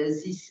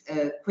this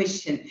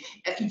question.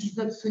 It is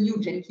not so new.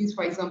 Jenkins,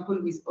 for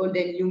example, with old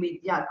and new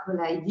media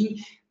colliding,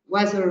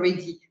 was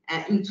already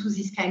into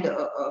this kind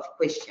of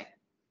question.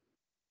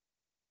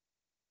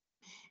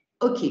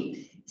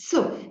 Okay.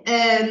 So,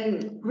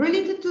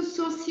 related to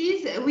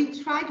sources,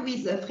 we tried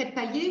with Fred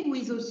Payet, who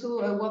is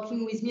also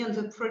working with me on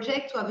the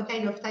project, to have a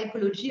kind of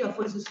typology of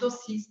all the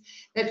sources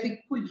that we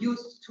could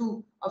use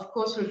to, of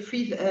course,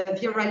 retrieve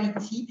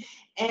virality.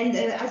 And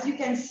as you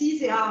can see,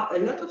 there are a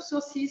lot of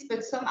sources,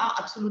 but some are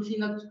absolutely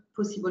not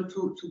possible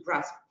to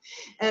grasp.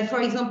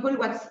 For example,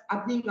 what's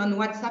happening on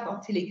WhatsApp or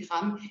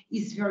Telegram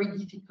is very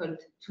difficult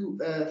to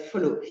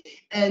follow.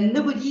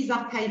 Nobody is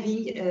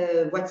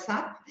archiving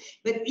WhatsApp,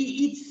 but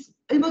it's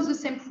almost the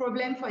same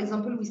problem, for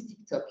example, with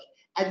TikTok.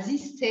 At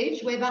this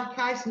stage, web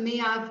archives may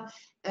have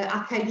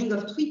archiving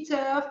of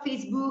Twitter,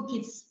 Facebook.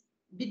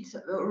 It's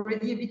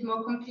already a bit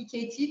more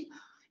complicated.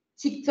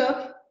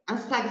 TikTok,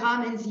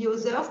 Instagram, and the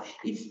others.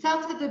 It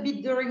started a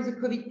bit during the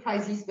COVID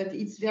crisis, but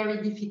it's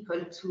very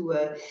difficult to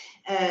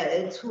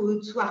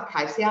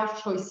archive. There are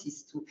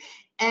choices too.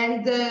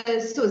 And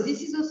so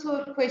this is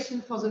also a question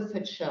for the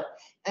future.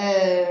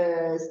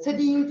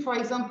 Studying, for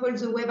example,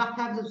 the web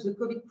archives of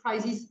the COVID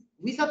crisis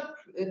without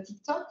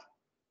TikTok,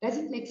 does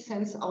it make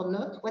sense or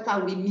not? What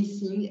are we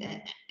missing,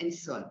 and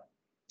so on?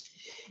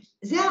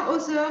 There are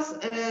other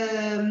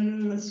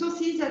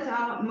sources that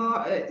are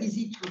more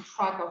easy to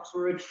track or to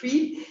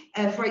retrieve.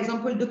 For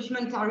example,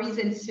 documentaries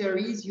and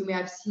series you may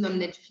have seen on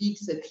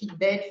Netflix,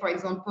 Clickbait, for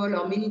example,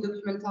 or many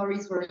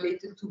documentaries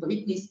related to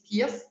Britney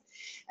Spears,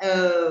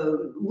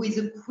 with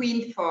a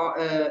queen for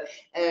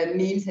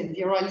memes and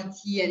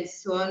virality and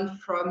so on,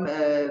 from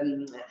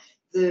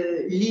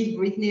the Leave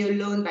Britney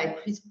Alone by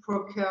Chris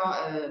Crocker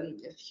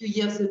a few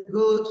years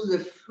ago to the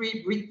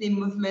Free Britney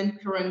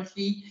movement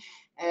currently,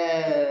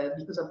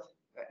 because of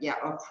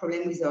our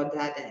problem with our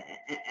dad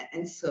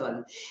and so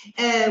on.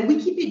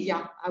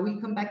 Wikipedia, I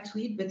will come back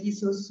to it, but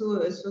it's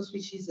also a source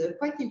which is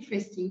quite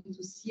interesting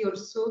to see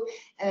also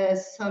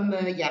some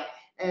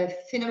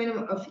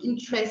phenomenon of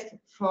interest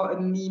for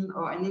a meme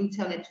or an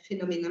internet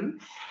phenomenon.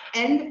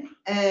 And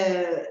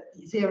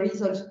there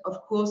is,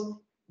 of course,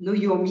 Know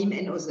Your Meme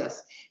and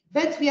others.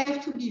 But we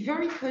have to be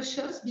very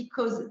cautious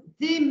because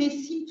they may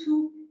seem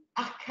to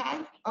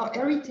archive or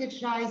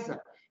heritagize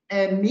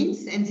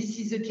memes, and this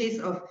is the case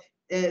of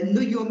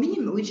Know Your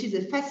Meme, which is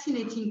a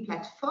fascinating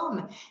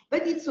platform,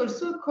 but it's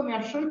also a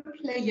commercial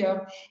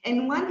player.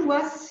 And one who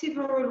has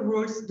several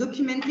roles: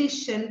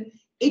 documentation,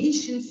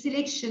 edition,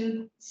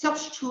 selection,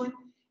 search tool.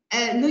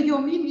 Know Your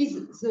Meme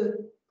is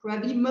the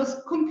probably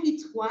most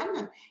complete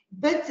one,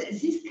 but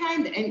this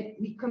kind, and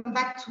we come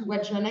back to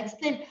what Joanna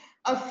explained,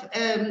 of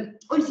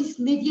all these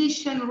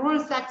mediation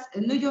roles that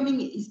Know Your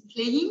Meme is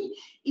playing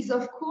is,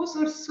 of course,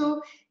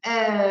 also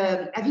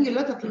having a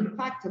lot of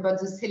impact about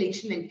the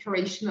selection and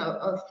curation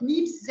of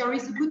memes. There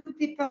is a good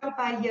paper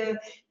by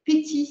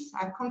Pettis,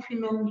 I can't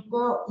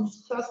remember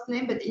his first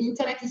name, but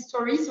Internet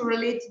Histories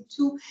related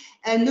to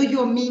Know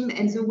Your Meme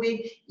and the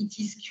way it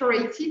is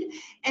curated.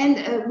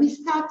 And we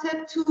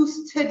started to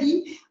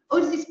study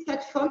all these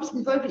platforms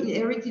involved in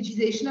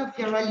heritagization of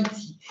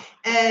virality.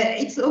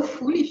 It's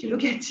awful if you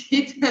look at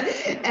it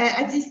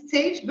at this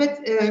stage, but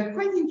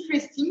quite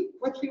interesting.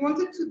 What we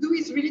wanted to do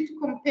is really to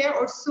compare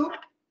also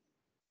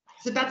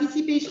the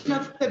participation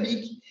of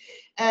public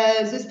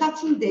the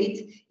starting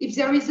date, if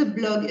there is a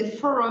blog, a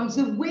forum,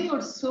 the way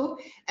also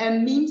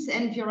memes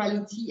and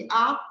virality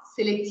are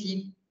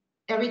selected,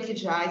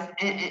 heritageized,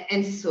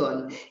 and so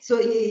on. So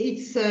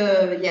it's,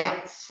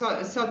 yeah,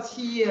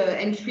 30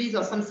 entries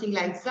or something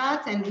like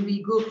that, and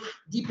we will go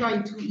deeper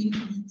into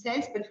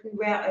details, but we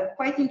were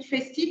quite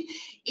interested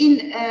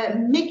in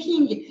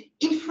making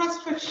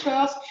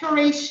infrastructures,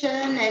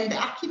 curation, and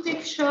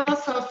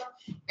architectures of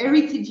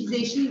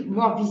heritagization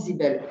more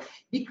visible,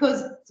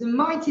 because the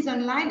more it is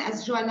online,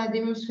 as Joanna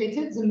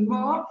demonstrated, the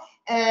more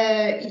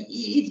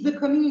it's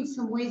becoming in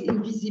some ways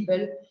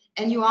invisible,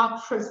 and you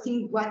are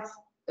trusting what's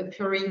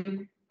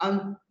appearing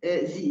on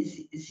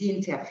the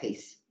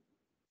interface.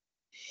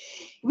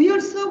 We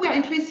also were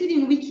interested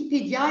in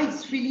Wikipedia.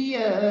 It's really,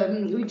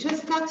 we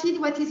just started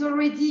what is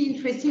already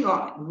interesting,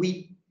 or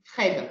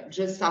Fred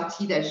just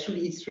started,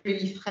 actually, it's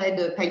really Fred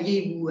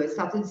Palier who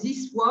started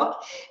this work,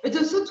 but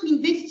also to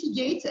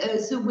investigate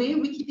the way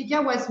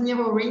Wikipedia was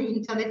mirroring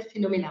internet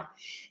phenomena.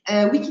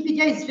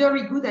 Wikipedia is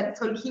very good at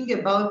talking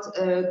about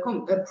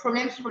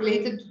problems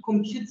related to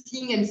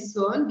computing and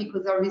so on,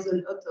 because there is a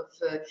lot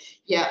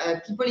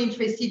of people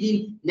interested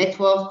in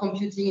network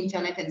computing,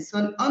 internet, and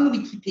so on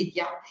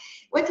Wikipedia.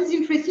 What is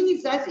interesting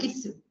is that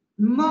it's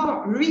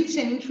more rich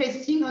and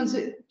interesting on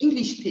the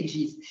English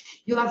pages.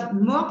 You have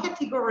more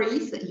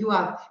categories, you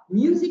have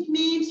music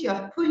memes, you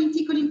have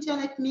political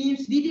internet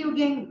memes, video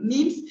game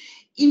memes.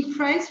 In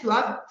France, you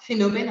have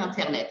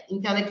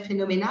internet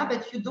phenomena,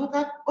 but you don't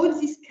have all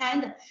these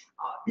kind of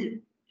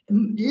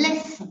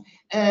less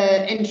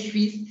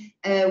entries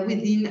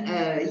within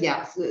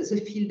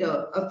the field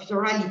of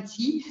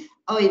virality.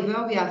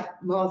 However, we have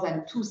more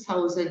than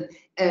 2,000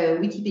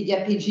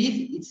 Wikipedia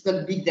pages. It's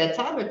not big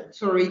data, but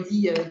it's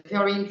already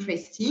very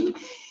interesting.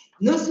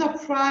 No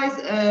surprise,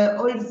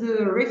 all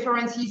the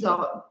references,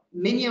 or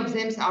many of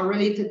them, are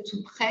related to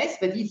press,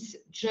 but it's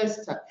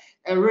just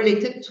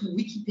related to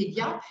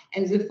Wikipedia,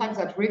 and the fact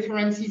that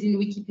references in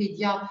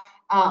Wikipedia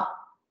are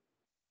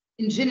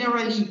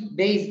generally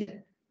based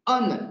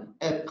on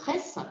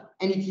press,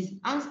 and it is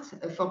asked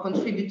for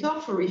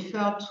contributors to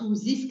refer to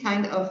this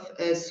kind of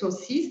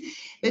sources.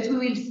 But we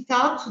will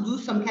start to do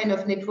some kind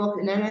of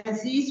network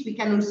analysis. We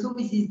can also,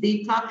 with this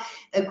data,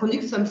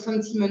 conduct some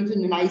sentiment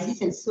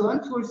analysis and so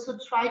on, to also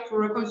try to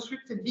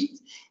reconstruct a bit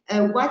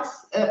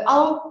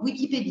how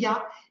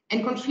Wikipedia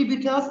and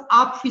contributors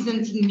are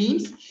presenting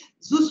memes,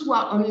 those who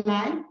are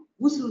online,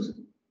 those who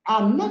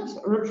are not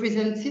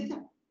represented,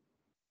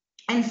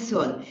 and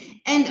so on.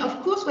 And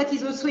of course, what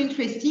is also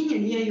interesting,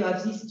 and here you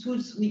have these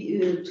tools,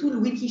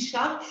 tool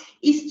Wikishark,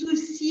 is to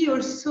see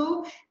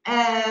also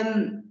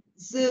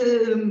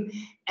the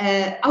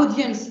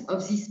audience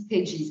of these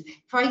pages.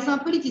 For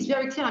example, it is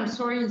very clear, I'm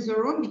sorry in the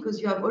room,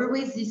 because you have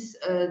always this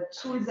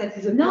tool that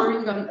is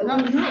appearing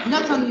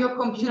not on your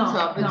computer,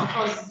 but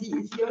for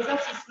the others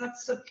it's not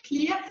so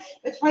clear.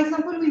 But for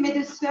example, we made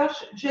a search,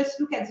 just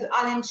look at the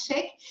Harlem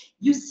Shake.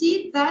 You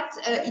see that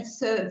it's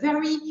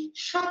very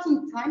short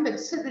in time, but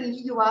suddenly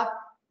you have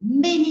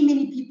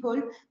many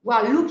people who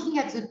are looking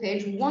at the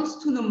page, who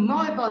wants to know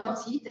more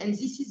about it, and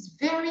this is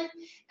very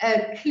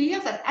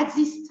clear that at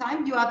this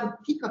time you have a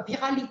peak of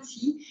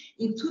virality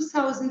in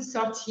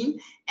 2013,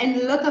 and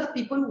a lot of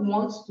people who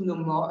want to know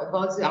more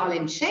about the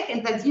Harlem Shake,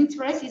 and that the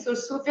interest is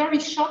also very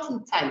short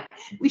in time,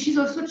 which is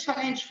also a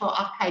challenge for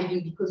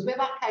archiving, because web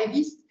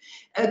archivists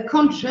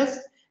can't just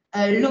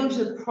launch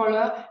a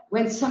crawler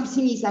when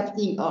something is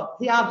happening. Or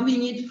they are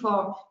doing it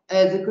for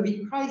the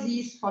COVID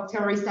crisis, for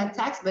terrorist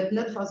attacks, but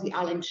not for the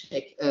Harlem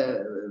Shake.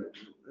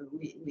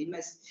 We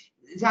must,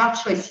 there are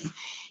choices.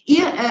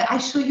 Here, I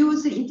show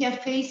you the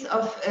interface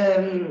of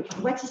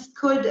what is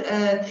called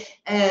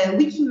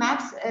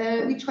Wikimaps,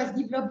 which was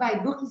developed by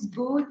Boris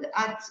Baud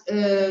at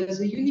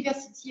the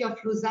University of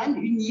Lausanne,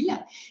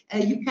 UNIL.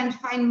 You can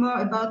find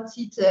more about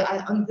it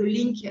on the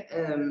link,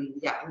 on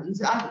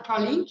the article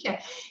link.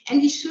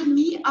 And he showed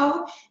me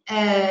how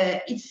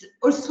it's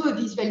also a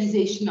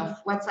visualization of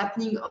what's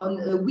happening on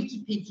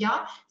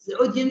Wikipedia, the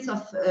audience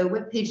of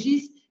web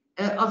pages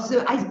of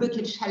the Ice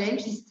Bucket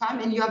Challenge this time,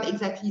 and you have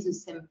exactly the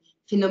same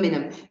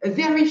phenomenon. A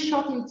very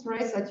short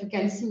interest that you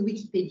can see in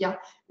Wikipedia,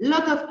 a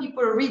lot of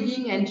people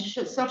reading and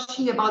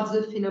searching about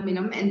the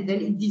phenomenon, and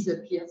then it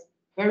disappears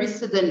very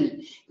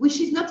suddenly,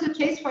 which is not the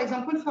case, for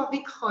example, for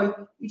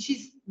Rickroll, which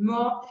is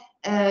more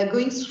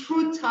going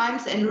through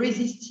times and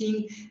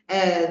resisting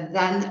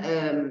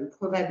than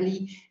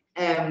probably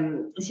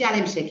the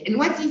Harlem Shake. And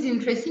what is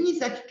interesting is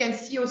that you can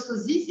see also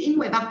this in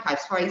web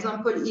archives. For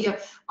example, here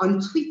on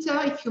Twitter,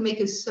 if you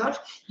make a search,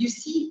 you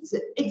see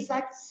the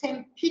exact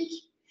same peak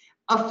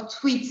of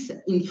tweets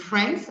in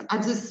France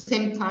at the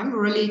same time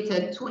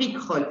related to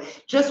Rickroll,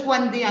 just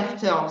one day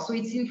after. So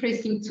it's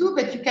interesting too,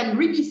 but you can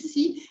really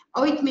see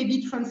how it may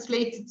be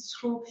translated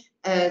through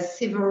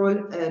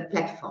several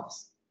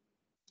platforms.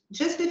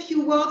 Just a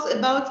few words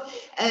about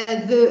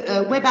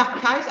the web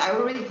archives. I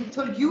already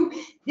told you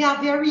they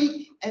are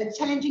very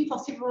challenging for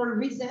several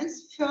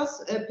reasons.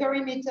 First,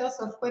 perimeters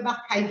of web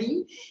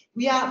archiving.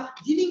 We are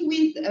dealing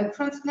with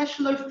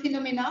transnational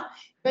phenomena,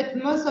 but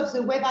most of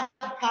the web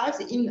archives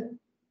in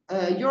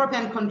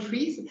European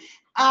countries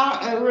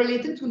are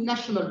related to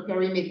national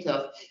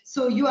perimeters.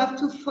 So you have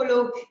to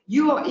follow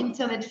your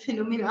internet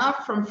phenomena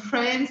from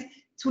France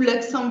to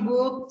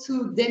Luxembourg,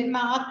 to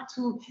Denmark,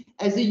 to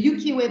the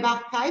UK Web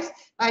Archives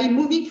by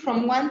moving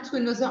from one to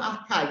another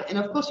archive. And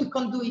of course, you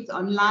can't do it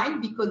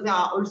online because there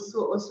are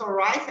also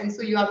rights, and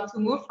so you have to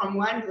move from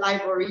one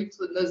library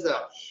to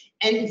another.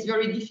 And it's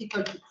very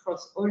difficult to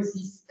cross all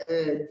this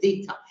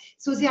data.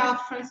 So there are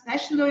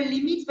transnational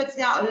limits, but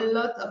there are a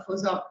lot of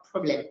other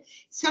problems.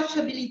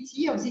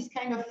 Searchability of this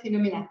kind of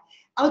phenomena.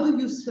 How do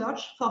you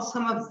search for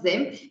some of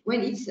them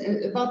when it's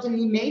about an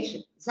image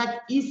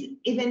that is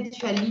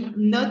eventually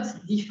not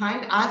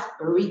defined as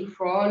a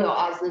recrawl or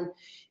as a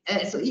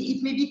so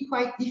it may be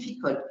quite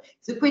difficult.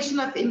 The question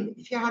of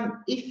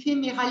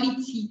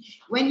ephemerality,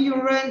 when you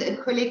run a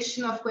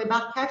collection of web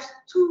archives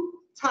 2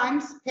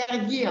 times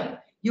per year,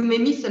 you may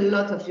miss a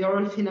lot of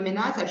viral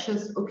phenomena that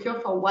just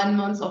occur for 1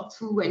 month or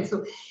 2, and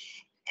so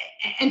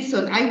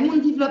on. I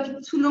won't develop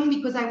it too long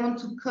because I want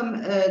to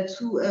come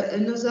to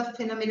another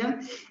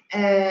phenomenon,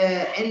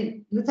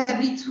 and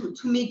notably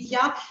to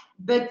media.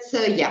 But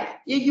yeah,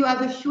 here you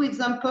have a few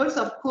examples.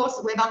 Of course,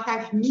 Web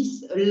Archive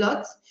miss a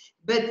lot,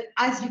 but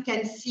as you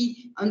can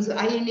see on the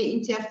INA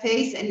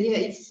interface, and here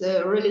it's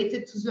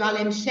related to the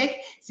Harlem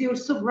Shake, they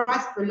also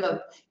grasp a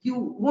lot.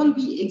 You won't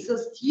be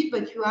exhaustive,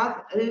 but you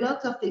have a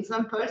lot of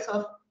examples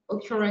of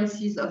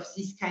occurrences of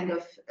this kind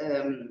of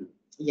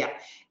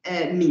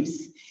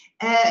memes.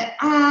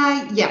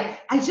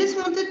 I just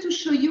wanted to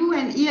show you,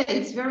 and here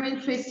it's very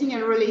interesting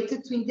and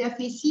related to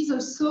interfaces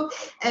also,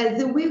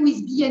 the way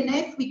with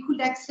BNF we could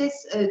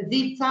access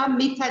data,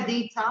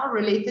 metadata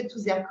related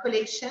to their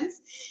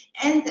collections.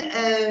 And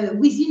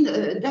within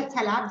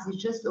Data Labs, they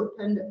just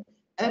opened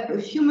up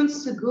a few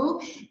months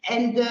ago,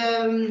 and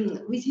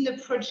within a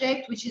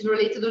project which is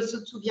related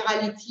also to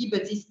virality,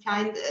 but this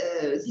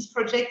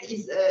project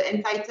is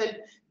entitled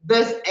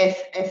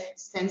BuzzFF,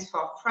 stands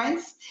for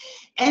France.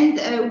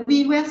 And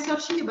we were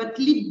searching about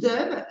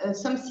LibDub,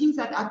 something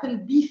that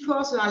happened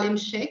before the Harlem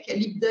Shake.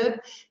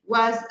 LibDub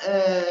was,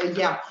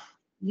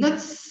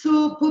 not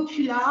so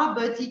popular,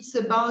 but it's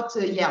about,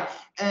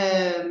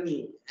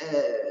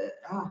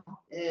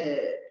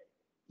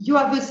 you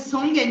have a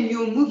song and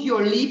you move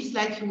your lips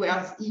like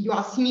you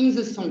are singing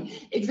the song.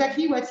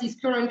 Exactly what is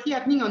currently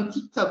happening on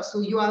TikTok.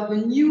 So you have a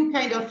new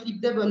kind of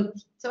LibDub on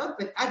TikTok,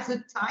 but at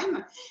the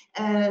time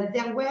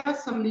there were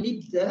some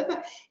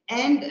LibDub,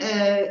 and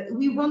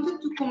we wanted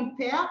to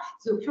compare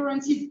the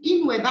occurrences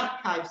in web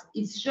archives.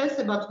 It's just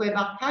about web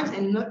archives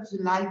and not the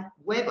live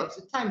web of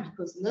the time,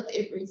 because not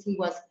everything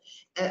was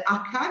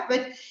archived,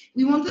 but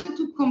we wanted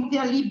to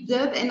compare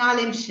LibDub and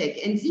Harlem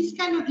Shake. And this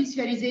kind of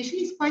visualization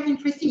is quite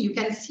interesting. You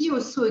can see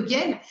also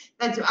again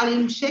that the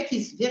Harlem Shake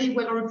is very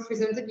well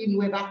represented in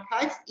web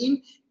archives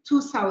in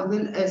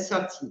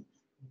 2013.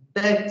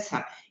 But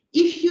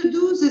if you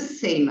do the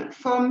same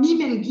for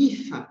meme and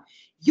GIF,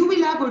 you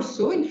will have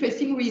also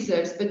interesting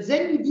results. But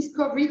then we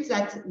discovered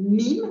that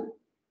meme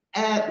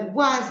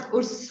was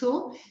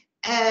also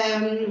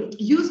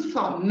used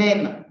for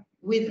meme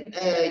with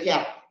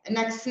an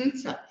accent,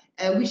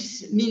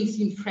 which means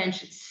in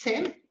French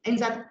same, and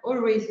that all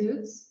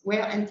results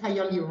were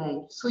entirely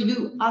wrong. So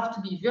you have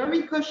to be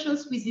very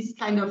cautious with this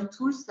kind of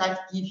tools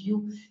that give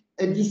you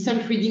a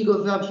decent reading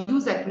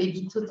overview that may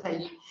be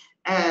totally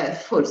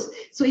false.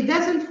 So it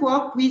doesn't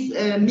work with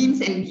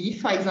memes and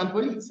GIF, for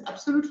example. It's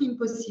absolutely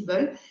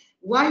impossible.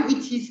 While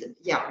it is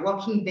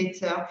working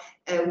better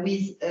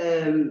with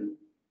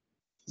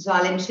the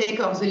Harlem Shake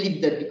or the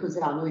LibDub, because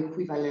there are no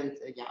equivalent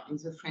in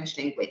the French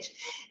language.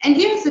 And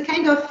here's the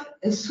kind of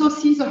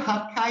sources or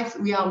archives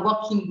we are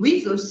working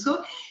with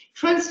also,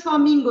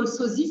 transforming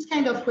also this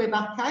kind of web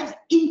archives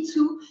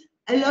into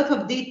a lot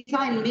of data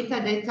and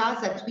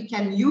metadata that we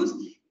can use.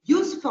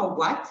 Use for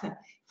what?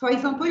 For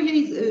example, here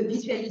is a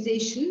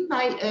visualization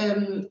by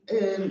an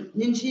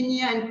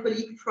engineer and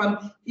colleague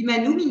from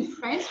Humanum in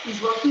France who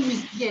is working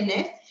with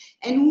BNF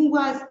and who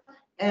was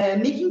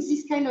making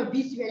this kind of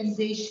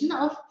visualization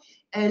of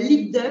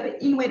LibDub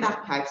in web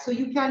archives. So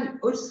you can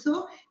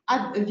also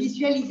have a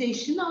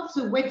visualization of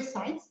the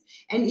websites.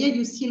 And here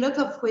you see a lot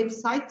of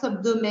websites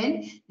of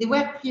domain. They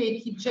were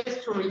created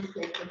just to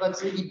reflect about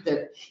the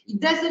LibDub. It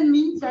doesn't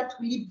mean that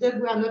LibDub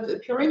were not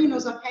appearing in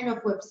other kind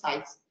of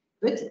websites.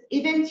 But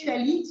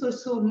eventually, it's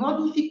also more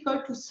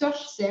difficult to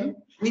search them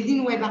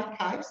within web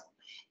archives.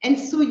 And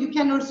so you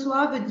can also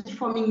have a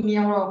deforming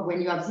mirror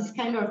when you have this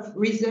kind of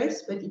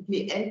results, but it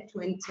may help to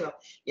enter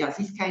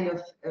this kind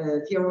of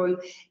viral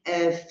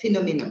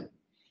phenomenon.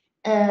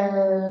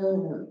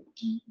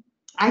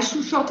 I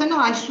should shorten or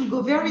I should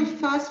go very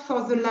fast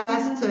for the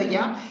last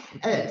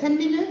 10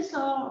 minutes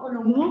or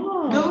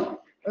longer? No?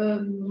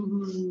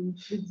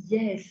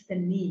 Yes,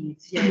 10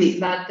 minutes. Yes,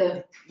 but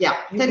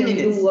 10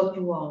 minutes. Do what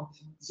you want.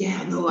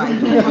 Yeah, no, I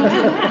don't want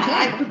to.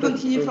 I could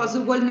continue for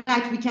the whole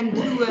night. We can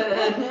do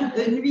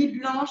a nuit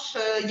blanche,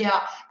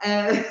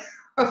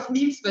 of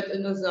memes, but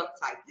another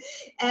time.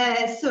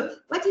 So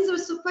what is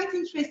also quite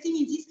interesting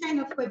in this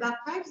kind of web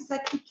archives is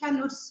that we can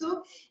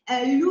also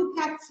look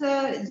at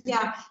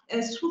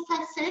through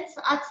facets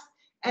at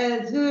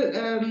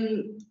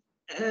the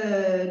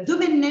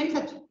domain names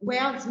that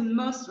were the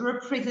most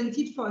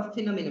represented for a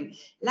phenomenon,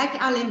 like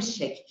Harlem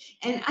Shake.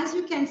 And as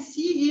you can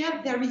see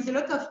here, there is a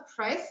lot of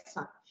press,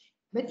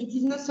 but it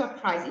is no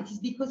surprise. It is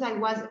because I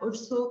was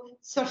also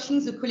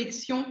searching the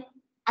collection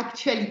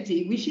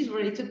Actualité, which is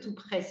related to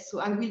press.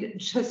 So I will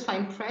just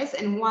find press.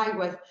 And why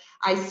was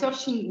I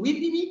searching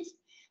within it?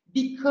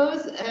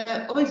 Because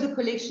all the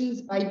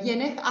collections by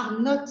BNF are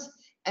not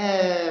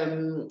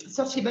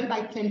searchable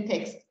by plain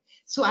text.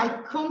 So I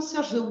can't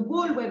search the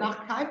whole web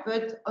archive,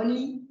 but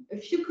only a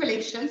few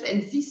collections,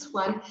 and this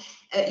one,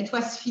 it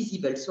was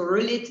feasible. So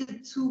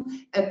related to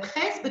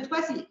press, but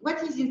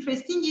what is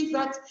interesting is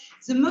that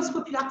the most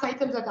popular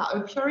titles that are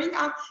appearing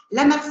are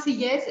La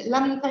Marseillaise, La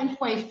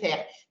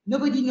Montagne.fr.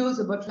 Nobody knows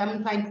about La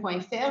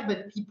Montagne.fr,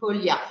 but people,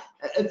 yeah,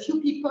 a few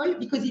people,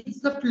 because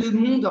it's not Le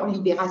Monde or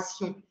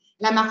Libération.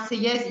 La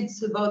Marseillaise,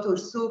 it's about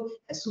also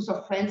south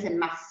of France and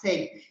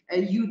Marseille.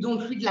 You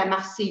don't read La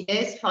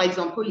Marseillaise, for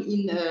example,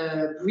 in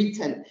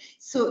Britain.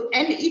 So,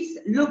 and it's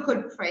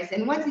local press.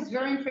 And what is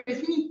very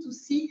interesting is to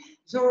see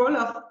the role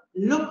of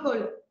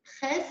local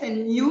press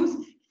and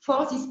news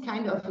for this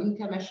kind of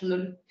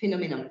international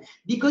phenomenon,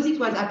 because it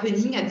was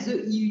happening at the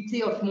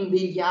IUT of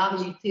Montbéliard,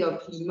 IUT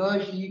of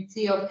Limoges,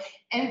 IUT of,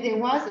 and there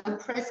was a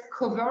press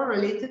cover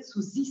related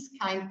to this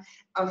kind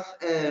of,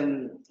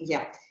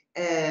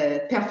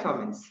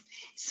 performance.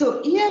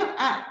 So here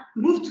I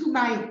move to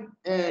my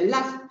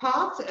last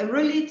part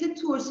related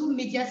to also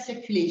media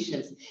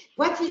circulations.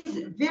 What is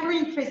very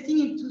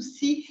interesting is to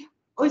see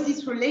all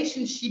this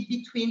relationship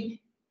between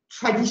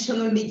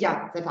traditional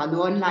media that are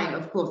no online,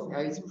 of course,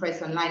 there is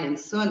press online and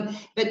so on,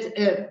 but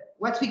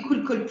what we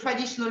could call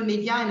traditional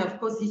media, and of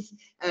course this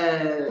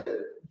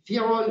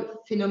viral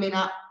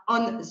phenomena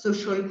on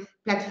social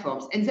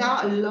platforms. And there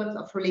are a lot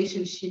of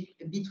relationship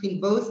between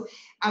both.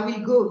 I will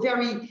go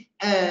very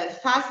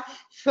fast.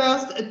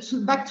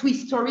 First, back to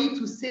history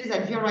to say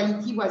that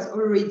virality was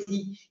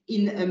already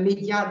in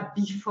media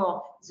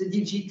before the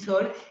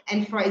digital.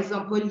 And for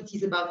example, it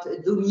is about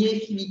Daumier,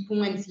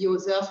 Philippon, and the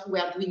others who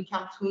were doing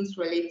cartoons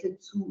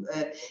related to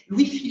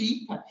Louis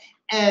Philippe,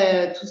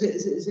 to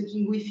the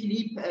King Louis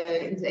Philippe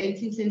in the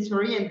 18th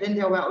century. And then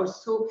there were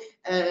also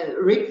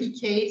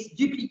replicates,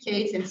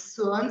 duplicates, and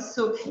so on.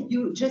 So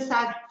you just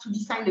had to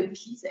design a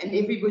piece, and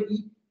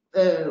everybody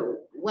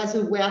was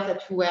aware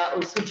that you were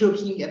also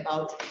joking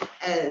about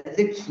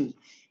the king.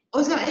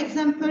 Other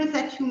examples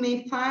that you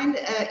may find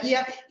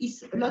here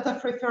is a lot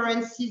of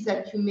references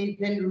that you may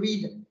then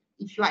read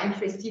if you are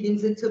interested in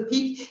the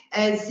topic.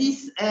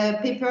 This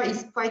paper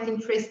is quite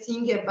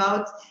interesting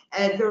about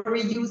the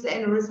reuse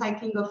and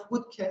recycling of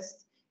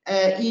woodcuts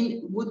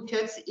in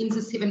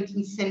the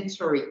 17th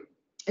century.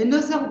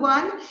 Another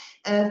one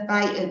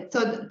by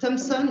Todd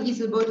Thompson is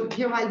about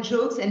viral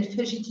jokes and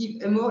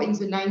fugitive humor in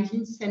the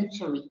 19th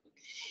century.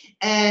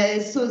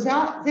 So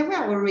there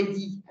were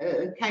already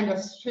kind of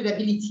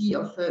spreadability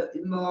of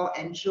humor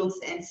and jokes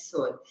and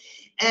so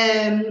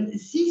on.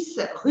 This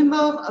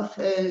rumor of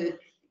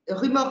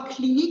rumor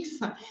clinics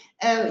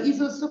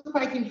is also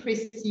quite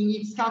interesting.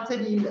 It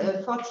started in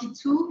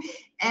 42,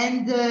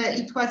 and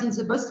it was in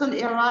the Boston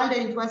Herald,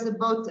 and it was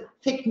about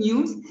fake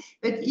news.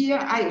 But here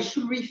I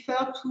should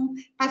refer to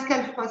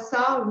Pascal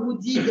Froissart, who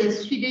did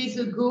 3 days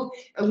ago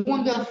a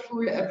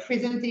wonderful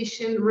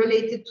presentation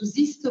related to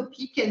this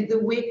topic and the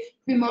way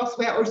rumors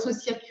were also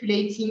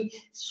circulating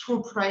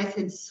through press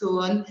and so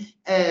on.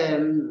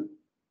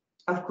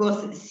 Of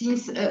course,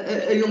 since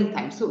a long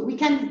time. So we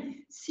can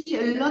see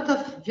a lot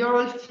of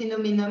viral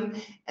phenomena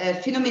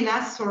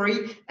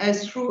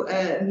through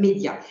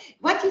media.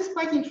 What is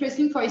quite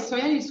interesting for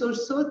historians is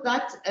also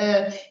that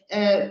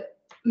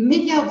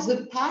media of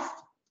the past,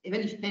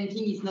 even if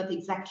painting is not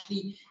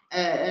exactly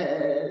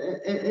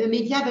a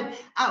media, but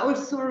are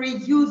also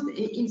reused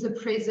in the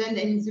present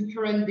and in the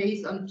current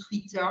days on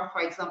Twitter.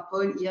 For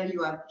example, here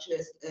you have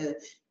just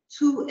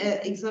two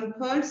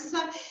examples,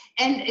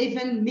 and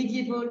even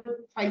medieval,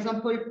 for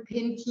example,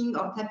 painting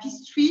or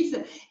tapestries.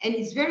 And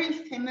it's very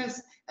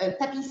famous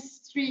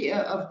tapestry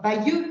of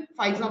Bayeux,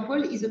 for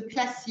example, is a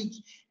classic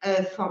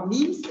for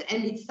memes,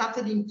 and it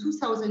started in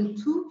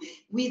 2002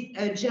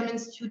 with German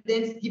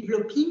students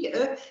developing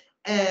a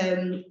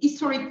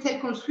historic tale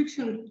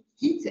construction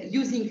kit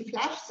using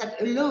Flash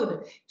that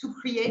allowed to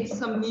create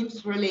some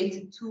memes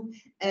related to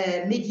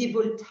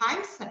medieval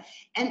times.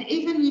 And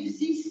even if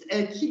this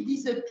kit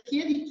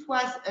disappeared, it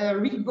was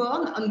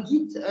reborn on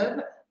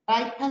GitHub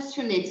by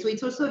passionates. So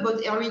it's also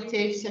about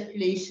heritage,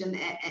 circulation,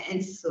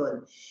 and so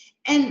on.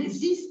 And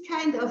this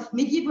kind of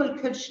medieval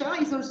culture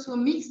is also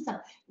mixed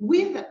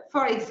with,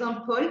 for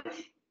example,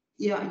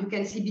 here you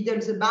can see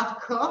Beatles, the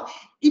Bardcore,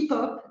 hip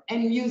hop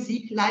and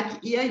music.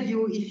 Like here,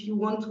 if you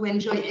want to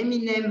enjoy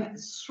Eminem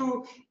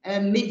through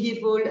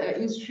medieval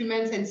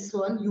instruments and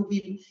so on, you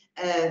will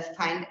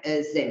find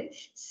them.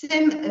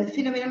 Same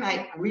phenomenon.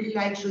 I really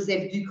like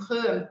Joseph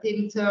Ducreux, a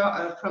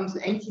painter from the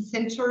 18th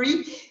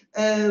century,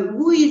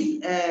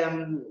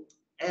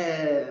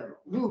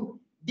 who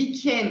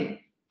became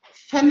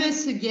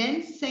famous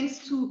again thanks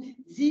to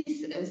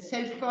this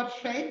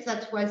self-portrait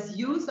that was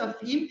used of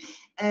him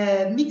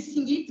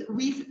mixing it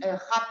with a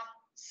rap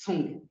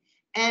song.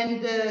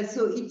 And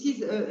so it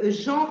is a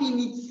genre in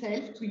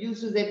itself, to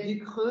use Joseph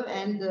Ducreux,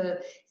 and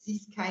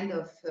this kind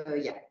of,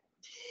 yeah.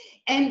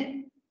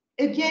 And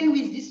again,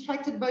 with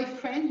Distracted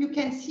Boyfriend, you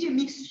can see a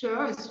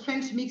mixture, a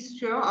strange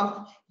mixture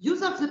of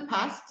use of the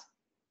past,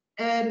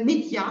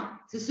 media,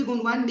 the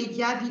second one,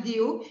 media,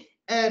 video,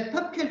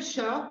 pop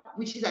culture,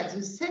 which is at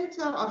the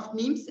center of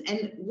memes,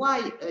 and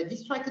why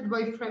Distracted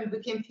Boyfriend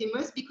became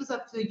famous, because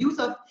of the use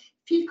of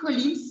Phil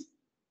Collins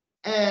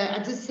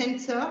at the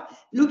center,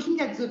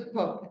 looking at the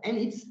pop. And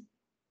it's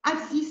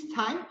at this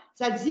time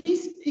that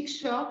this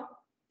picture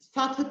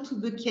started to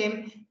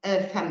become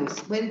famous,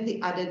 when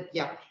they added,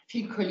 yeah,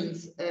 Phil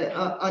Collins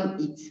on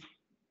it.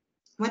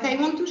 What I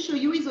want to show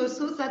you is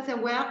also that there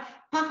were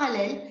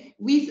parallel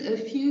with a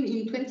film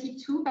in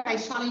 22 by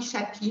Charlie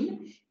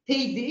Chaplin,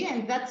 Payday,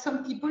 and that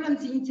some people on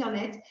the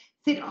internet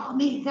said, oh,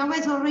 man, there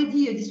was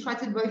already a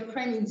Distracted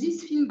Boyfriend in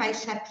this film by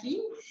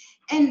Chaplin,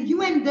 and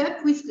you end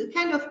up with a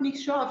kind of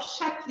mixture of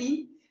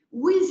Chaplin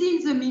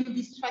within the meme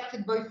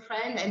Distracted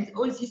Boyfriend, and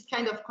all this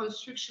kind of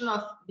construction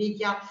of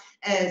media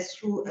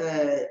through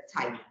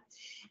time.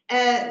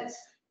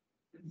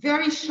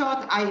 Very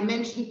short, I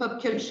mentioned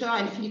pop culture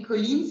and Phil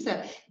Collins,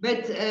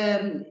 but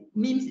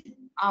memes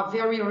are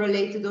very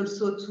related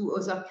also to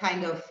other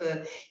kind of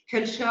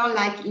culture,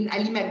 like in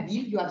Ali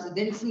McBeal, you have the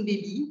dancing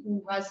baby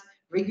who was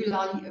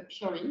regularly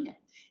appearing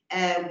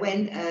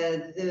when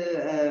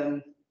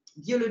the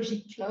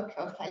biologic clock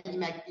of Ali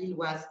McBeal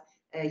was,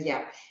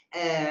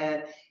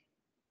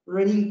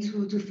 running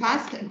too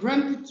fast.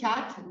 Grumpy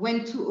Cat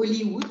went to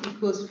Hollywood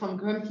because from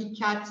Grumpy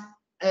Cat,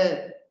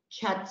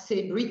 cat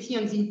celebrity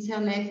on the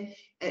internet,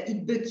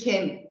 it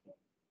became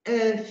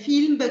a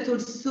film, but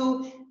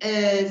also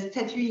a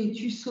statue in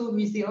Tussauds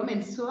Museum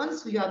and so on.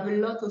 So you have a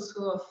lot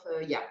also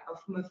of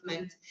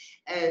movement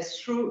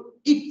through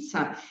it.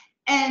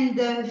 And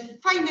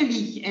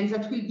finally, and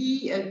that will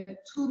be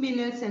 2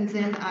 minutes, and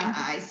then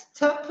I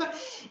stop.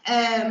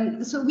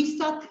 So we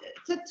started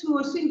to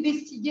also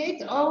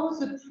investigate how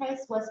the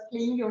press was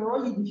playing a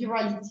role in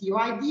virality.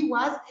 Our idea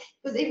was,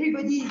 because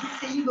everybody is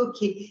saying,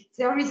 okay,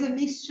 there is a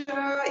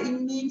mixture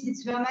in memes,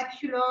 it's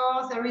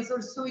vernacular, there is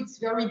also, it's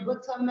very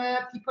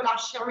bottom-up, people are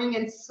sharing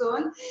and so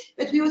on.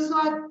 But we also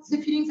had the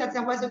feeling that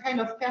there was a kind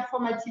of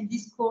performative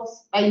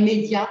discourse by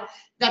media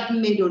that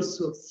made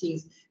also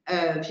things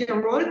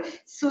viral.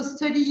 So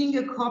studying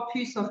a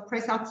corpus of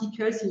press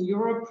articles in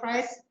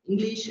Europress,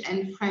 English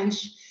and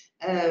French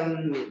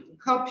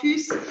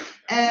corpus,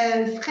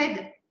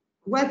 Fred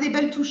was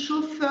able to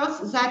show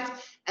first that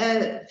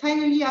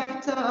finally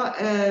after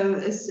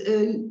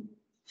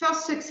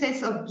first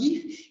success of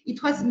GIF,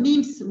 it was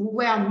memes who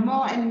were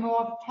more and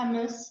more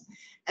famous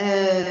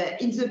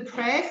in the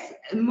press,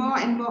 more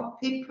and more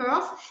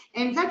papers,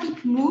 and that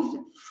it moved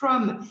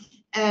from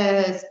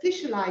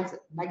specialized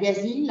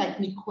magazine like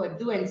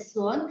Micro and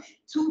so on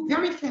to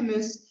very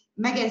famous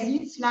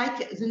magazines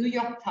like the New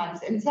York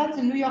Times. And that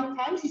the New York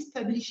Times is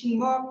publishing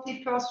more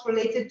papers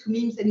related to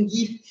memes and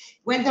GIF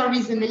when there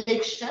is an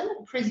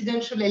election,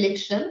 presidential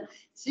election.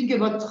 Think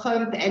about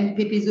Trump and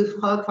Pepe the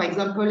Frog, for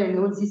example, and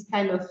all these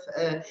kind of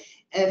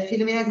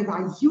phenomena that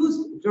are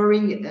used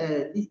during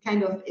this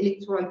kind of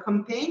electoral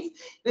campaigns.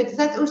 But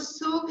that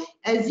also,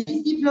 this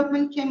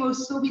development came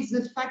also with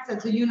the fact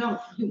that the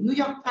New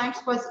York Times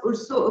was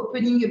also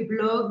opening a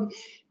blog,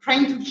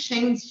 trying to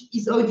change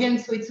its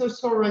audience. So it's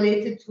also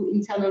related to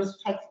internal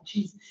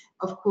strategies,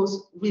 of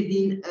course,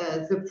 within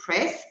the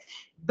press.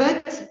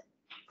 But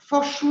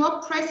for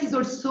sure, press is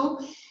also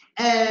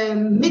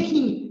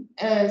making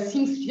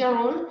things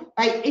viral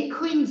by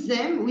echoing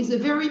them with a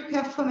very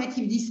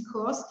performative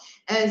discourse,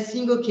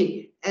 saying,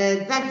 okay,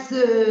 that's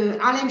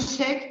Harlem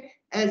Shake,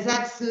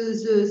 that's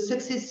the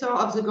successor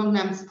of the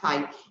Gangnam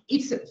Style.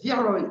 It's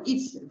viral,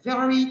 it's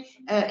very,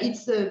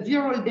 it's a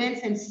viral dance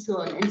and so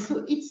on. And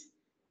so it's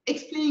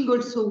explaining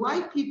also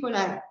why people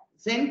are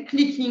then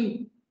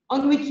clicking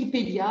on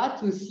Wikipedia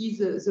to see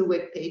the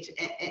web page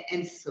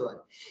and so on.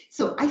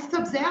 So I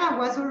stopped there. I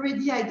was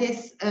already, I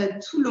guess,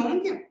 too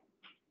long.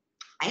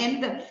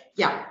 And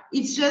yeah,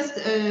 it's just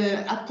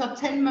after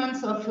 10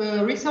 months of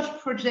research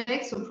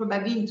project, so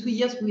probably in 2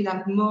 years we will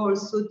have more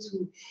also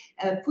to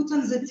put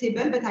on the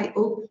table, but I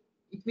hope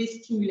it will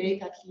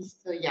stimulate at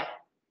least,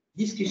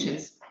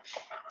 discussions.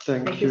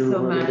 Thank you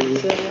so much.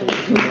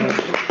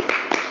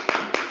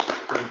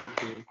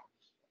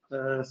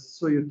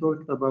 So you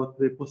talked about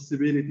the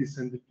possibilities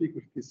and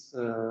difficulties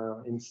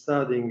in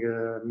studying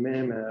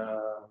meme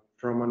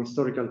from an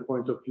historical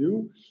point of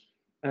view.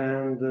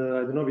 And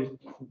I don't know if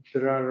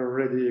there are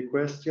already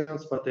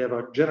questions, but I have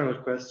a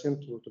general question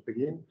to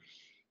begin.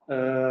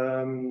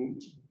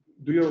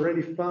 Do you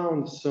already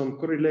found some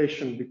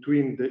correlation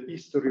between the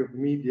history of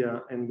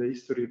media and the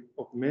history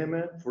of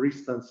meme? For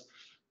instance,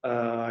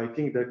 I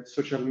think that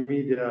social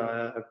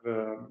media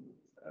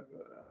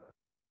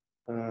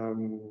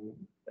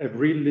have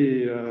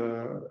really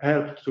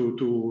helped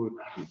to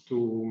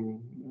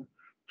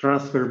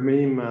transfer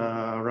meme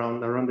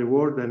around the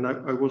world, and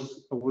I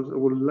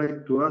would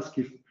like to ask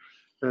if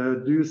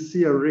do you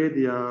see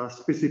already a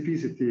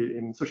specificity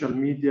in social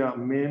media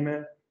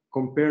meme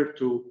compared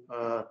to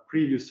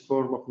previous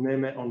form of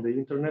meme on the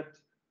internet?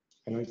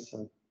 I know it's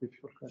a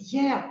difficult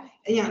question.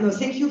 No,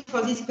 thank you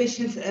for these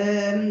questions.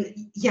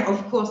 Yeah,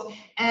 of course.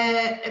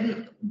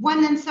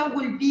 One answer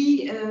will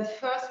be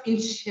first in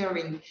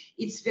sharing.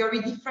 It's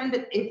very different,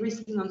 but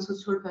everything on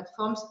social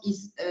platforms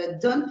is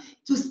done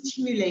to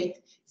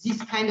stimulate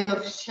this kind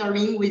of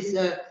sharing with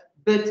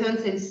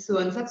buttons and so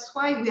on. That's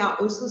why we are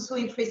also so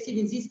interested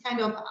in this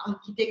kind of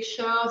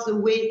architecture, the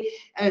way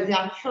they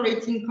are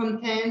curating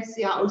contents,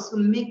 they are also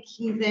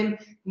making them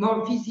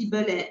more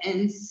visible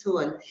and so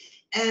on.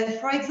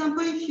 For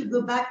example, if you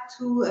go back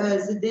to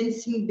the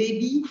dancing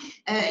baby,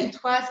 it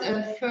was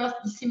first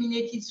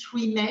disseminated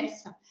through emails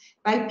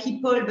by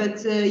people,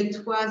 but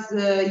it was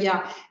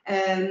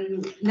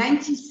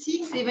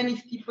 96, even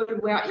if people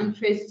were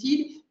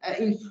interested.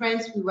 In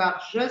France, we were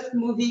just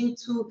moving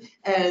to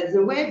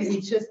the web. It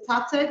just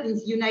started. In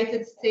the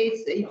United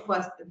States, it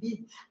was a bit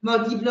more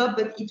developed,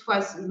 but it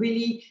was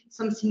really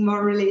something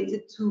more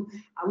related to,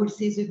 I would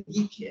say, the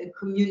geek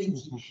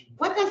community.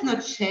 What has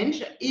not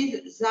changed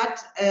is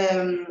that,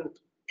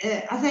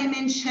 as I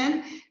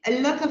mentioned,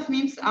 a lot of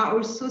memes are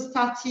also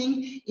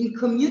starting in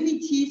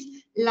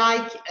communities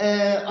like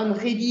on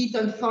Reddit,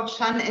 on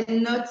 4chan,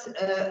 and not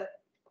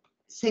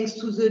thanks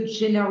to the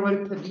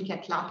general public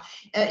at large.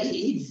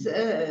 It's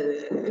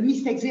a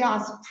mistake. They are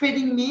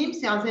spreading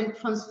memes, they are then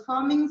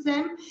transforming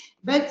them,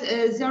 but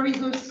there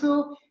is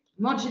also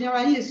more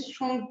generally a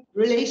strong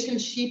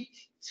relationship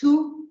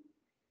to,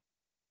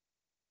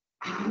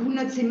 I would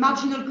not say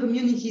marginal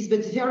communities,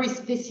 but very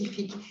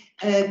specific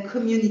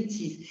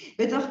communities.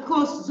 But of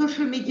course,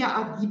 social media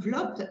have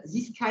developed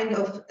this kind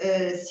of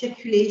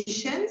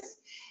circulations.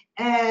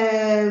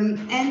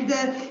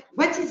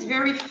 What is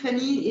very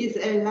funny is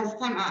last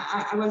time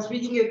I was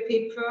reading a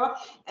paper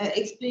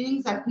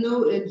explaining that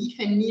no GIF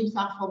and memes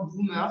are for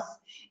boomers,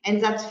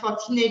 and that for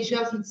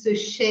teenagers it's a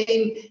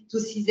shame to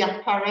see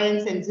their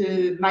parents and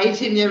my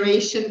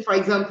generation, for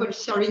example,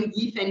 sharing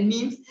GIF and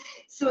memes.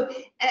 So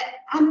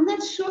I'm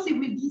not sure they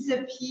will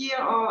disappear,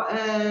 or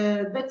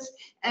but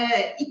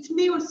it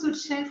may also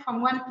change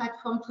from one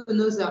platform to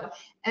another.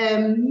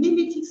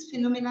 Mimetics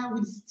phenomena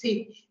will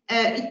stay.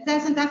 It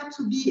doesn't have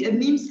to be a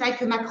memes like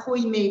a macro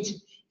image.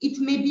 It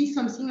may be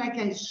something like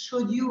I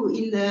showed you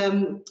in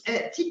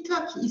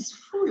TikTok is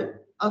full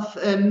of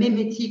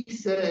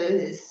mimetics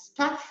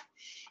stuff,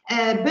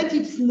 but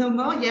it's no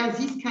more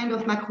this kind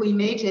of macro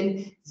image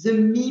and the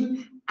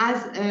meme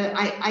as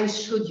I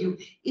showed you.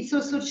 It's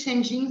also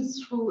changing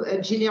through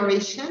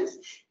generations,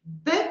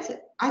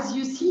 but as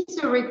you see,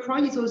 the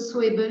Recroll is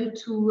also able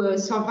to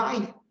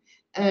survive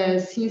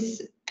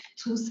since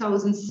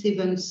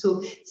 2007.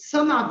 So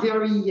some are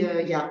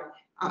very, are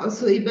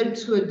also able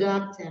to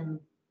adapt.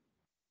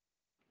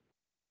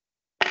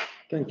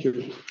 Thank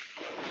you.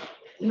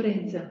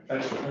 Lorenzo. I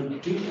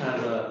do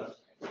have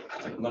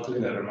not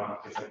really a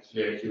remark, it's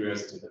actually a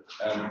curiosity.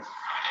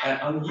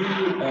 Are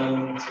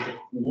you sort of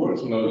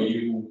working, or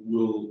you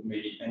will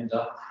maybe end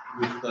up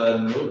with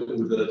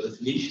the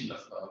definition of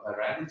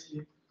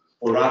virality,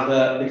 or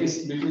rather, because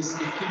if you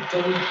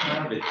don't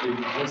have it, you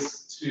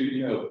just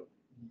to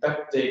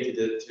backdated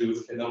it to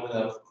phenomena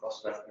of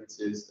cross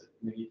references that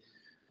maybe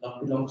not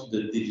belong to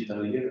the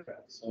digital era.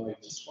 So I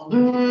just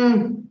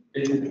wonder,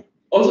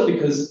 also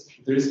because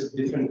there is a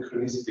different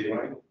chronicity,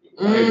 right?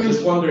 I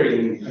just wonder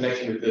in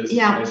connection with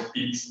this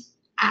peaks.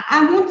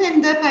 I won't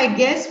end up, I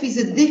guess, with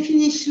a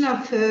definition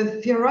of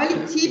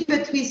virality,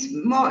 but with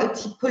more a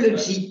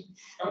typology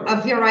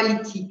of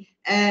virality.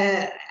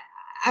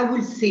 I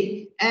would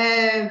say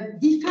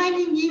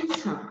defining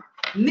it.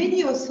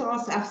 Many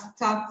authors have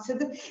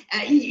started.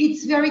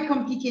 It's very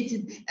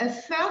complicated.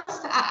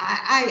 First,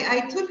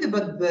 I talk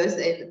about buzz,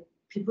 and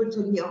people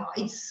told me, oh,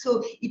 it's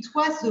so. It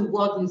was the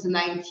word in the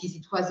 90s.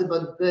 It was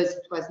about buzz.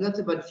 It was not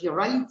about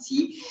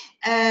virality.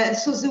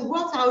 So the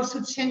words are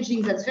also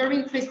changing. That's very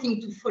interesting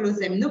to follow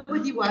them.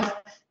 Nobody was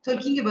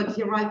talking about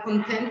viral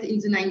content in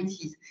the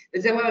 90s,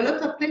 but there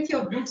were plenty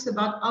of books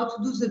about how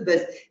to do the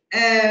buzz.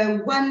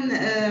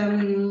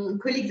 One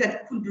colleague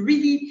that could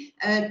really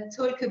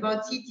talk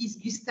about it is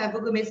Gustavo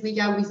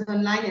Gomez-Mejia, who is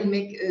online and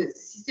make a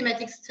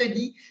systematic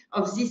study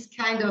of this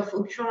kind of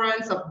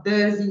occurrence of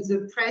buzz in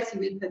the press. He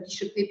will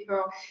publish a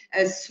paper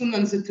soon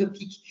on the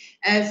topic.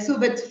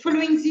 But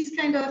following this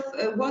kind of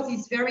words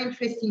is very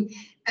interesting.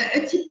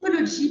 A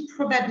typology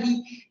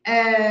probably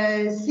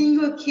saying,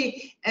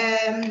 okay,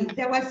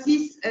 there was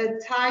this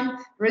time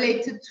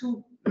related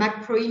to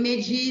macro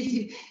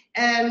images.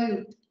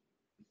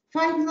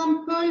 For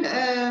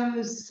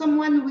example,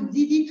 someone who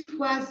did it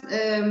was,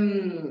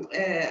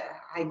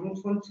 I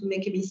don't want to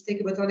make a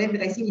mistake about her name,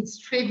 but I think it's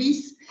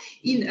Travis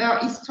in her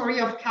History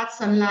of Cats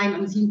Online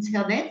on the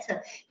internet,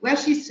 where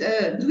she's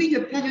doing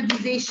a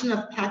periodization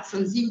of cats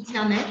on the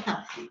internet,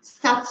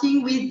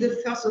 starting with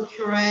the first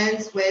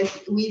occurrence with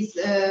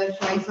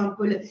for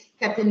example,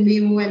 Cat and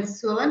Memo and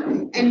so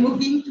on, and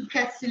moving to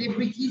cat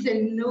celebrities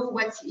and know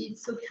what's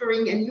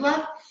occurring. And you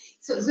have,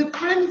 so the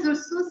problem is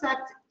also that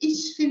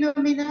each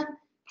phenomenon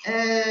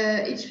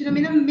each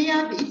phenomenon may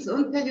have its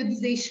own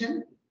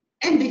periodization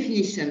and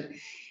definition.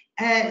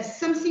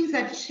 Some things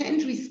have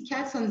changed with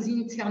cats on the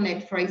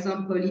internet. For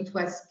example, it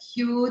was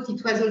cute.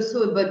 It was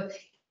also about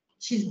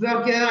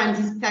cheeseburger and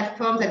these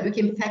platforms that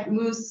became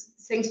famous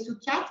thanks to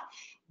cats.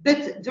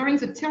 But during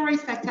the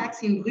terrorist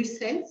attacks in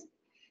Brussels,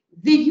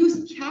 they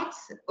used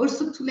cats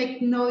also to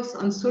make noise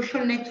on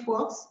social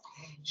networks,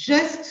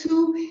 just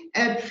to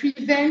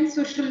prevent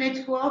social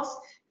networks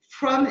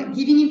from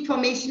giving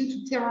information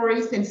to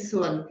terrorists and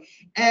so on.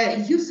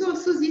 You saw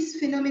also this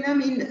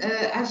phenomenon in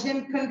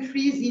Asian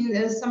countries,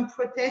 in some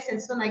protests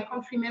and so on, I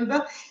can't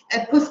remember,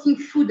 posting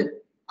food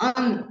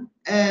on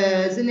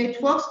the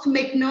networks to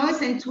make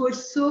noise and to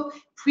also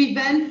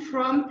prevent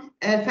from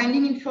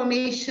finding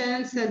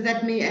information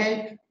that may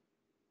help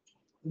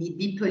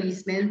maybe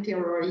policemen,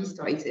 terrorists,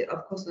 or it's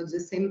of course not the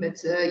same,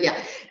 but yeah.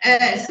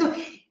 So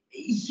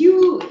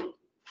you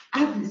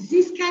have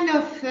this kind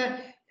of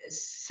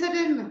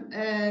sudden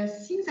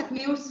things that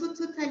may also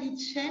totally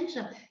change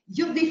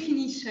your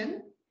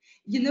definition.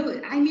 You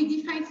know, I may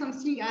define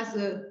something as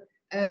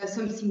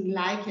something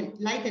light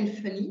and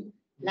funny,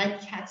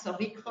 like cats or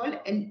Rickroll,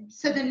 and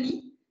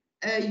suddenly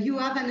you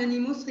have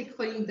Anonymous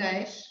recalling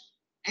Daesh,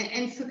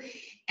 and so.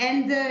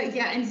 And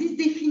yeah, and this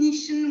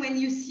definition, when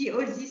you see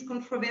all these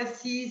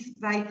controversies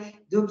by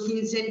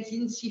Dawkins,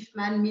 Jenkins,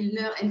 Schiffman,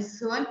 Milner, and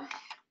so on,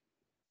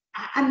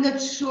 I'm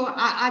not sure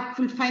I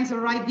could find the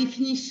right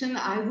definition.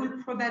 I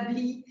will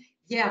probably,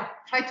 yeah,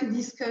 try to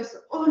discuss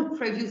all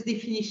previous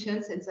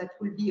definitions, and that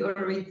will be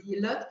already a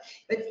lot.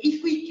 But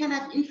if we can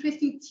have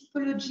interesting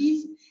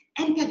typologies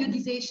and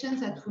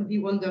periodizations, that would be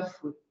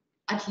wonderful,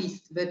 at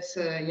least. But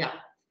yeah,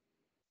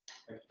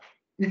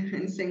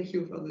 and thank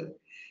you for the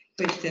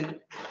question.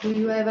 Do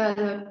you have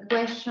other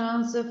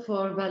questions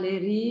for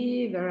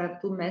Valerie? There are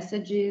two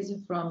messages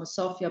from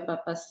Sofia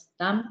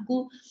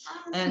Papastamkou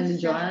and Sofia.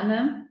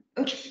 Joanna.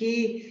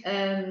 Okay.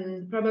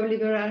 Probably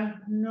there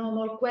are no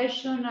more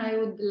questions. I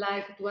would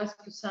like to ask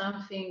you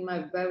something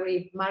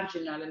very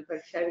marginal and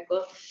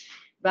peripheral,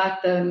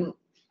 but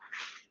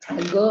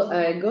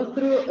I go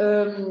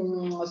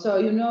through. So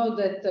you know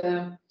that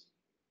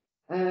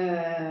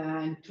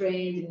I'm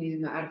trained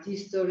in art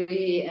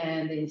history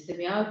and in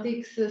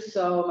semiotics,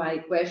 so my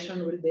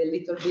question will be a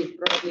little bit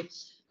probably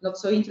not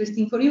so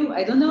interesting for you.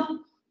 I don't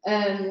know.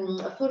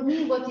 For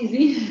me, what is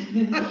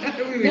it?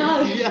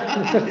 No,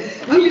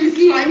 we'll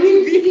see.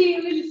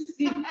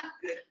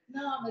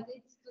 No, but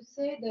it's to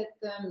say that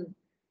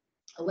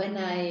when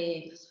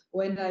I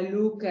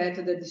look at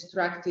the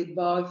distracted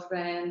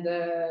boyfriend,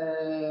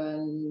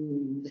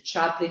 the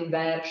Chaplin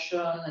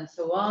version, and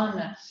so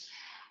on,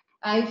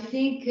 I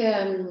think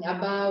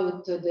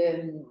about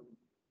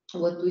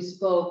what we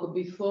spoke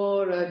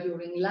before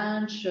during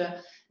lunch.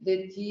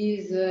 That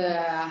is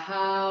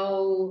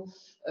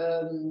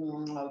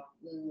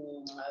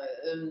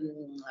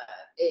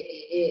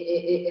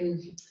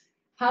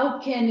how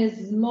can a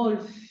small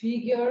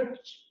figure,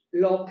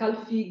 local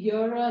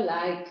figure,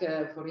 like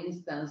for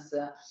instance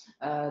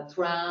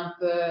Trump,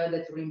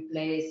 that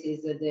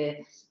replaces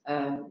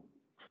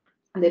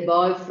the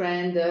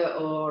boyfriend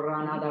or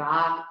another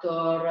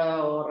actor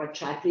or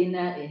Chaplin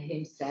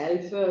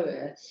himself,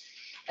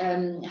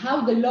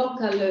 how the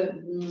local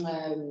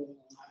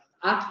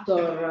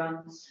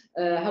actor,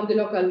 how the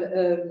local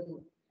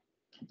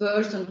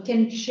person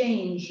can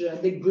change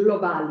the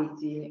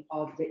globality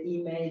of the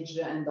image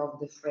and of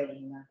the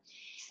frame.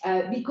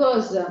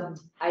 Because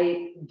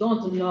I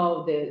don't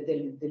know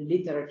the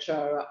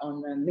literature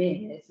on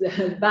minutes,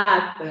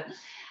 but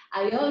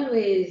I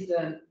always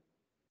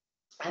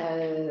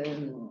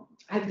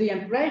have the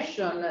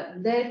impression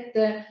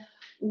that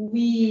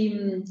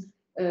we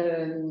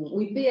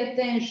pay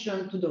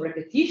attention to the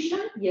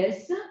repetition,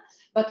 yes,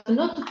 but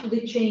not to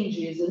the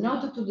changes,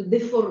 not to the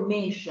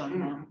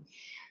deformation.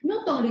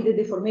 Not only the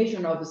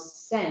deformation of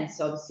sense,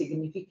 of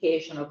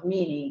signification, of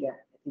meaning,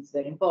 it's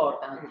very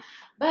important,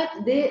 but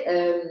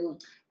the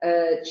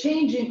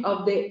changing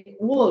of the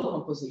whole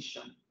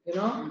composition, you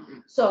know?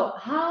 So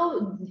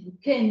how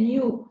can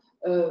you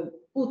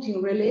put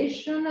in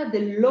relation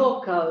the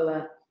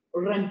local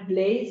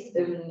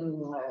replacement,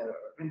 le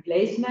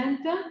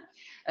remplacement,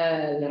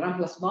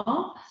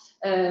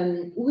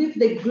 with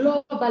the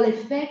global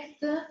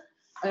effect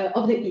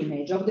of the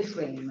image, of the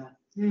frame?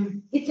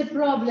 It's a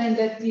problem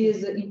that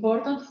is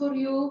important for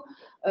you.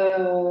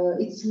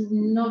 It's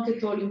not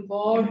at all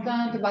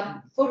important,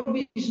 but for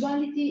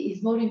visuality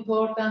is more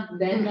important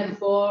than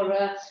for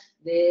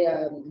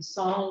the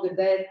song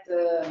that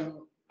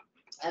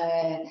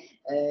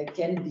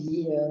can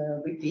be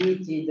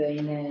repeated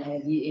in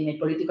a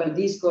political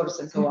discourse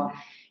and so on.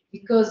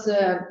 Because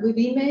with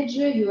image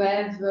you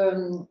have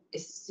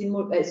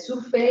a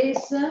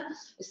surface,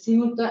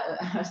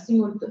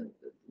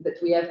 that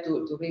we have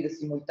to read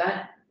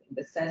simultaneously, in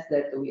the sense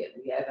that we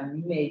have an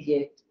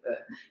immediate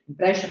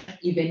impression,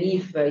 even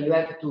if you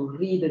have to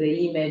read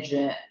the image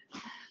a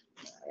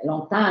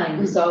long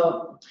time.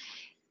 So,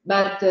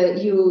 but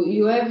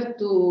you have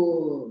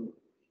to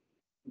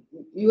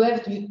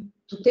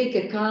take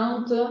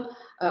account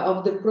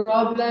of the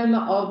problem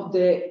of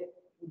the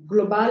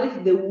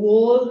globality, the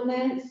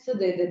wholeness,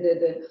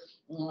 the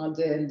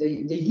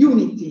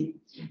unity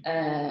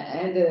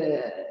and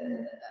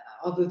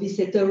of this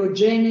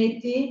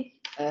heterogeneity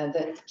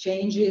that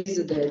changes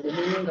the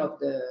meaning of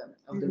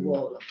the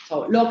world.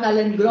 So local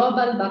and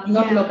global, but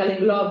not local and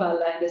global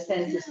in the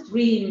sense of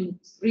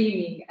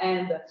streaming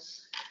and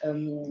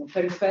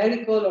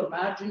peripheral or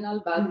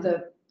marginal, but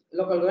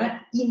local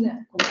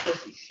in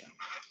composition.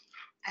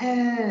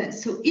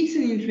 So it's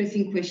an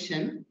interesting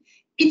question.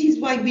 It is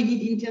why we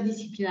need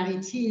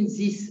interdisciplinarity in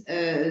these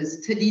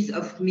studies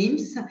of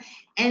memes.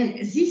 And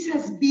this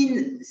has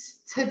been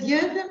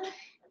studied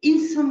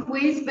in some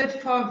ways,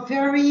 but for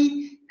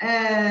very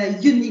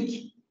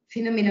unique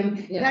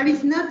phenomenon. Yeah. There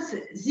is not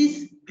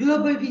this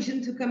global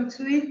vision to come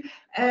to it.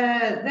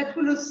 That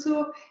will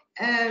also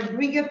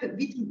bring up a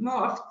bit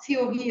more of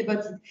theory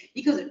about it.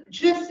 Because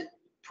just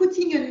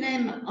putting a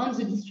name on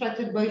the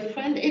distracted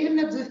boyfriend, even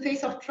not the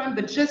face of Trump,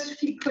 but just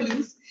Phil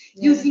Collins,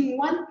 using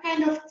one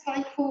kind of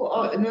typo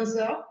or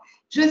another,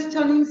 just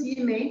turning the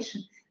image,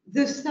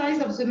 the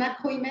size of the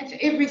macro image,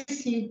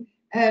 everything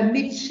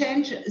may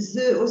change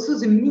also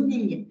the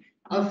meaning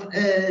of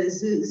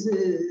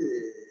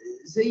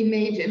the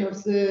image and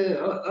of the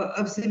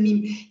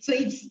meme. So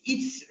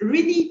it's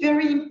really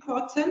very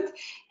important.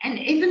 And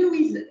even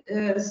with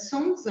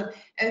songs,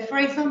 for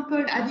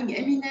example, having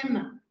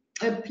Eminem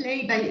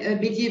play by a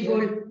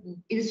medieval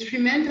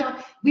instrumental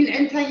will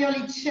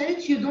entirely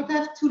change. You don't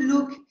have to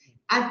look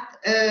at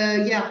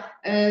the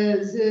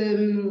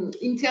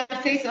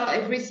interface or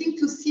everything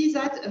to see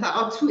that,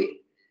 or to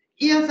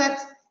hear that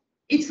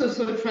it's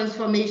also a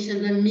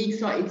transformation, a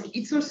mix, or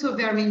it's also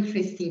very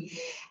interesting.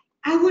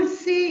 I would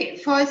say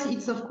for us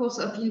it's of course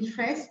of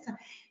interest,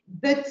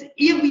 but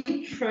here we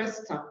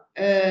trust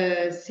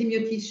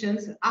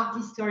semioticians, art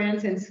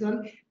historians, and so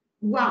on,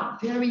 who are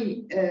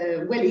very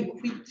well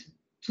equipped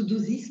to do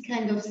these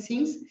kind of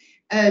things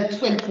to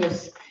help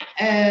us,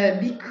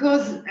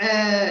 because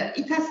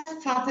it has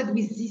started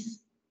with this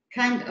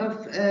kind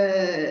of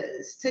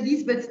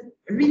studies, but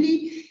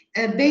really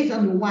based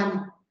on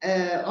one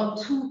or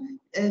two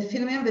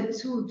phenomena, but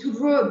to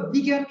draw a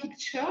bigger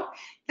picture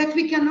that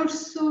we can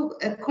also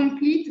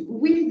complete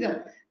with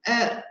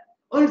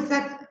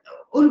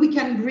all we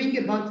can bring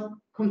about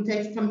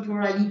context,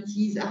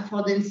 temporalities,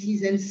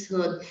 affordances, and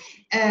so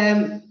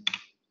on.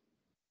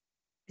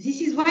 This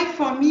is why,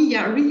 for me,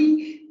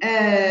 really,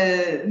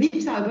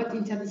 memes are about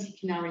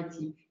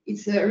interdisciplinarity.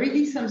 It's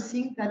really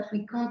something that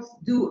we can't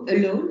do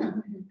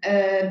alone,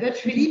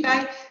 but really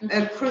by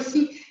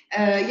crossing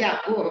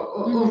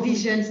our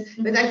visions.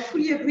 But I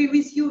fully agree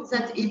with you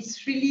that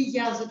it's really,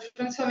 the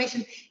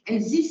transformation.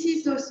 And this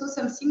is also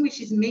something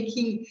which is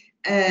making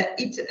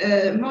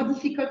it more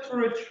difficult to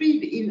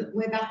retrieve in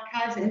web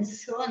archives and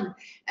so on,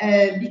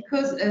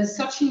 because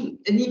searching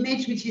an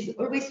image which is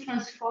always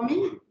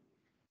transforming,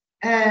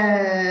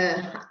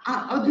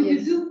 how do you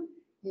do?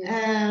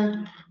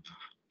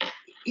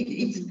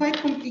 It's quite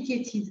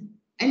complicated,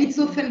 and it's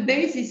often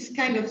based this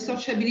kind of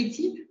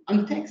searchability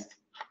on text.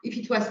 If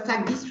it was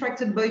tagged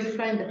distracted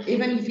boyfriend,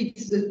 even if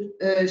it's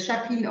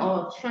Chaplin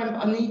or Trump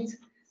on it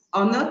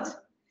or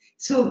not.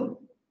 So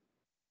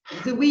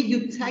the way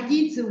you tag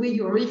it, the way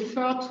you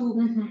refer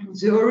to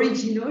the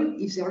original,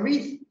 if there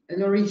is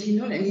an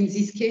original, and in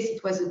this case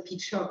it was a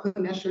picture, a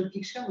commercial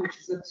picture, which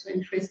is not so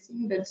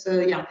interesting, but so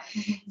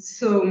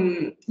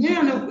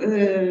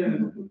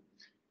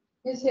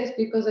yes,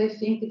 because I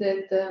think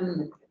that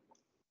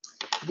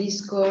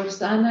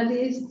discourse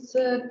analysts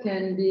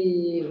can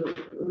be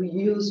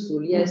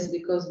useful, yes,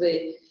 because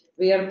they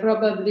are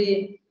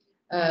probably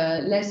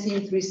less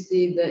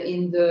interested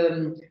in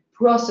the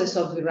process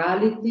of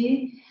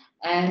virality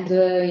and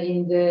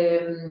in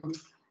the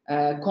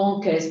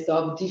conquest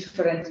of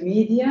different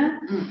media,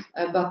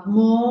 but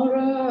more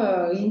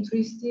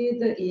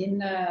interested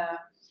in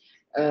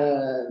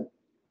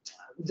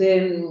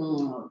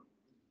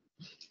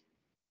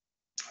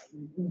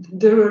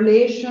the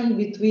relation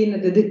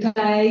between the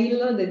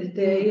detail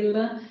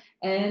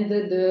and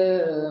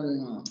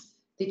the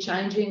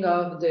changing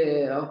of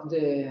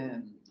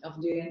the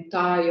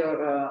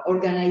entire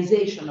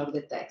organization of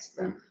the text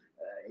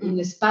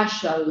in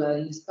spatial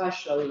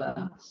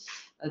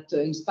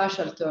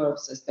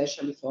terms,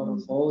 especially for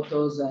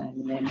photos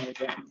and images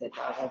that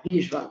are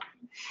visual.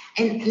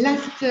 And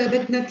last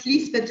but not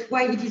least, but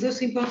why it is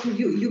also important,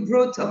 you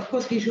brought, of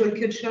course, visual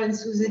culture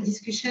into the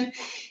discussion.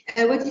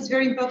 What is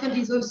very important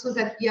is also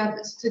that we have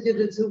studied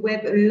the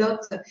web a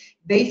lot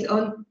based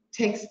on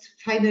text.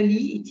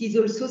 Finally, it is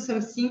also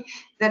something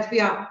that we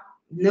are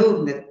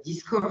not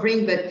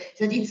discovering, but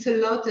that it's a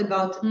lot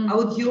about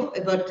audio,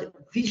 about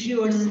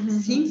visual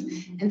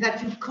things, and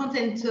that you can't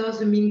enter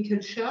the meme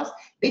cultures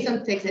based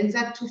on text, and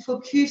that to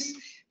focus,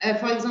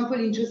 for example,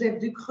 in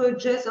Joseph Ducreux,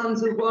 just on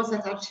the words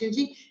that are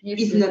changing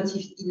is not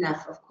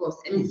enough, of course,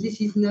 and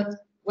this is not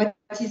what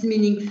is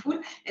meaningful,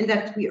 and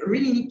that we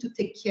really need to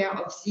take care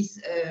of these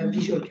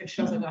visual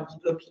cultures that are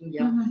developing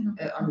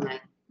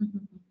online.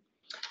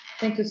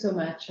 Thank you so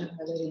much,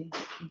 Valerie.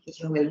 Thank you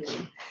so much.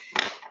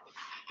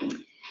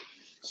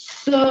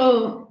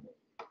 So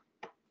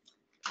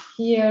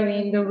here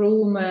in the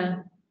room,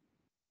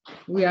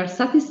 we are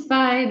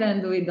satisfied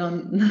and we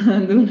don't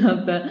do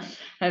not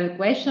have a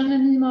question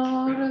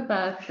anymore,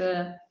 but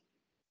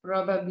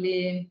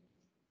probably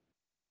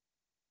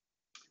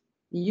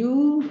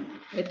you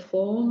at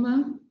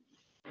home,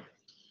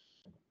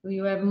 do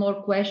you have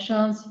more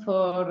questions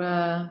for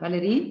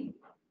Valerie?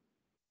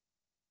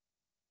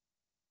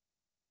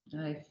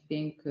 I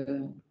think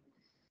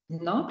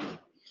not.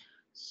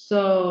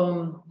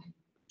 So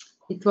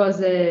it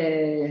was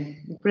a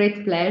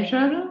great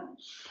pleasure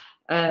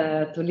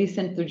to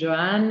listen to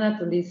Joanna,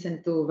 to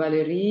listen to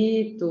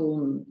Valerie,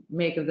 to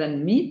make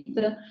them meet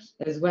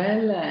as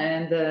well,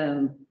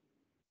 and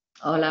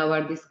all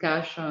our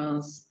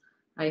discussions,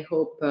 I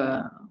hope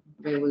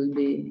they will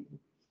be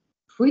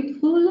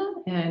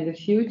fruitful in the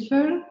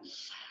future.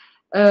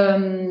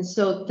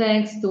 So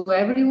thanks to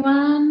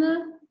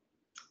everyone.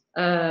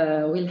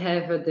 We'll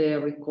have the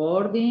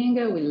recording.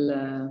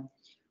 We'll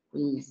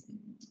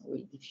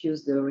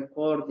diffuse the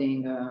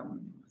recording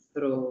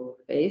through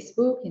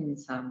Facebook in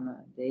some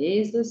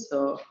days,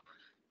 so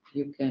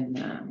you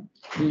can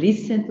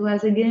listen to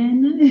us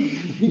again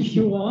if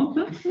you want.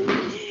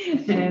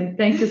 And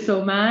thank you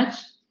so much.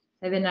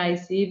 Have a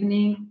nice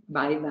evening.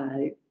 Bye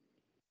bye.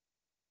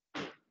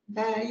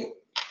 Bye.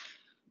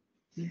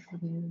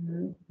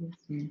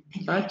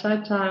 Ciao,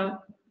 ciao,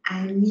 ciao.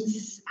 I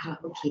miss.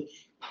 Okay.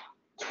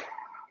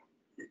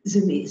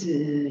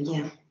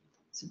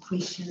 The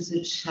questions,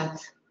 the chat.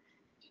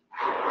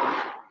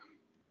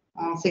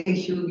 Oh,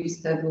 thank you,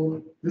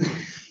 Gustavo.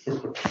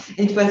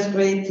 It was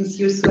great to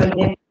see you so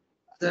again.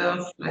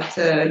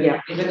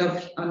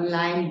 Even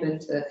online,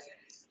 but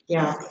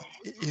yeah.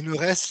 Il nous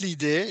reste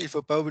l'idée, il ne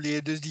faut pas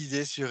oublier deux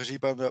idées surgies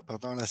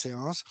pendant la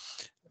séance.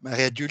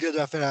 Maria Giulia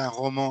doit faire un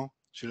roman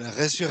sur la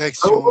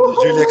résurrection de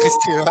Julia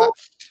Kristeva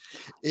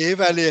et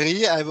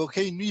Valérie a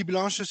évoqué une nuit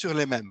blanche sur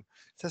les mêmes.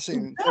 Ça, c'est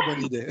une très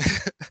bonne idée.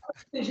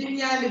 C'est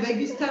génial. Ben,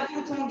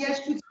 Gustavo,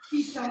 t'engage tout de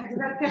suite. On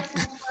va faire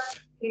sans toi.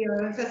 Et,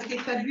 ça serait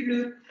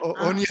fabuleux.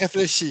 On y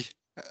réfléchit.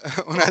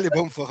 On a les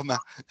bons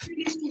formats.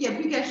 Il n'y a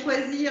plus qu'à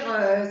choisir.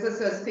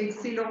 Ça serait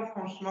excellent,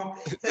 franchement.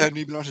 La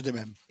nuit blanche des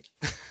mêmes.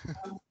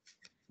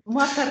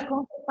 Moi, par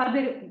contre,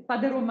 pas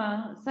de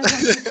roman. Ça,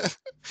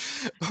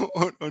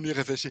 on y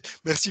réfléchit.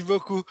 Merci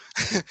beaucoup.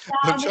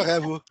 Bonne soirée à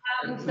vous.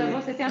 Gustavo,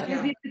 c'était un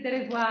plaisir de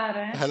te revoir.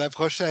 Hein. À la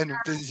prochaine, un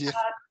plaisir.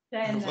 À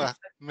la prochaine. Au revoir.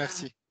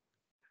 Merci.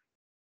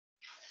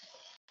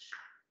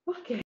 Ok.